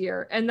first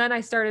year. And then I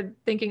started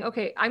thinking,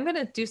 okay, I'm going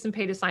to do some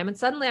paid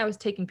assignments. Suddenly I was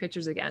taking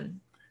pictures again.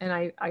 And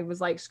I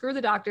was like, screw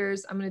the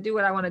doctors. I'm going to do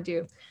what I want to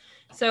do.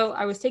 So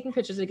I was taking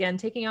pictures again,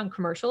 taking on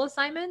commercial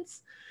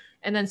assignments,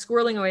 and then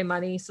squirreling away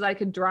money so that I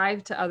could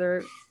drive to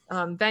other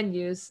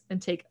venues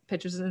and take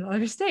pictures in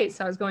other states.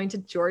 So I was going to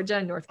Georgia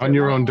and North Carolina. On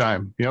your own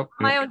dime. Yep.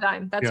 My own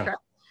dime. That's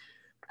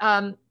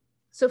correct.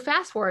 So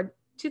fast forward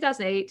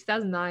 2008,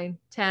 2009,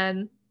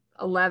 10,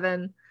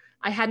 11,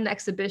 I had an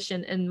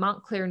exhibition in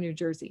Montclair, New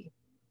Jersey.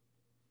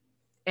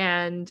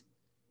 And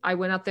I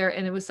went up there,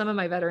 and it was some of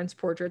my veterans'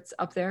 portraits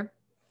up there.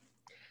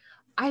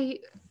 I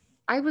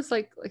was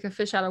like a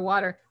fish out of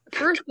water.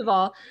 First of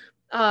all,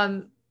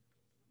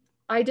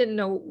 I didn't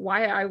know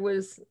why I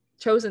was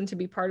chosen to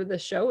be part of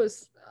this show.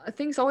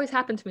 Things always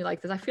happen to me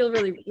like this. I feel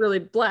really, really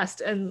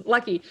blessed and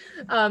lucky.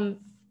 And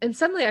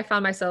suddenly I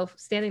found myself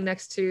standing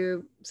next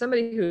to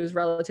somebody who's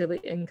relatively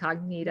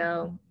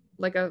incognito,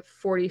 like a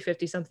 40,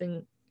 50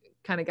 something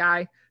kind of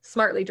guy,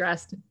 smartly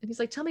dressed. And he's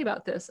like, tell me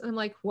about this. And I'm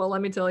like, well,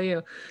 let me tell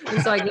you.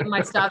 And so I gave him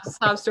my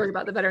sob story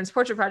about the Veterans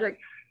Portrait Project,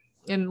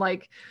 and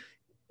like,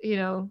 you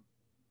know,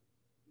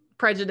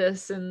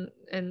 prejudice and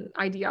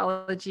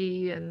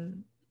ideology.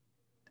 And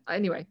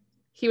anyway,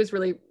 he was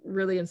really,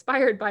 really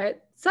inspired by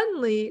it.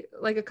 Suddenly,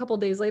 like a couple of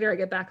days later, I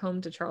get back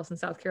home to Charleston,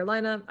 South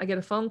Carolina. I get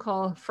a phone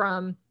call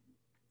from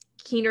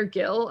Keener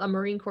Gill, a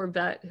Marine Corps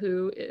vet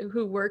who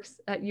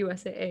works at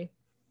USAA.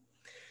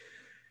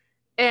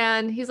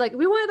 And he's like,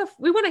 we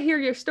want to hear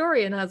your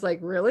story. And I was like,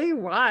 really?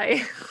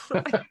 Why?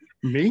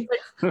 Me?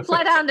 Like,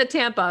 fly down to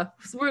Tampa.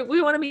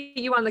 We want to meet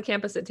you on the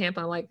campus at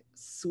Tampa. I'm like,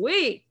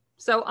 sweet.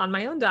 So on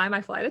my own dime,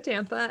 I fly to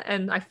Tampa,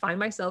 and I find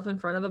myself in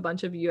front of a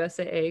bunch of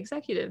USAA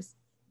executives,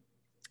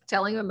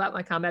 telling them about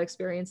my combat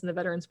experience in the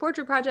Veterans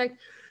Portrait Project.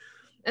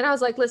 And I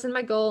was like, listen,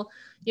 my goal,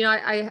 you know,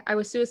 I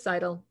was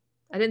suicidal.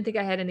 I didn't think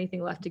I had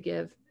anything left to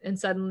give. And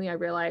suddenly I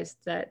realized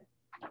that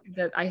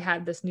I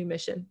had this new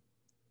mission.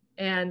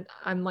 And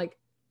I'm like,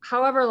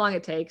 however long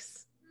it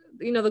takes,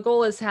 you know, the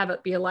goal is to have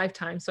it be a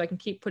lifetime so I can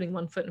keep putting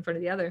one foot in front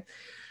of the other.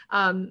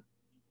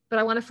 But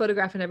I want to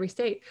photograph in every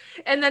state.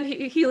 And then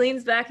he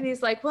leans back and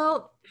he's like,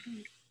 well,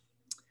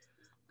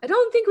 I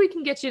don't think we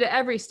can get you to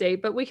every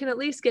state, but we can at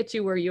least get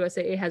you where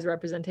USAA has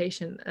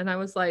representation. And I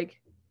was like,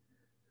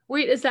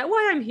 wait, is that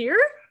why I'm here?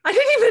 I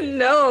didn't even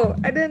know.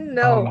 I didn't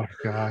know. Oh my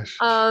gosh.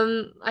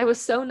 I was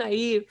so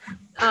naive.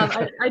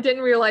 I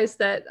didn't realize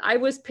that I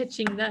was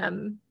pitching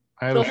them.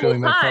 I have a feeling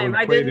that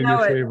probably played in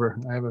your favor.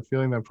 I have a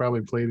feeling that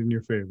probably played in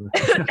your favor.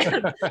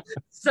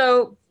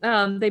 So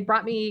they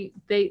brought me,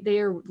 they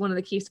are one of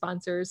the key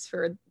sponsors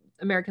for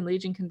American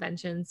Legion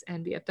conventions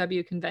and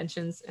VFW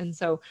conventions. And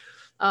so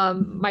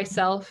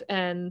myself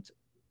and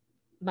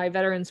my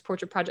Veterans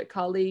Portrait Project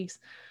colleagues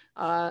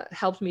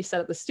helped me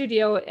set up the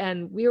studio,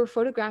 and we were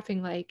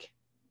photographing like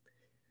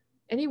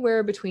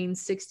anywhere between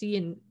 60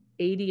 and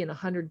 80 and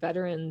 100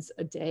 veterans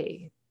a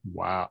day.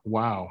 Wow.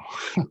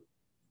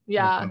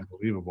 Yeah. That's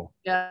unbelievable.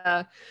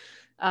 Yeah.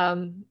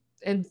 And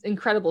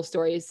incredible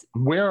stories.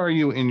 Where are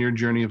you in your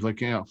journey of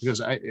like, you know,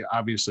 because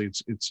obviously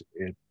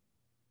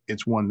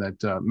it's one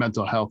that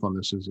mental health on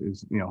this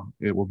is, you know,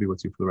 it will be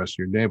with you for the rest of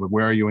your day, but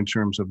where are you in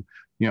terms of,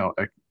 you know,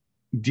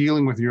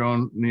 dealing with your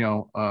own, you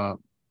know,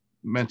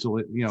 mental,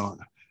 you know,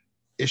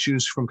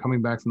 issues from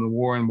coming back from the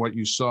war and what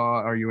you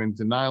saw? Are you in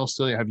denial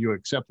still? Have you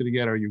accepted it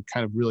yet? Are you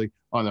kind of really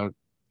on a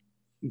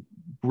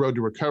road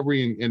to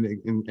recovery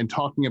and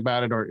talking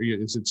about it, or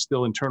is it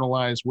still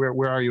internalized?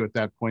 Where are you at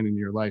that point in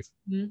your life?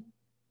 Mm-hmm.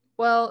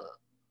 Well,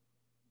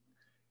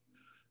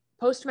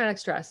 post-traumatic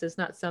stress is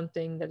not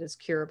something that is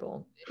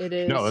curable. It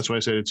is. No, that's why I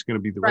said it's going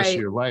to be the rest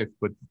of your life,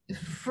 but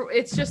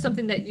it's just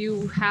something that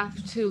you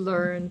have to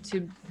learn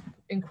to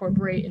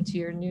incorporate into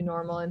your new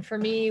normal. And for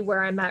me,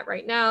 where I'm at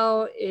right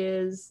now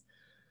is,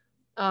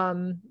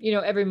 you know,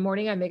 every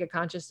morning I make a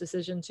conscious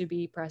decision to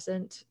be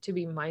present, to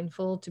be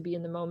mindful, to be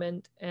in the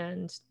moment,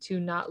 and to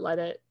not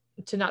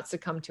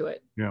succumb to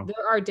it. Yeah.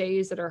 There are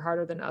days that are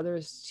harder than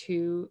others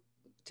to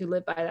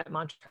live by that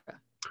mantra.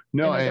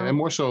 No, and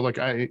more so, like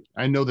I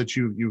know that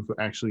you've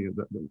actually,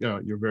 you know,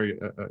 you're very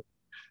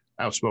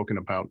outspoken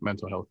about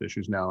mental health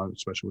issues now,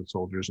 especially with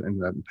soldiers and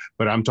that.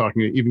 But I'm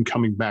talking even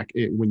coming back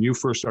when you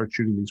first start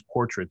shooting these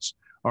portraits.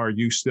 Are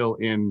you still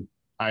in?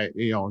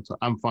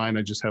 I'm fine.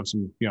 I just have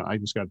some, you know, I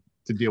just got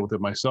to deal with it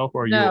myself.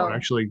 Or are you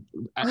actually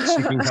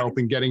seeking help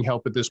and getting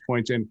help at this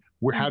point? And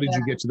how did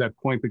you get to that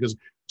point? Because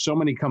so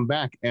many come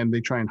back and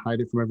they try and hide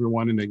it from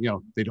everyone, and they, you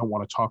know, they don't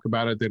want to talk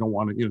about it. They don't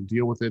want to, you know,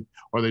 deal with it,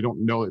 or they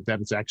don't know that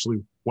it's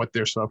actually what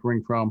they're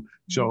suffering from.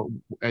 So,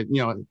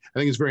 you know, I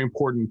think it's very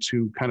important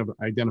to kind of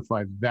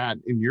identify that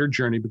in your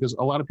journey, because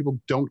a lot of people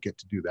don't get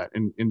to do that.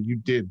 And you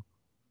did.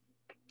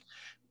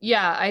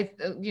 Yeah.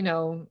 You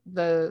know,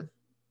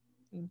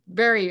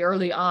 very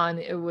early on,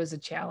 it was a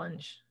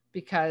challenge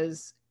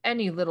because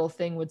any little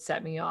thing would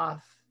set me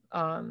off.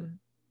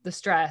 The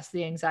stress,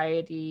 the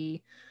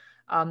anxiety.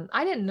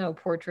 I didn't know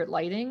portrait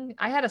lighting.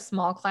 I had a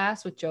small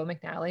class with Joe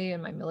McNally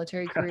in my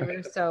military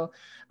career. So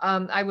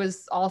I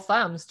was all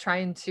thumbs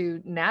trying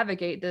to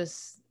navigate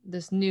this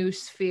new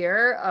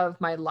sphere of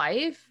my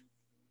life,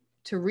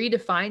 to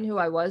redefine who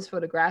I was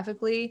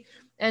photographically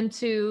and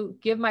to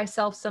give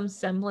myself some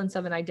semblance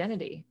of an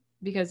identity,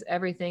 because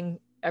everything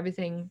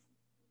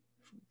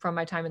from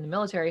my time in the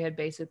military had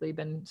basically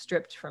been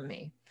stripped from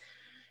me.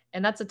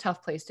 And that's a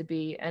tough place to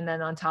be. And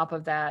then on top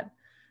of that,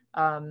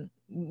 you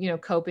know,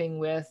 coping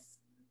with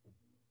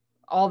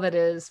all that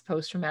is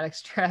post-traumatic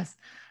stress,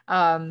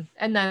 and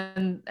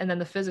then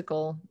the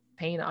physical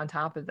pain on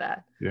top of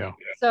that. Yeah.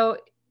 So,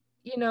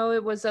 you know,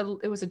 it was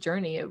a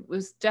journey. It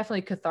was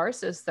definitely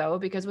catharsis though,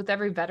 because with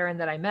every veteran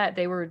that I met,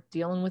 they were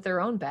dealing with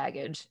their own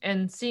baggage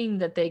and seeing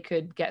that they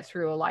could get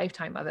through a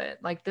lifetime of it.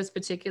 Like this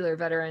particular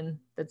veteran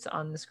that's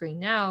on the screen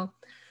now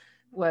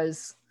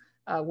was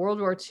World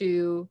War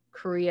II,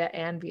 Korea,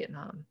 and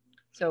Vietnam.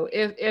 So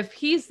if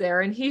he's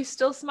there and he's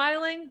still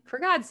smiling, for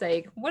God's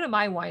sake, what am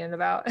I whining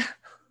about?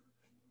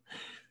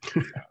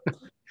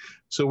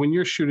 So when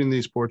you're shooting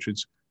these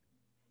portraits,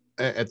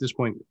 at this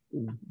point,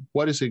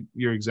 what is it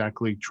you're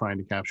exactly trying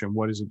to capture? And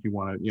what is it you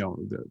want to, you know,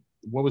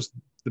 what was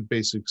the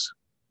basics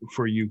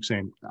for you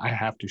saying, I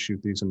have to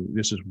shoot these and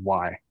this is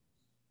why?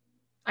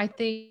 I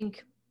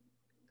think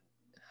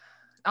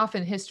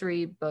often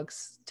history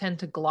books tend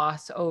to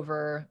gloss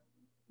over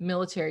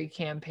military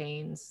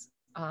campaigns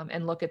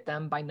and look at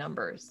them by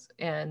numbers.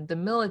 And the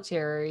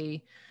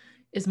military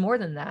is more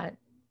than that.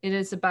 It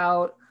is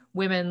about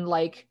women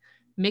like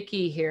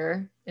Mickey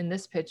here in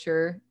this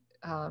picture,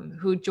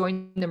 who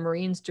joined the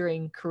Marines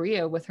during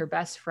Korea with her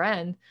best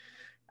friend,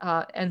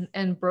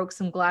 and broke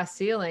some glass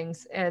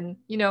ceilings. And,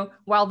 you know,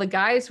 while the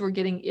guys were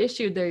getting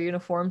issued their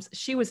uniforms,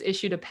 she was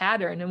issued a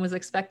pattern and was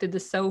expected to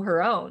sew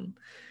her own.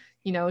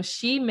 You know,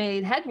 she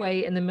made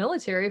headway in the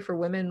military for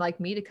women like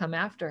me to come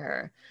after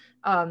her.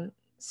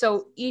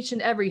 So each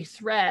and every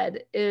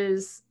thread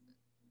is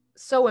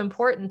so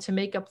important to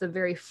make up the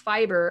very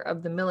fiber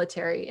of the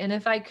military. And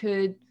if I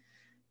could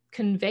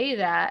convey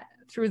that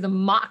through the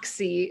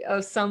moxie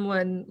of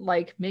someone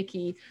like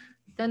Mickey,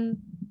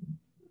 then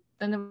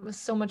and it was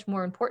so much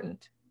more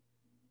important.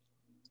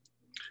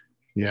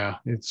 Yeah,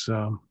 I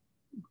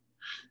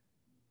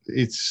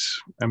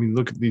mean,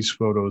 look at these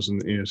photos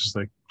and it's just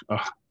like,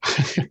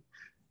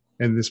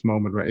 in this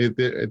moment, right?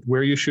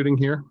 Where are you shooting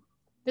here?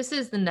 This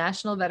is the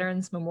National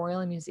Veterans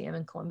Memorial and Museum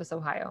in Columbus,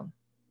 Ohio.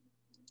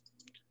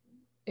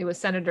 It was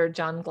Senator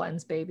John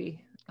Glenn's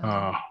baby.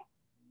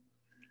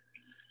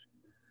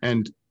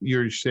 And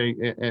you're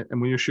saying, and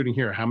when you're shooting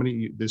here, how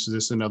many, is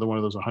this another one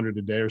of those 100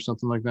 a day or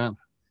something like that?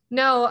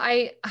 No,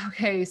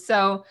 okay.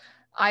 So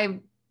I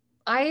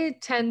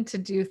tend to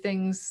do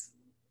things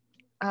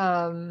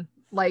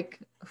like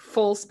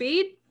full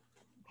speed.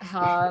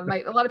 A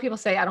lot of people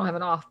say I don't have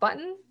an off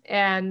button,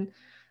 and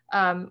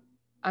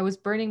I was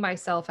burning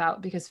myself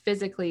out because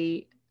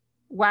physically,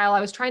 while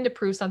I was trying to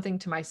prove something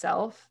to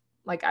myself,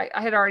 like I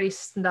had already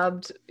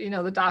snubbed,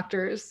 the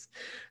doctors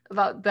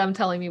about them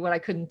telling me what I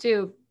couldn't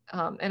do.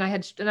 And I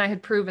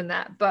had proven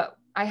that, but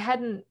I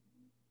hadn't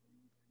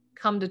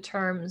come to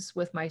terms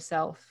with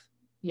myself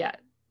yet.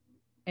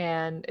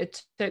 And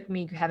it took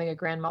me having a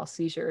grand mal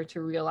seizure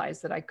to realize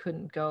that I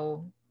couldn't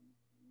go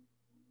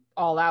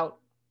all out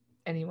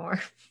anymore.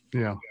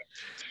 Yeah.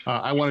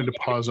 I wanted to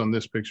pause on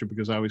this picture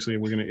because obviously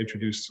we're going to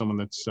introduce someone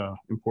that's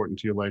important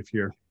to your life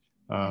here.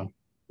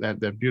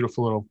 That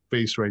beautiful little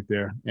face right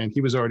there. And he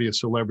was already a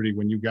celebrity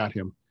when you got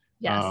him.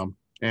 Yes.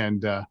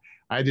 And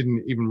I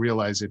didn't even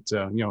realize it,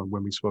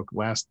 when we spoke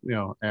last,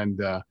 and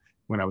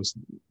when I was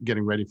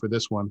getting ready for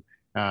this one,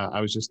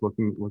 I was just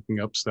looking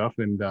up stuff,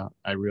 and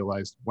I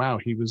realized, wow,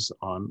 he was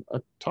on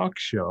a talk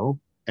show,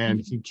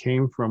 and he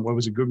came from, what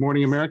was it, Good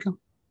Morning America?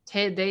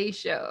 Today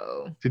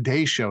Show.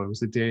 Today Show. It was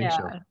the Today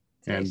Show.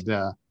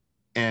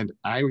 And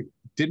I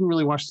didn't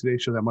really watch Today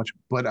Show that much,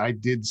 but I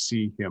did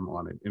see him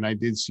on it, and I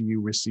did see you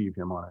receive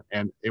him on it,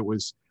 and it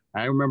was.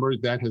 I remember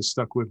that has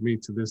stuck with me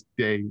to this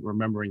day,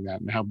 remembering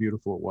that and how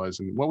beautiful it was.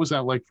 And what was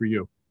that like for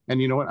you?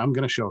 And you know what? I'm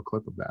going to show a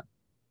clip of that.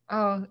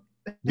 Oh.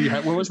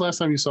 When was the last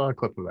time you saw a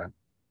clip of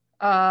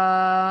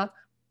that?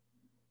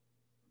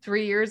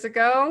 3 years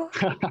ago,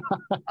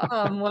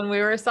 when we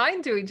were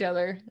assigned to each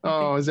other.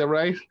 Oh, is that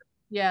right?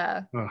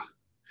 Yeah.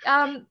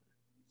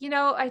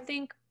 I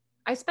think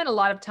I spent a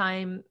lot of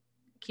time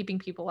keeping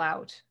people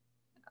out.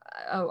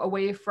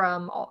 Away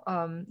from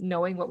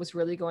knowing what was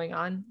really going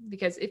on,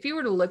 because if you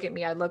were to look at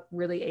me, I look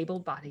really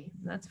able-bodied.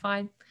 That's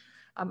fine.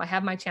 I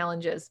have my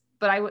challenges,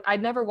 but I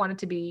never wanted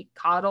to be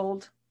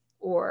coddled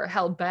or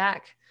held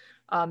back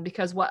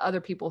because what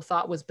other people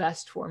thought was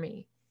best for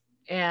me.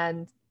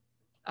 And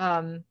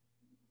I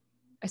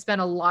spent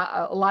a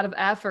lot of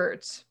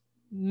effort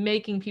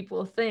making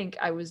people think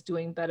I was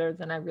doing better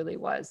than I really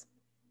was.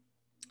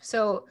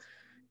 So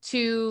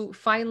to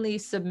finally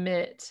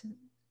submit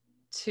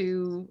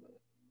to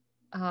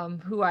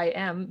who I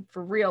am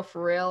for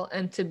real,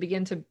 and to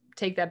begin to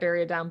take that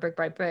barrier down brick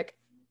by brick,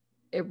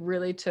 it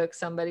really took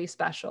somebody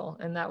special,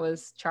 and that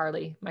was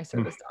Charlie, my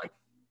service dog.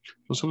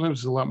 Well, sometimes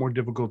it's a lot more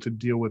difficult to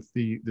deal with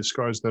the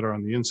scars that are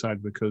on the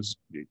inside, because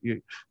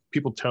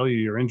people tell you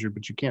you're injured,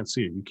 but you can't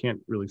see it. You can't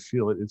really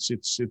feel it. It's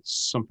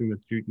something that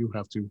you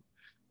have to,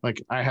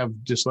 like, I have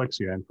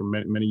dyslexia, and for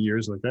many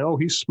years, like, oh,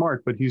 he's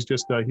smart, but he's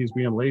just he's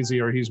being lazy,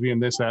 or he's being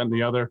this, that, and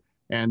the other,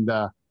 and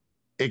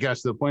it got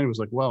to the point, it was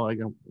like, well, I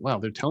go, wow,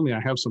 they're telling me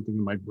I have something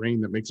in my brain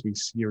that makes me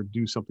see or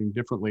do something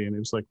differently. And it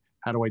was like,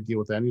 how do I deal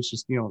with that? And it's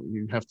just,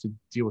 you have to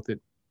deal with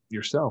it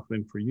yourself.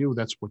 And for you,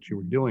 that's what you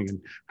were doing.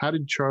 And how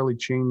did Charlie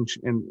change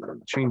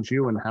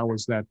you? And how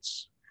was that,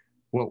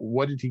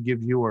 what did he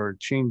give you or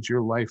change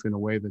your life in a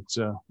way that's,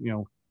 I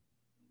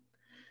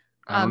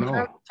don't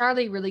know.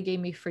 Charlie really gave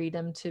me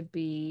freedom to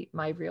be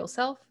my real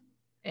self,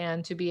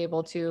 and to be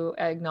able to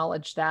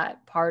acknowledge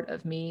that part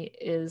of me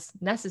is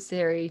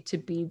necessary to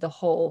be the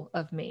whole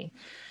of me.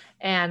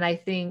 And I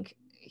think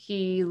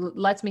he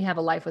lets me have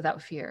a life without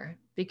fear,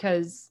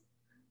 because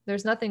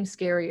there's nothing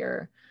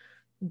scarier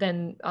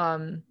than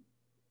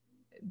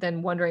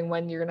wondering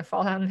when you're going to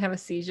fall down and have a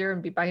seizure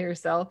and be by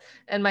yourself.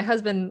 And my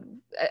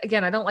husband,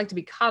 again, I don't like to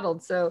be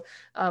coddled. So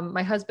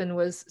my husband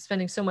was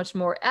spending so much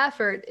more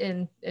effort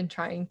in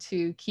trying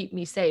to keep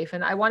me safe.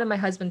 And I wanted my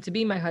husband to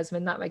be my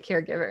husband, not my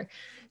caregiver.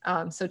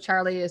 So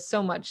Charlie is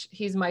so much,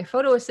 he's my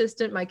photo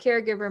assistant, my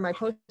caregiver, my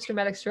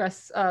post-traumatic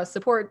stress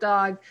support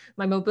dog,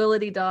 my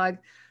mobility dog,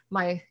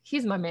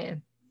 he's my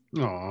man.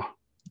 Aw.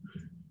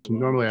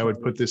 Normally I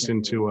would put this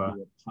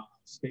into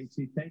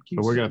Stacy, thank you.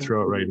 But we're going to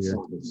throw it right here.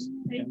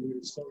 And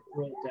we're so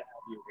thrilled to have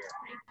you here.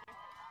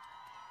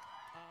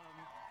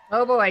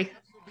 Oh boy.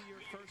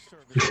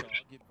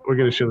 We're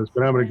going to show this,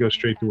 but I'm going to go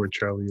straight to where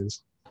Charlie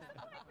is.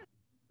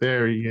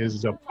 There he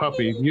is, a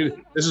puppy.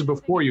 This is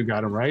before you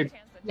got him, right?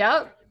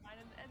 Yep.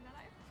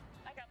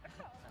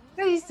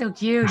 Oh, he's so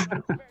cute.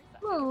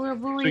 Oh, little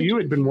boy. So you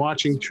had been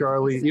watching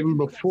Charlie even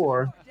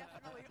before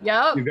you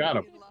got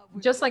him.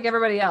 Just like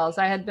everybody else,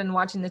 I had been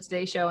watching the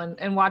Today Show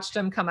and watched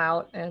him come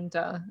out, and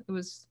it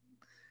was,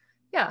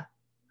 yeah.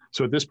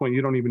 So at this point,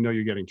 you don't even know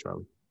you're getting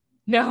Charlie.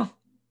 No.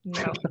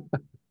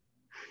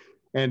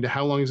 And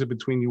how long is it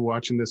between you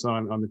watching this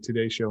on the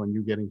Today Show and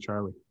you getting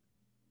Charlie?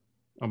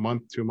 A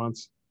month, 2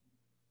 months?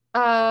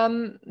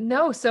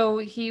 No, so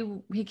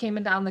he came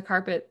in down the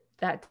carpet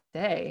that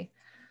day.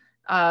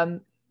 Now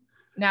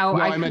No,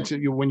 I meant to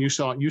you when you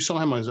saw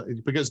him as,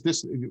 because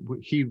this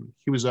he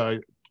was oh,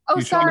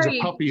 you saw him as a sorry.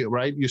 puppy,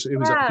 right? You it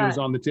was he was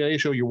on the Today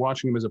Show. You're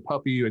watching him as a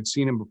puppy. You had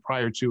seen him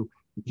prior to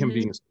him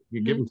being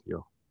given to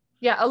you.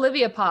 Yeah,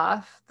 Olivia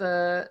Poff,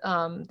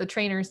 the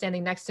trainer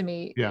standing next to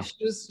me. Yeah,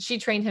 she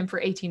trained him for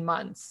 18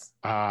 months.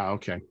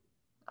 Okay.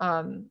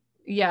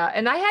 Yeah,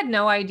 and I had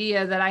no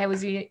idea that I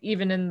was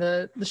even in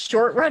the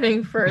short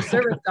running for a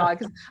service dog,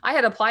 because I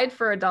had applied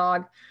for a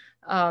dog.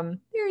 There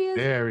he is.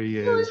 There he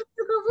is.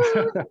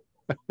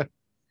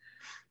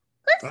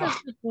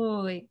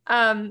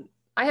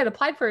 I had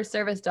applied for a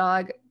service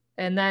dog,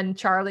 and then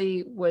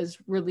Charlie was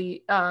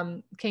really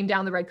came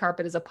down the red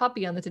carpet as a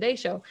puppy on the Today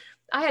Show.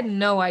 I had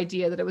no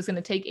idea that it was going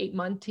to take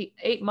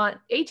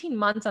 18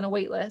 months on a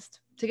wait list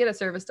to get a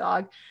service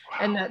dog,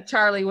 and that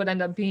Charlie would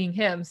end up being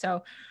him.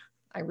 So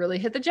I really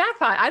hit the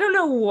jackpot. I don't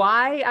know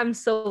why I'm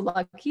so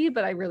lucky,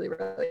 but I really,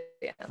 really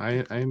am.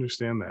 I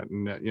understand that,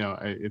 and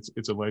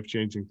it's a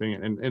life-changing thing,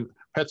 and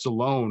pets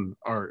alone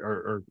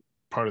are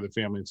part of the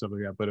family and stuff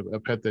like that. But a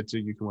pet that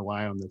you can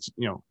rely on, that's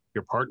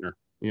your partner,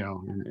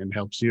 and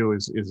helps you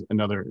is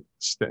another.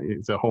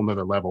 It's a whole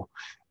nother level,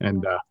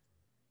 and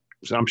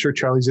so I'm sure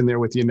Charlie's in there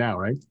with you now,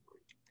 right?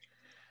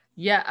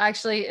 Yeah,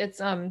 actually, it's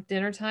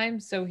dinner time,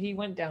 so he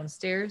went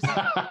downstairs.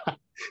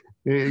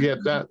 Yeah,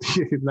 that's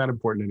not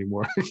important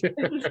anymore.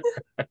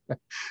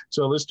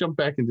 So let's jump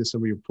back into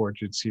some of your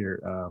portraits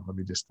here. Let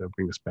me just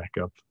bring this back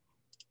up.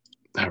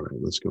 All right,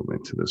 let's go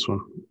into this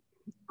one.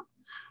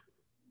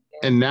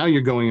 And now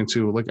you're going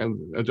into, like,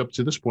 up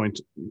to this point,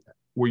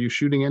 were you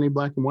shooting any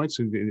black and whites?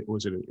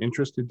 Was it an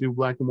interest to do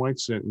black and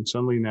whites? And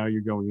suddenly now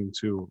you're going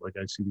into, like,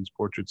 I see these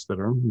portraits that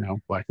are now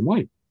black and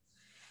white.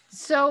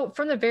 So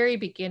from the very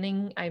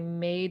beginning, I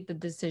made the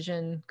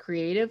decision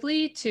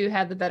creatively to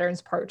have the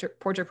Veterans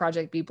Portrait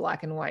Project be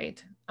black and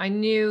white. I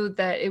knew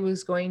that it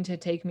was going to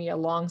take me a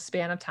long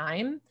span of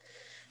time,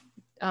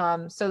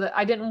 so that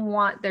I didn't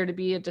want there to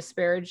be a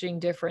disparaging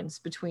difference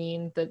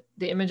between the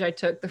image I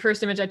took, the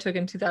first image I took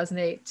in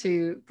 2008,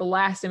 to the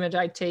last image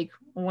I take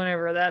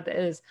whenever that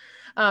is.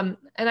 And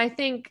I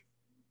think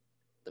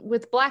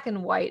with black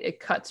and white,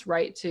 it cuts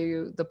right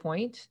to the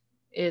point.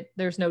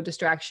 There's no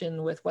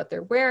distraction with what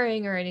they're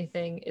wearing or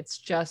anything. It's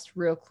just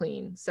real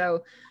clean.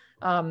 So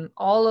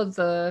all of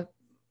the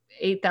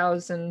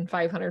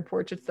 8,500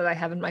 portraits that I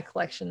have in my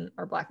collection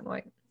are black and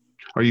white.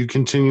 Are you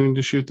continuing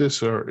to shoot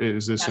this, or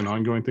is this an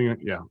ongoing thing?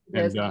 Yeah.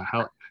 And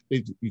how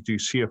do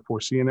you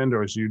foresee an end,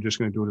 or is you just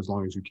going to do it as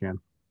long as you can?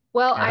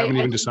 Well, I haven't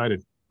even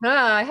decided.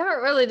 I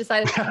haven't really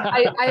decided.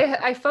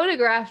 I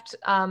photographed.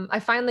 I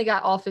finally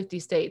got all 50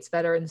 states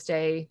Veterans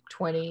Day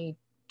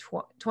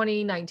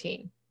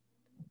 2019.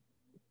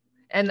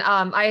 And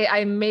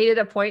I made it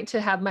a point to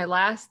have my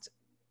last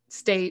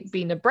state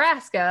be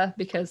Nebraska,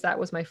 because that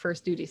was my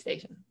first duty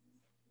station.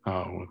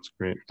 Oh, that's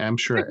great. I'm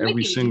sure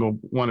every single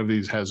one of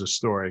these has a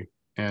story.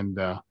 And,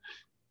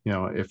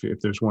 if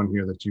there's one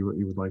here that you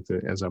would like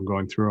to, as I'm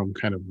going through them,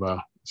 kind of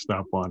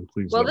stop on,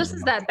 please. Well, this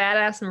is that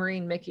badass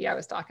Marine Mickey I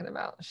was talking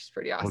about. She's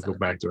pretty awesome. We'll go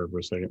back to her for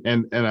a second.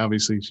 And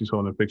obviously she's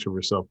holding a picture of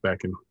herself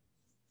back in.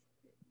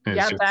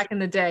 Back in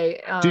the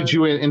day. Did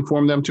you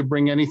inform them to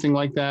bring anything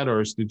like that,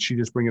 or did she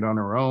just bring it on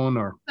her own?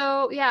 Or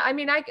so yeah, I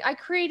mean, I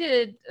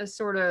created a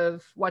sort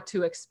of what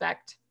to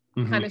expect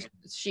kind of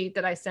sheet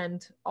that I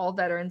send all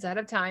veterans ahead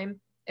of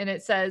time, and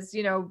it says,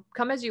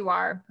 come as you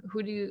are.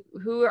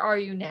 Who are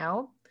you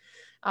now?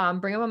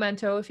 Bring a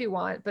memento if you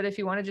want, but if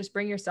you want to just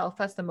bring yourself,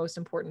 that's the most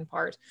important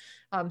part.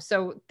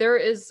 So there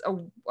is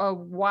a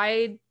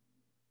wide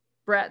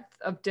breadth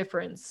of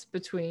difference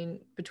between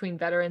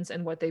veterans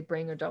and what they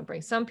bring or don't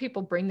bring. Some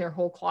people bring their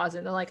whole closet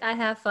and they're like, I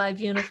have 5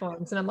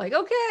 uniforms. And I'm like,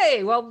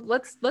 okay, well,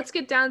 let's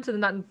get down to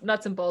the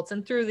nuts and bolts.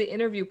 And through the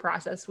interview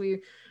process,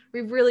 we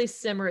really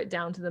simmer it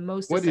down to the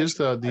most. What is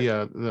the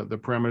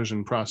parameters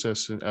and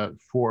process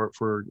for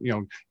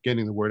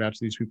getting the word out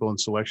to these people and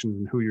selection,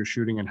 and who you're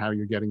shooting and how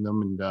you're getting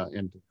them,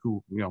 and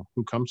who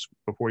comes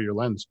before your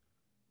lens?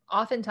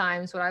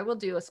 Oftentimes what I will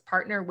do is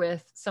partner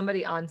with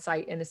somebody on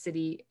site in a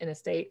city, in a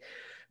state,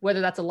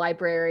 whether that's a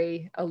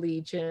library, a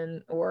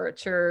legion, or a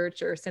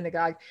church or a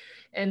synagogue,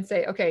 and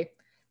say, okay,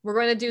 we're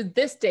going to do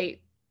this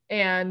date.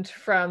 And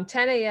from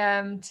 10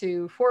 a.m.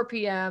 to 4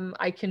 p.m.,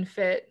 I can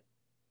fit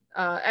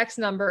X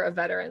number of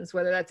veterans,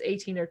 whether that's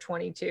 18 or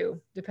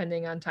 22,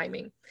 depending on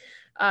timing.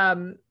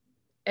 And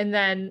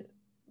then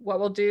what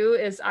we'll do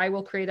is I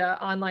will create an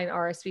online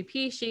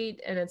RSVP sheet,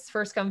 and it's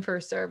first come,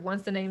 first serve.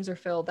 Once the names are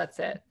filled, that's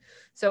it.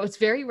 So it's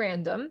very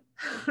random,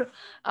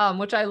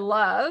 which I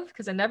love,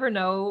 because I never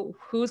know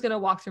who's going to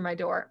walk through my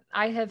door.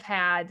 I have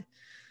had,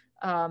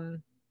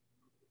 lone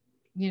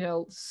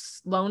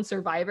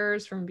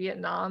survivors from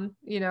Vietnam,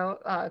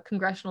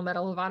 Congressional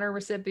Medal of Honor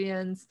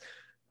recipients,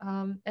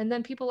 and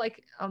then people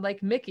like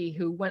Mickey,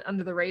 who went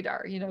under the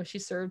radar. She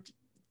served,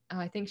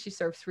 I think she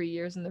served 3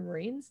 years in the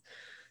Marines.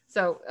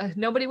 So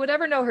nobody would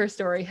ever know her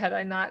story had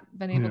I not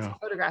been able to Yeah.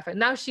 photograph it.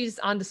 Now she's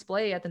on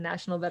display at the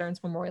National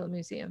Veterans Memorial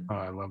Museum. Oh,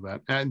 I love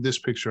that. And this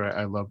picture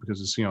I love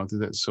because it's,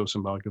 that's so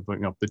symbolic of,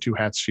 the two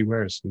hats she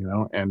wears,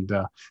 and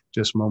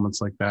just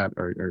moments like that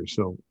are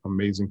so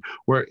amazing.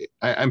 Where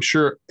I'm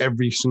sure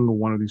every single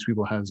one of these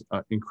people has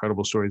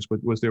incredible stories,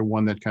 but was there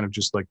one that kind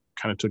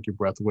of took your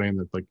breath away and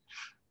that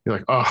you're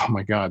like, oh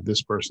my God,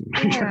 this person,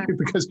 Yeah.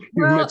 because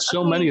you've met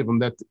so many of them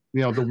that,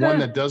 the one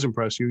that does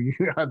impress you,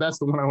 that's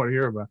the one I want to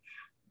hear about.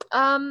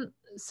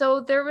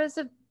 So there was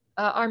a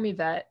Army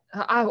vet.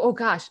 Oh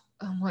gosh.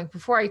 Oh my,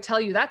 before I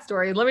tell you that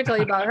story, let me tell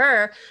you about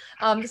her.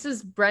 This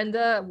is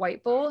Brenda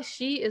White Bull.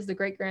 She is the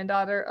great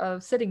granddaughter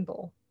of Sitting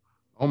Bull.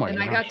 Oh my and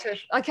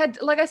gosh.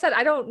 like I said,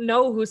 I don't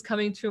know who's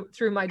coming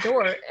through my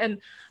door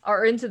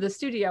or into the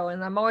studio.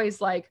 And I'm always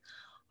like,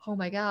 oh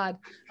my God.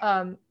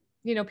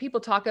 People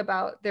talk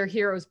about their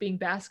heroes being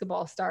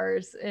basketball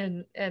stars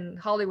and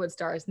Hollywood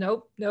stars.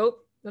 Nope. No.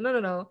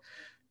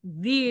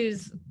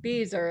 These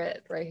are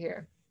it right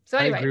here. So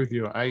anyway. I agree with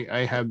you.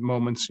 I had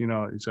moments,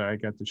 so I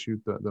got to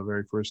shoot the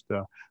very first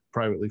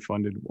privately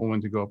funded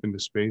woman to go up into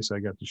space. I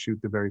got to shoot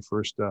the very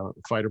first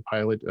fighter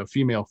pilot, a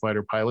female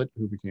fighter pilot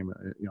who became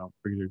a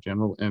brigadier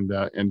general. And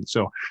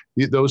so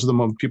those are the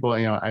moments people,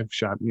 I've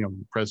shot,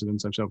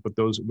 presidents and stuff, but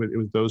it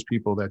was those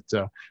people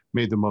that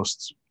made the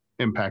most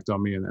impact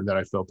on me and that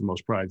I felt the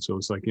most pride. So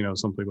it's like,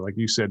 something like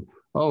you said,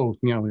 oh,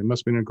 it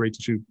must have been great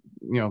to shoot,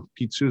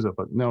 Pete Souza,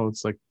 but no,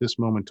 it's like this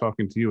moment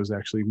talking to you is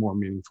actually more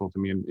meaningful to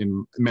me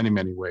in many,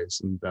 many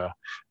ways. And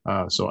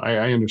so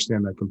I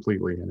understand that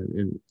completely.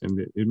 And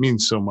it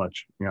means so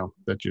much,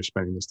 that you're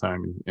spending this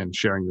time and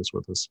sharing this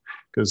with us,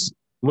 because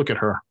look at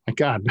her. My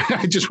God,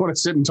 I just want to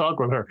sit and talk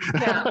with her.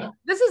 Yeah.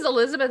 This is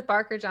Elizabeth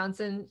Barker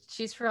Johnson.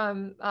 She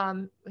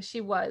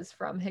was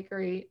from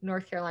Hickory,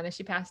 North Carolina.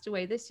 She passed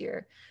away this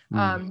year.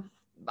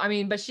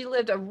 But she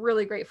lived a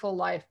really great full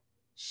life.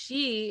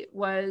 She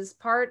was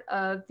part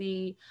of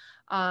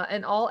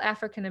an all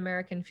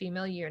African-American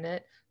female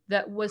unit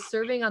that was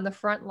serving on the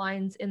front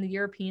lines in the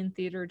European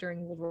theater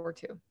during World War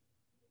II.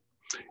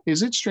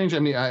 Is it strange? I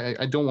mean,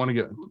 I don't want to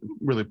get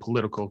really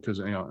political because,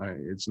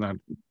 it's not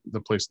the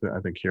place that I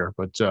think here,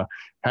 but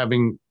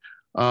having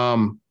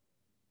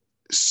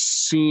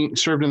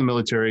served in the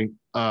military,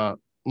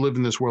 live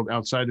in this world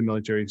outside the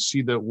military,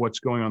 see what's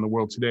going on in the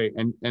world today,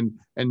 and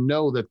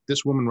know that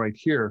this woman right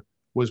here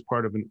was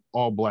part of an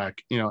all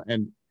Black,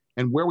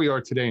 and where we are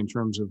today in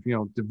terms of,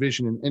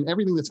 division and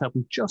everything that's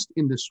happened just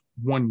in this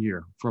 1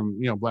 year, from,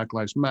 Black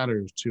Lives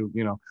Matter to,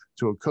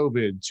 to a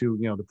COVID, to,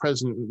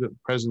 the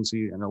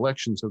presidency and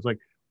elections. So it's like,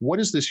 what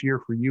has this year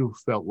for you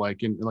felt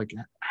like? And like,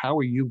 how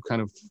are you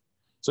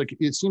it's like,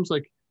 it seems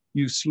like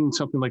you've seen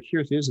something like,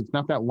 here it is. It's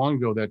not that long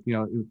ago that,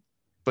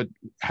 but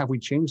have we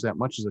changed that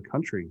much as a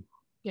country?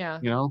 Yeah.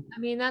 I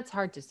mean, that's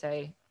hard to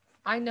say.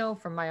 I know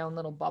from my own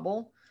little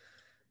bubble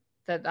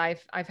that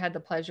I've had the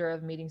pleasure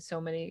of meeting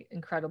so many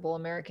incredible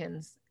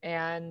Americans.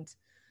 And,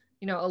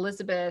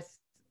 Elizabeth,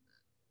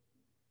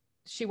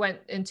 she went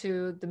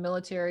into the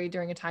military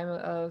during a time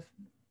of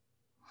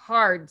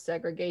hard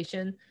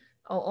segregation,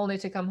 only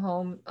to come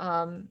home,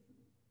 and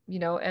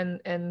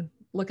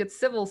look at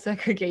civil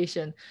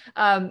segregation,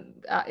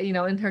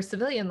 in her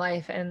civilian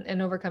life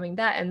and overcoming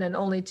that. And then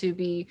only to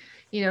be,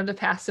 to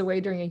pass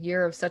away during a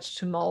year of such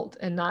tumult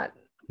and not,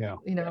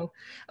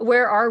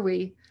 where are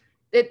we?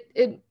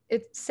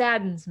 It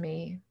saddens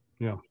me.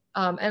 Yeah.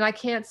 And I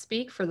can't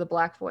speak for the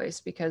Black voice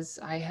because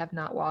I have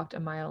not walked a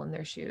mile in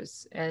their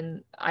shoes.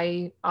 And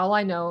all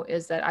I know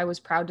is that I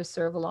was proud to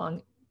serve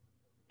along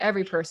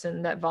every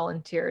person that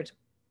volunteered,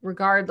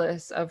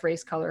 regardless of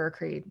race, color, or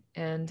creed.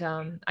 And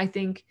I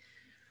think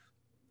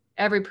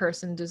every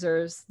person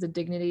deserves the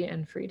dignity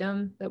and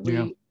freedom that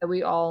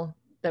we all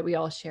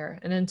share.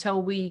 And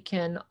until we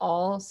can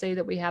all say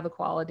that we have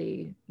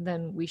equality,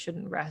 then we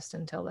shouldn't rest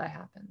until that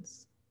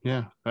happens.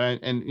 Yeah.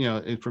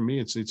 And for me,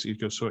 it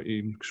goes sort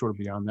of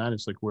beyond that.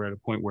 It's like, we're at a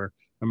point where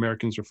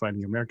Americans are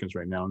fighting Americans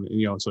right now. And,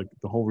 it's like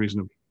the whole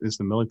reason is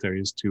the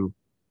military is to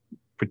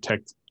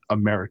protect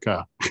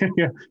America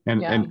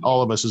and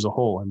all of us as a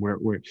whole. And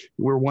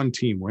we're one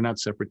team. We're not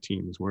separate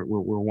teams. We're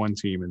one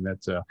team. And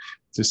that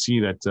to see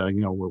that,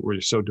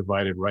 we're so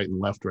divided right and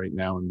left right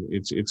now. And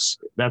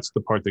that's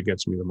the part that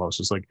gets me the most.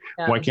 It's like,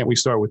 why can't we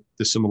start with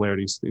the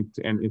similarities?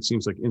 And it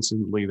seems like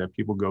instantly that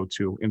people go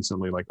to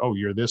like, oh,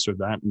 you're this or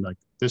that. And like,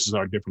 this is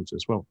our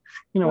differences. Well,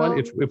 what,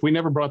 if we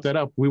never brought that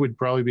up, we would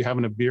probably be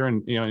having a beer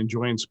and,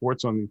 enjoying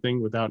sports on the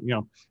thing without,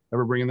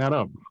 ever bringing that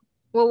up.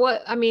 Well,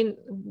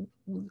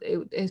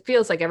 it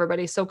feels like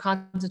everybody's so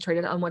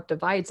concentrated on what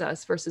divides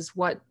us versus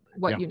what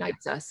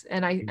unites us.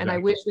 And I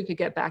wish we could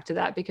get back to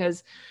that,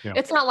 because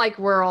it's not like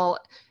we're all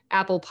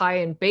apple pie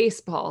and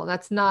baseball.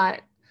 It's not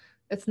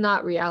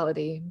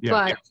reality.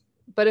 Yeah.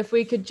 But if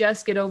we could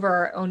just get over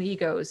our own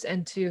egos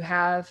and to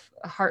have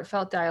a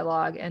heartfelt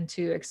dialogue and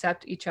to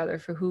accept each other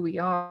for who we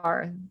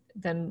are,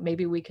 then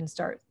maybe we can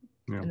start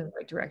Yeah. in the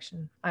right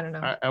direction. I don't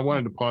know. I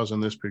wanted to pause on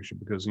this picture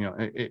because, you know,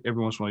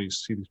 every once in a while you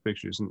see these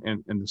pictures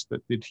and this,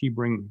 did he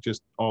bring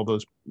just all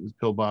those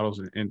pill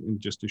bottles and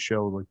just to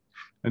show, like,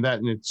 and that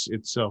in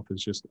itself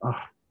is just,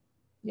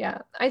 Yeah,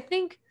 I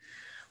think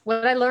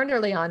what I learned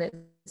early on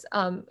is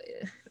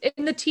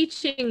in the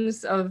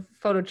teachings of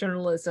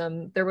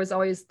photojournalism, there was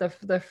always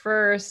the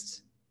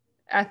first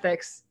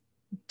ethics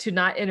to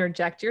not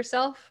interject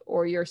yourself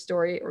or your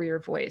story or your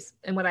voice.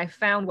 And what I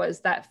found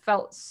was that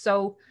felt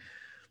so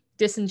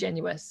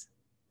disingenuous.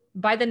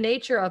 By the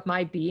nature of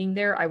my being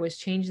there, I was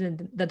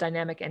changing the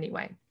dynamic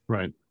anyway.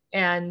 right.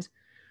 And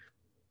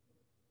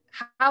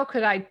how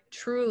could I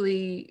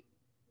truly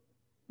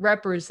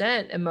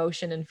represent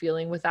emotion and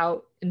feeling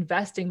without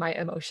investing my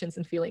emotions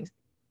and feelings?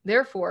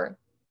 Therefore,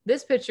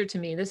 this picture to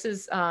me, this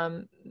is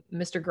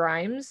Mr.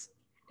 Grimes,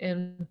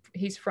 and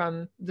he's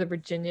from the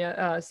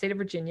state of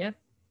Virginia.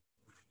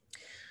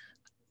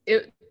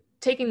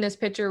 Taking this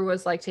picture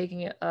was like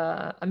taking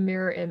a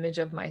mirror image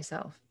of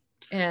myself.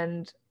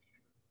 And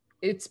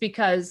it's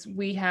because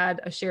we had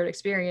a shared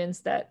experience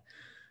that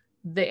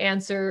the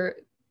answer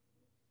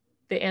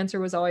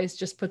was always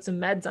just put some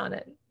meds on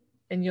it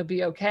and you'll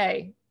be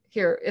okay.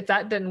 Here, if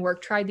that didn't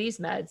work, try these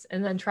meds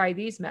and then try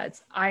these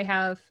meds. I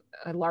have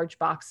a large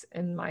box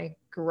in my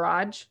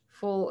garage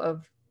full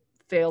of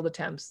failed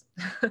attempts.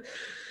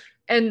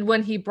 And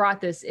when he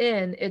brought this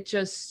in, it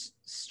just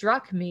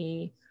struck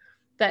me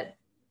that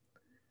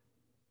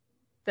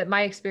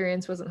my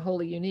experience wasn't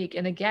wholly unique.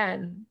 And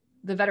again,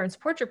 the Veterans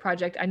Portrait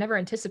Project, I never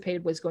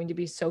anticipated was going to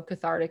be so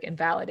cathartic and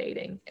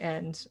validating.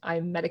 And I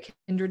met a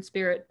kindred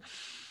spirit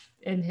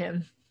in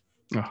him.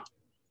 Oh.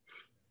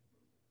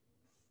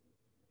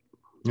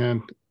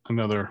 And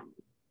another,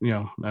 you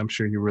know, I'm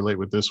sure you relate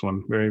with this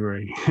one very,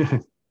 very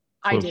closely.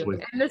 I do.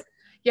 And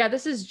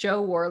this is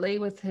Joe Worley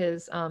with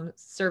his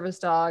service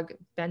dog,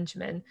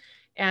 Benjamin.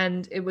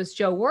 And it was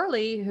Joe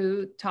Worley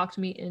who talked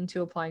me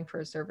into applying for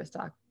a service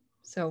dog.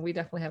 So we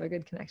definitely have a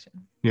good connection.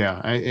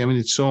 Yeah, I mean,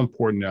 it's so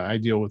important. I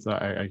deal with,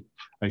 I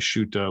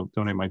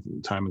donate my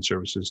time and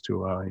services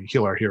to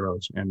Heal Our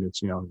Heroes. And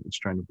it's, you know, it's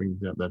trying to bring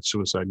that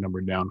suicide number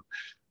down,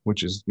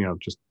 which is, you know,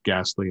 just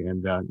ghastly,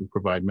 and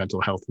provide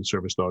mental health and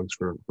service dogs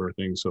for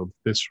things. So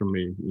this for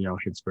me, you know,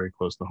 hits very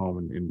close to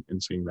home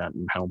in seeing that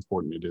and how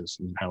important it is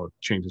and how it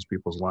changes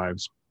people's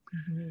lives.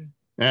 Mm-hmm.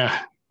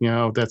 Yeah, you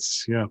know,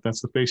 that's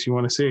the face you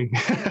want to see.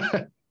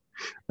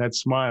 That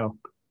smile.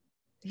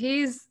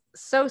 He's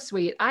so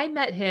sweet. I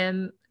met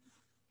him.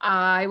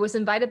 I was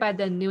invited by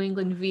the New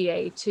England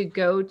VA to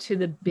go to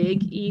the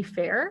Big E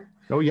Fair.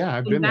 Oh yeah,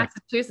 I've been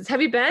Massachusetts.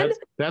 Have you been?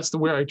 That's the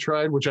way I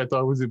tried, which I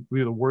thought was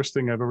the worst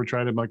thing I've ever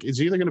tried. I'm like, it's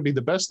either going to be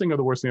the best thing or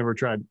the worst thing I've ever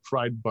tried.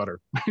 Fried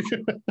butter.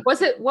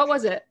 Was it? What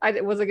was it?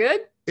 Was it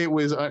good? It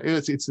was.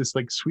 It's this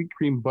like sweet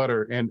cream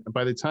butter, and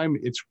by the time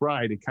it's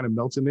fried, it kind of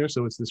melts in there.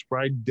 So it's this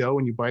fried dough,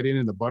 and you bite in,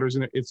 and the butter's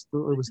in it. It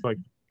was like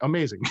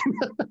amazing.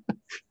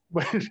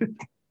 But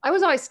I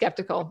was always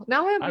skeptical.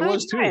 Now I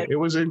was too. It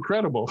was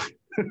incredible.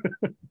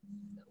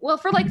 Well,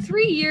 for like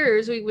 3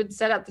 years, we would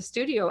set up the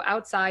studio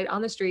outside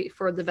on the street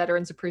for the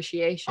Veterans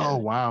Appreciation. Oh,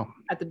 wow.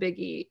 At the Big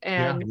E.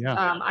 And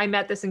I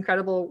met this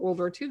incredible World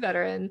War II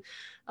veteran,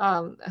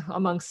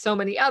 among so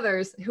many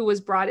others, who was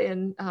brought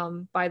in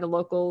by the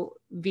local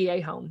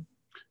VA home.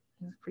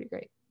 It was pretty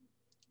great.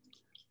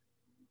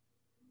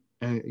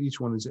 And each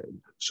one is,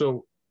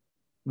 so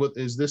what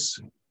is this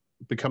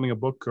becoming a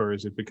book, or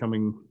is it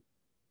becoming,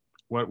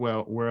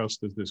 where else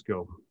does this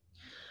go?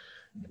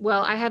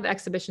 Well, I have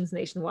exhibitions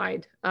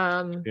nationwide.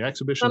 The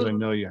exhibitions I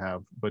know you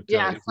have, but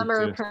yeah, some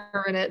are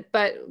permanent.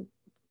 But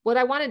what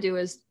I want to do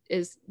is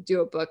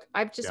do a book.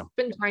 I've just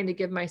been trying to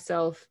give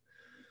myself.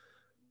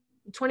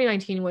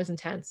 2019 was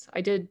intense.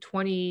 I did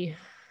 28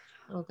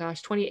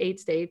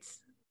 states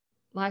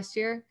last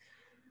year,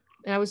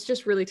 and I was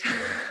just really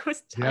I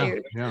was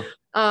tired. Yeah.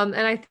 And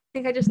I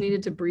think I just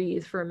needed to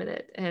breathe for a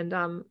minute.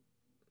 And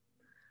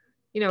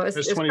you know, has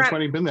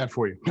 2020 been that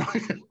for you?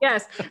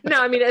 Yes. No,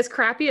 I mean, as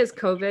crappy as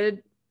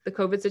the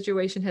COVID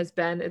situation has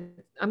been,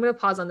 I'm going to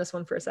pause on this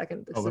one for a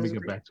second. Let me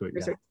get back to it.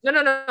 Yeah.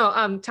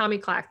 No. Tommy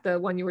Clack, the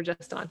one you were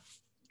just on.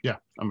 Yeah,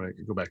 I'm going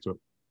to go back to it.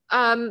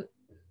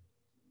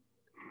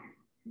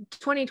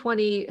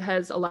 2020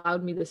 has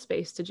allowed me the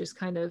space to just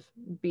kind of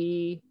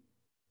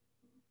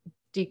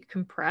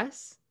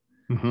decompress.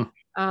 Mm-hmm.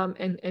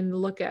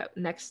 And look at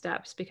next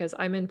steps, because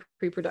I'm in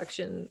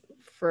pre-production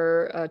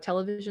for a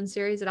television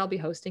series that I'll be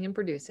hosting and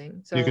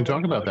producing. So you can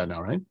talk about that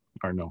now, right?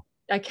 Or no?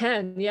 I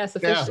can, yes,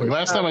 officially. Yeah,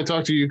 last time I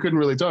talked to you couldn't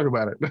really talk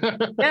about it.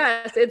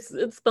 Yes,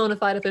 it's bona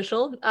fide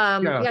official.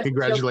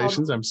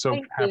 Congratulations! I'm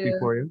so happy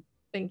for you.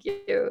 Thank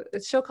you.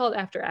 It's a show called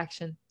After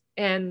Action,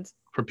 and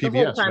for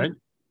PBS, right?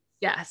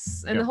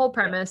 Yes, and the whole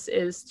premise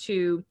is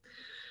to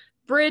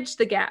bridge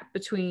the gap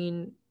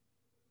between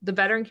the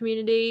veteran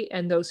community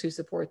and those who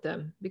support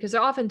them, because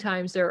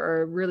oftentimes there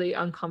are really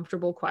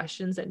uncomfortable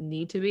questions that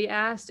need to be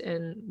asked,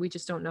 and we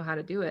just don't know how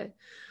to do it.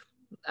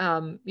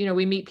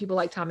 We meet people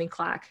like Tommy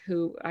Clack,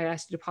 who I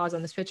asked you to pause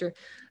on this picture,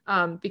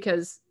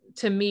 because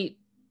to meet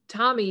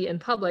Tommy in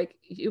public,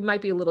 it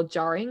might be a little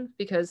jarring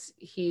because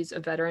he's a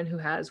veteran who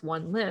has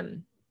one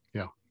limb.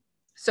 Yeah.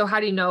 So how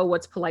do you know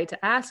what's polite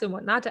to ask and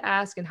what not to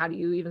ask? And how do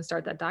you even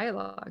start that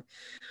dialogue?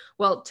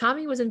 Well,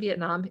 Tommy was in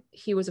Vietnam.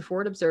 He was a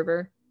forward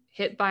observer,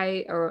 hit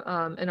by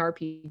an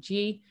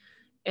RPG,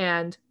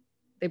 and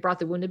they brought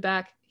the wounded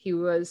back. He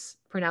was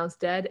pronounced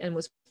dead and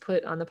was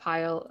put on the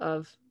pile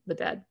of the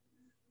dead.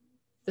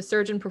 The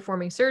surgeon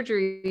performing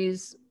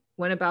surgeries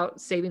went about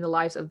saving the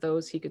lives of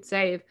those he could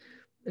save,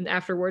 and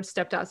afterwards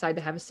stepped outside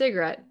to have a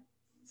cigarette.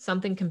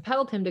 Something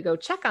compelled him to go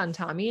check on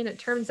Tommy, and it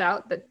turns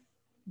out that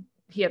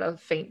he had a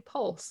faint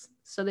pulse.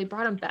 So they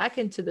brought him back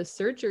into the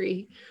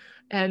surgery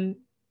and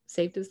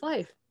saved his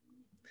life.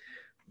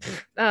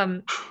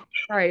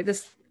 Sorry,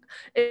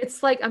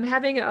 it's like I'm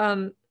having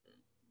a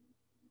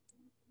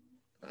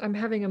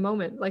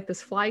moment, like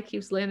this fly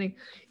keeps landing.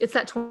 It's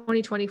that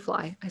 2020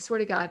 fly. I swear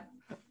to God.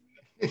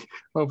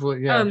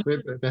 Hopefully, yeah,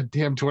 that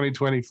damn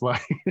 2020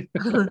 fly.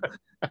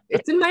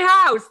 It's in my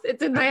house.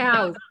 It's in my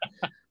house.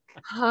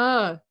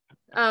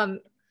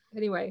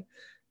 Anyway,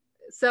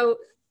 so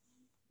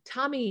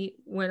Tommy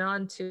went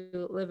on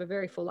to live a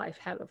very full life,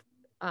 has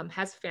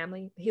a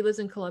family. He lives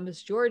in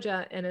Columbus,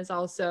 Georgia, and is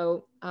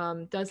also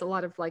does a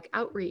lot of like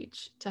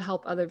outreach to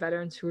help other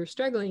veterans who are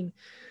struggling.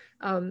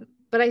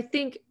 But I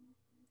think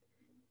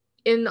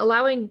in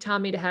allowing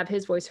Tommy to have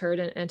his voice heard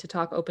and to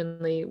talk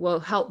openly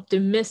will help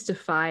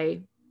demystify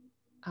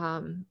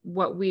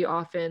what we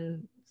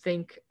often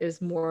think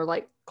is more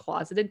like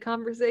closeted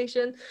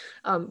conversation,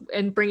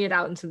 and bring it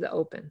out into the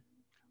open.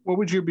 What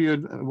would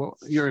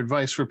your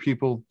advice for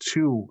people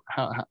to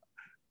how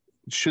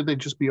should they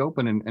just be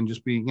open and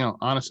just be,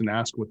 honest and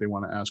ask what they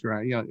want to ask,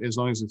 or, as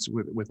long as it's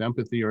with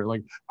empathy, or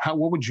like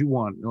what would you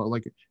want,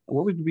 like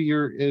what would be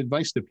your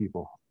advice to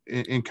people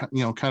in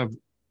kind of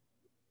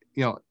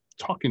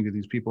talking to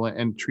these people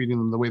and treating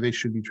them the way they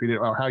should be treated,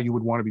 or how you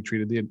would want to be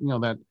treated,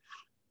 that.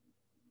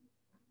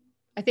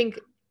 I think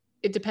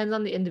it depends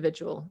on the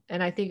individual.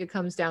 And I think it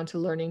comes down to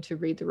learning to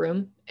read the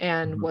room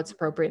and what's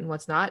appropriate and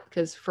what's not,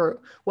 because for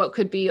what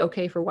could be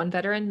okay for one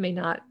veteran may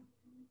not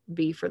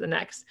be for the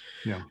next.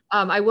 Yeah.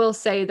 I will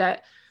say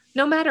that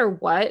no matter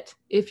what,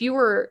 if you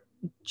were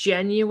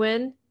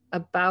genuine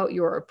about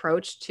your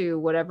approach to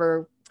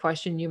whatever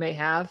question you may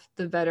have,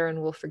 the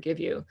veteran will forgive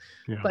you.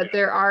 Yeah. But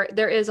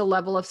there is a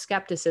level of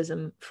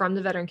skepticism from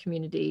the veteran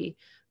community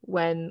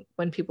when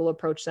people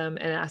approach them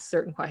and ask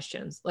certain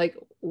questions, like,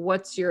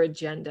 what's your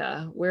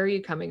agenda? Where are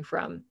you coming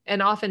from?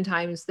 And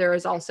oftentimes there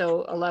is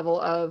also a level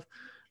of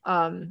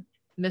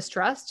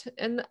mistrust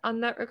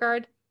on that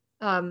regard,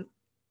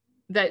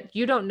 that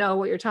you don't know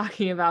what you're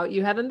talking about.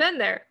 You haven't been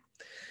there.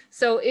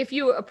 So if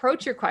you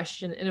approach your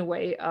question in a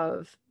way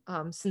of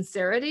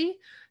sincerity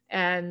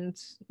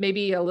and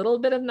maybe a little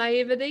bit of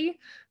naivety,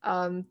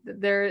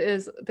 there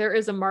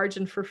is a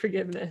margin for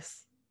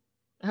forgiveness.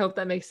 I hope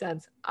that makes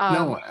sense.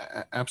 No,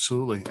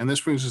 absolutely. And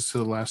this brings us to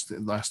the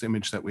last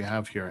image that we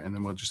have here, and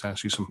then we'll just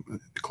ask you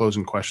some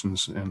closing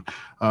questions. And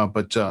I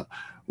want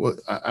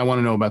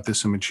to know about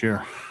this image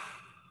here.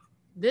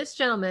 This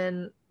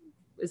gentleman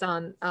is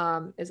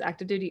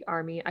active duty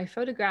Army. I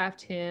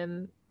photographed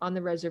him on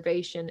the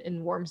reservation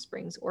in Warm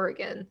Springs,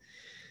 Oregon,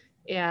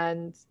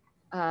 and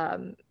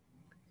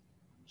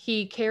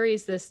he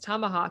carries this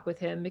tomahawk with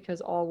him because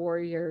all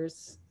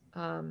warriors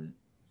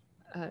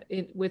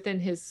within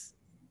his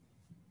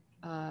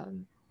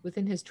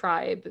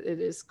tribe, it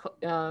is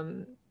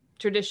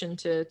tradition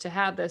to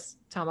have this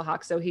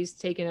tomahawk. So he's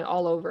taken it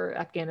all over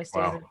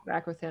Afghanistan and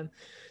back with him.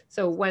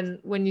 So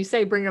when you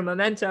say bring a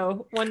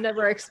memento, one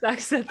never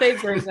expects that they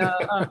bring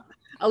a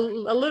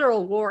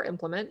literal war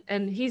implement,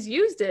 and he's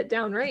used it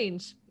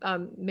downrange,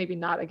 maybe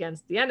not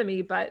against the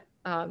enemy, but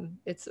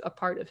it's a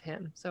part of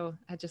him. So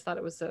I just thought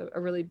it was a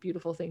really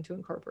beautiful thing to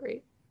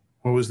incorporate.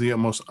 What was the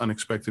most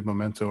unexpected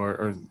memento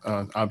or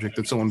object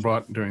that someone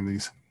brought during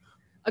these?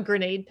 A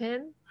grenade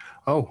pin.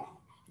 Oh,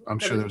 I'm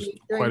sure there's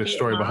quite a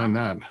story behind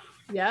that.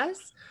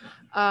 Yes.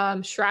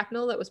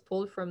 Shrapnel that was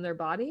pulled from their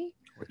body.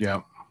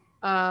 Yeah.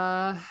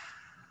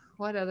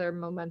 What other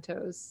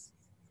mementos?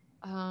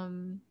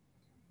 Somebody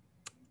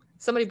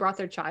brought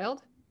their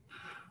child.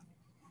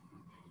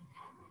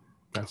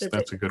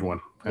 That's a good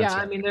one.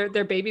 I mean,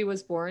 their baby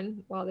was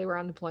born while they were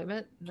on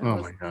deployment.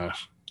 My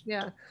gosh.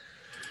 Yeah.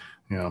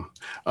 Yeah.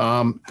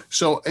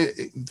 So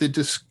the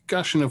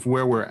discussion of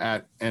where we're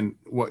at and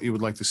what you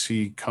would like to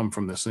see come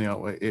from this,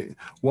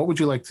 what would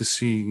you like to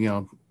see,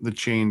 the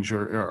change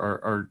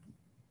or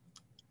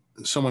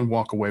someone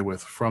walk away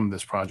with from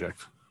this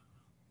project?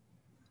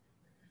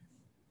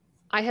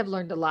 I have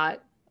learned a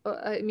lot.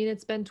 I mean,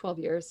 it's been 12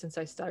 years since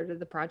I started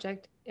the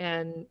project,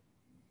 and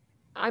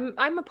I'm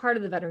a part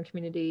of the veteran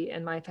community,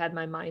 and I've had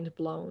my mind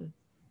blown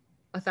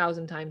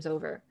 1,000 times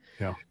over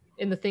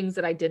in the things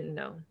that I didn't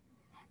know.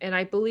 And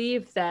I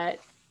believe that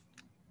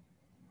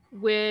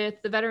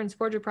with the Veterans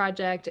Portrait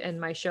Project and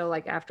my show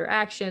like After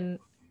Action,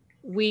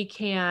 we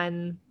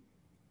can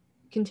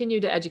continue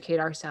to educate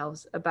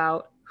ourselves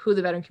about who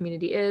the veteran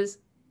community is,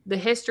 the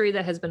history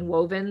that has been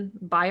woven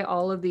by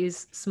all of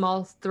these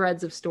small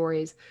threads of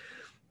stories,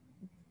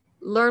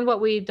 learn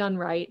what we've done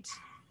right,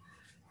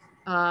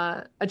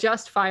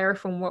 adjust fire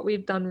from what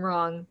we've done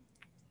wrong,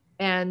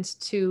 and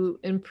to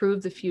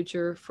improve the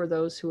future for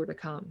those who are to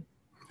come.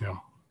 Yeah.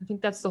 I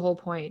think that's the whole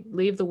point.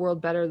 Leave the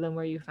world better than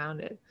where you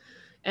found it.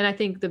 And I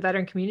think the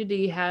veteran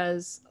community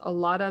has a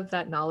lot of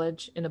that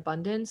knowledge in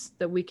abundance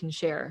that we can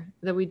share,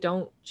 that we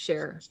don't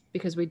share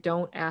because we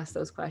don't ask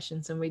those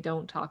questions and we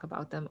don't talk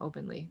about them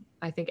openly.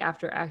 I think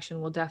After Action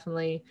will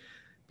definitely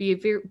be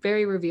very,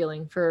 very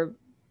revealing for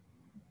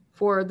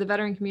the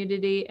veteran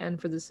community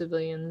and for the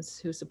civilians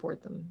who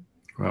support them.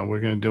 Well, we're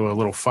going to do a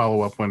little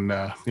follow-up when,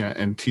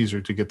 and teaser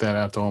to get that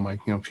out to all my,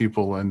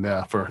 people, and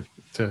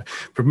to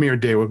premiere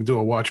day, we'll do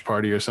a watch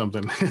party or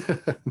something.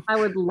 I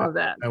would love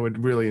that. I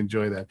would really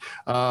enjoy that.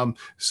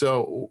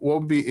 So what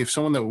would be, if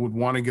someone that would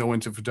want to go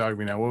into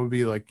photography now, what would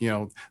be like,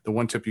 the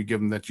one tip you give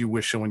them that you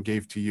wish someone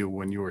gave to you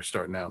when you were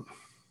starting out?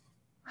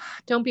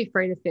 Don't be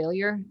afraid of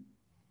failure.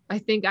 I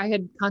think I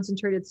had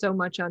concentrated so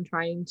much on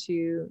trying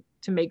to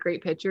make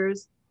great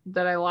pictures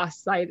that I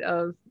lost sight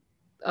of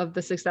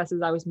the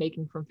successes I was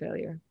making from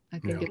failure. I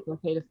think it's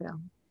okay to fail.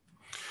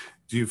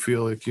 Do you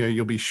feel like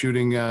you'll be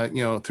shooting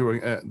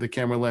through the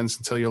camera lens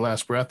until your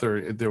last breath,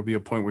 or there'll be a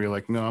point where you're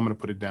like, no, I'm going to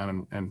put it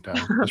down and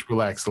just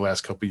relax the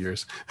last couple of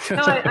years? No,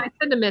 I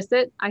tend to miss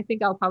it. I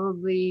think I'll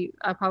probably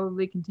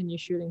continue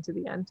shooting to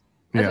the end.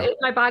 If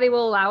my body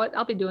will allow it,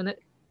 I'll be doing it.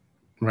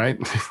 Right.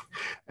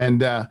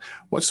 And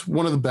what's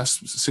one of the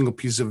best single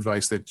pieces of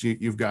advice that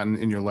you've gotten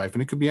in your life?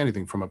 And it could be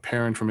anything from a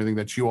parent, from anything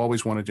that you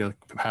always wanted to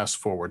pass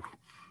forward.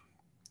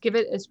 Give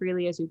it as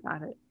freely as you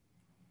got it.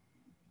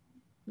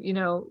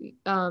 You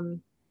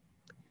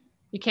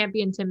can't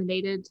be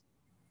intimidated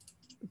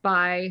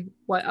by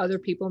what other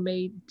people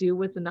may do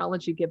with the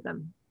knowledge you give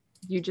them.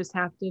 You just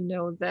have to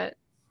know that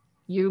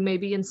you may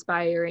be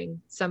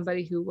inspiring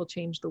somebody who will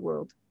change the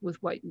world with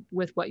what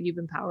you've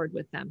empowered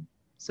with them.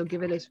 So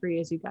give it as free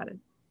as you got it.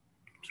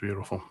 It's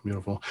beautiful,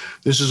 beautiful.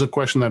 This is a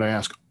question that I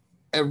ask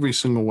every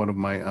single one of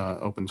my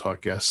open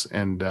talk guests,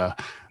 and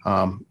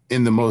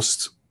in the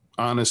most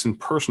honest and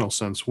personal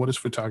sense, what is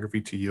photography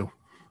to you?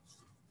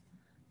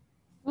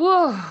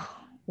 Whoa,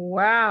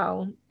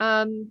 wow.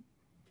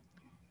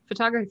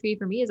 Photography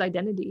for me is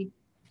identity.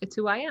 It's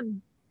who I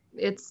am.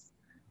 It's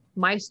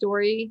my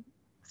story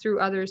through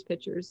others'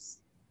 pictures,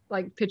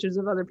 like pictures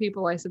of other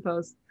people, I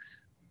suppose.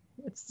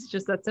 It's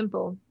just that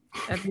simple.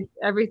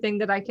 Everything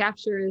that I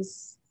capture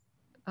is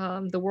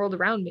the world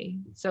around me.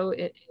 So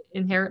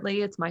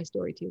inherently, it's my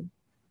story too.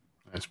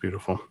 That's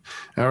beautiful.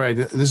 All right.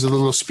 This is a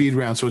little speed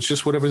round. So it's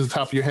just whatever's at the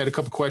top of your head. A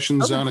couple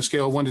questions on a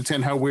scale of 1 to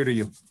 10. How weird are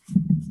you?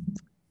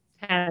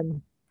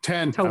 10.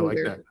 10. Totally I like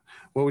weird. that.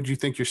 What would you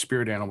think your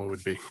spirit animal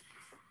would be?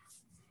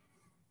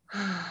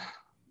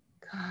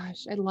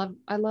 Gosh, I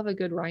love a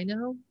good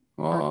rhino.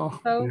 Oh,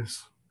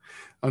 yes.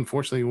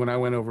 Unfortunately, when I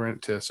went over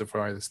into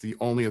safari, that's the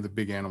only of the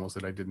big animals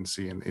that I didn't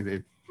see, and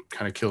it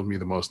kind of killed me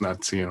the most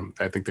not seeing them.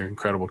 I think they're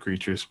incredible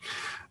creatures.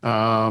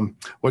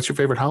 What's your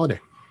favorite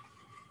holiday?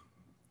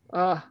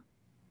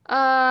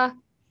 I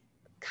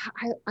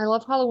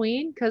love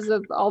Halloween because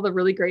of all the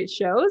really great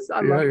shows.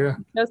 I love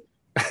shows.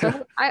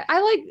 So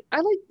I like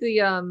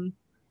the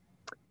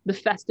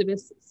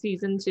Festivus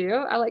season too.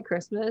 I like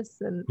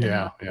Christmas and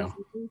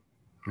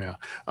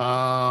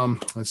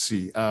let's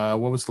see.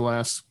 What was the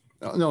last?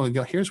 Oh, no,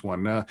 here's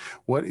one.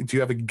 What do you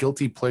have a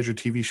guilty pleasure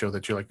TV show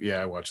that you're like?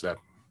 Yeah, I watched that.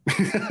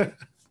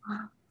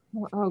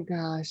 Oh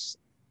gosh.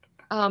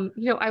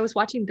 I was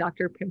watching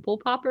Dr. Pimple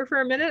Popper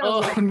for a minute.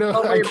 I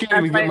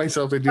can't even get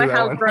myself to do that.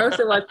 How gross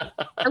it was.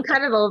 I'm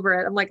kind of over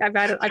it. I'm like, I've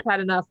had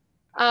enough.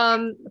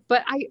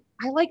 But I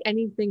like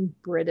anything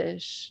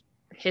British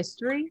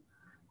history,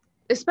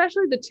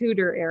 especially the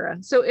Tudor era.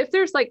 So if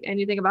there's like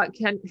anything about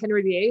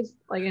Henry VIII,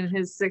 like in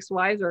his 6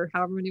 wives or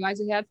however many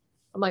wives he had,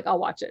 I'm like, I'll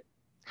watch it.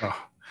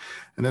 Oh.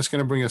 And that's going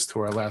to bring us to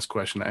our last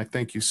question. I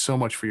thank you so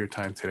much for your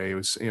time today. It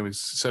was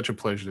such a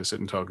pleasure to sit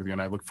and talk with you,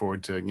 and I look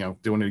forward to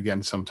doing it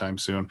again sometime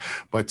soon.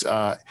 But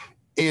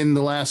in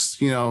the last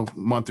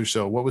month or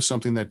so, what was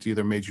something that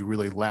either made you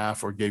really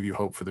laugh or gave you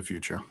hope for the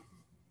future?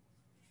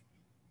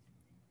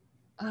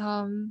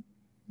 I'm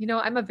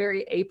a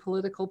very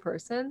apolitical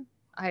person.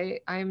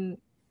 I don't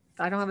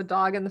have a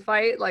dog in the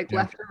fight,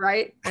 left or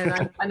right,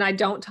 and I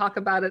don't talk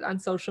about it on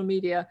social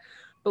media.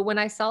 But when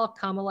I saw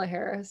Kamala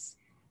Harris,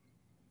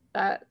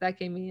 that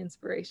gave me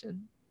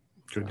inspiration.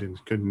 Good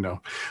to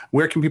know.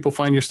 Where can people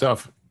find your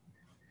stuff?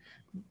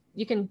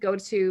 You can go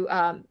to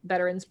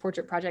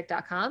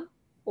veteransportraitproject.com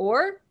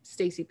or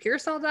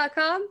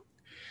stacypearsall.com,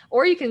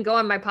 or you can go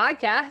on my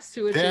podcast.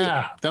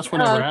 That's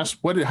what I never asked.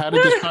 How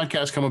did this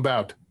podcast come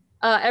about?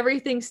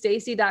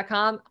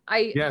 EVERYTHINGStacy.com.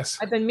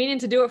 I've been meaning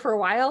to do it for a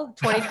while.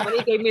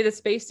 2020 gave me the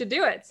space to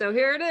do it. So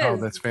here it is. Oh,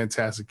 that's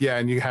fantastic. Yeah.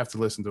 And you have to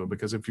listen to it,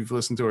 because if you've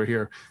listened to her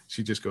here,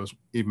 she just goes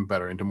even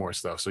better into more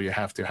stuff. So you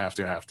have to.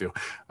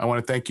 I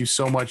want to thank you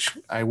so much.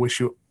 I wish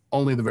you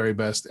only the very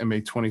best, and may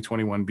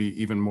 2021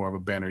 be even more of a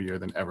banner year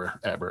than ever.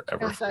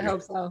 Gosh, I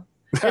hope so.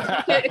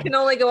 It can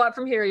only go up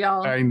from here,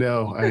 y'all. I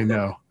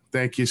know.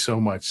 Thank you so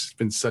much. It's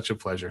been such a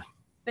pleasure.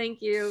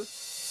 Thank you.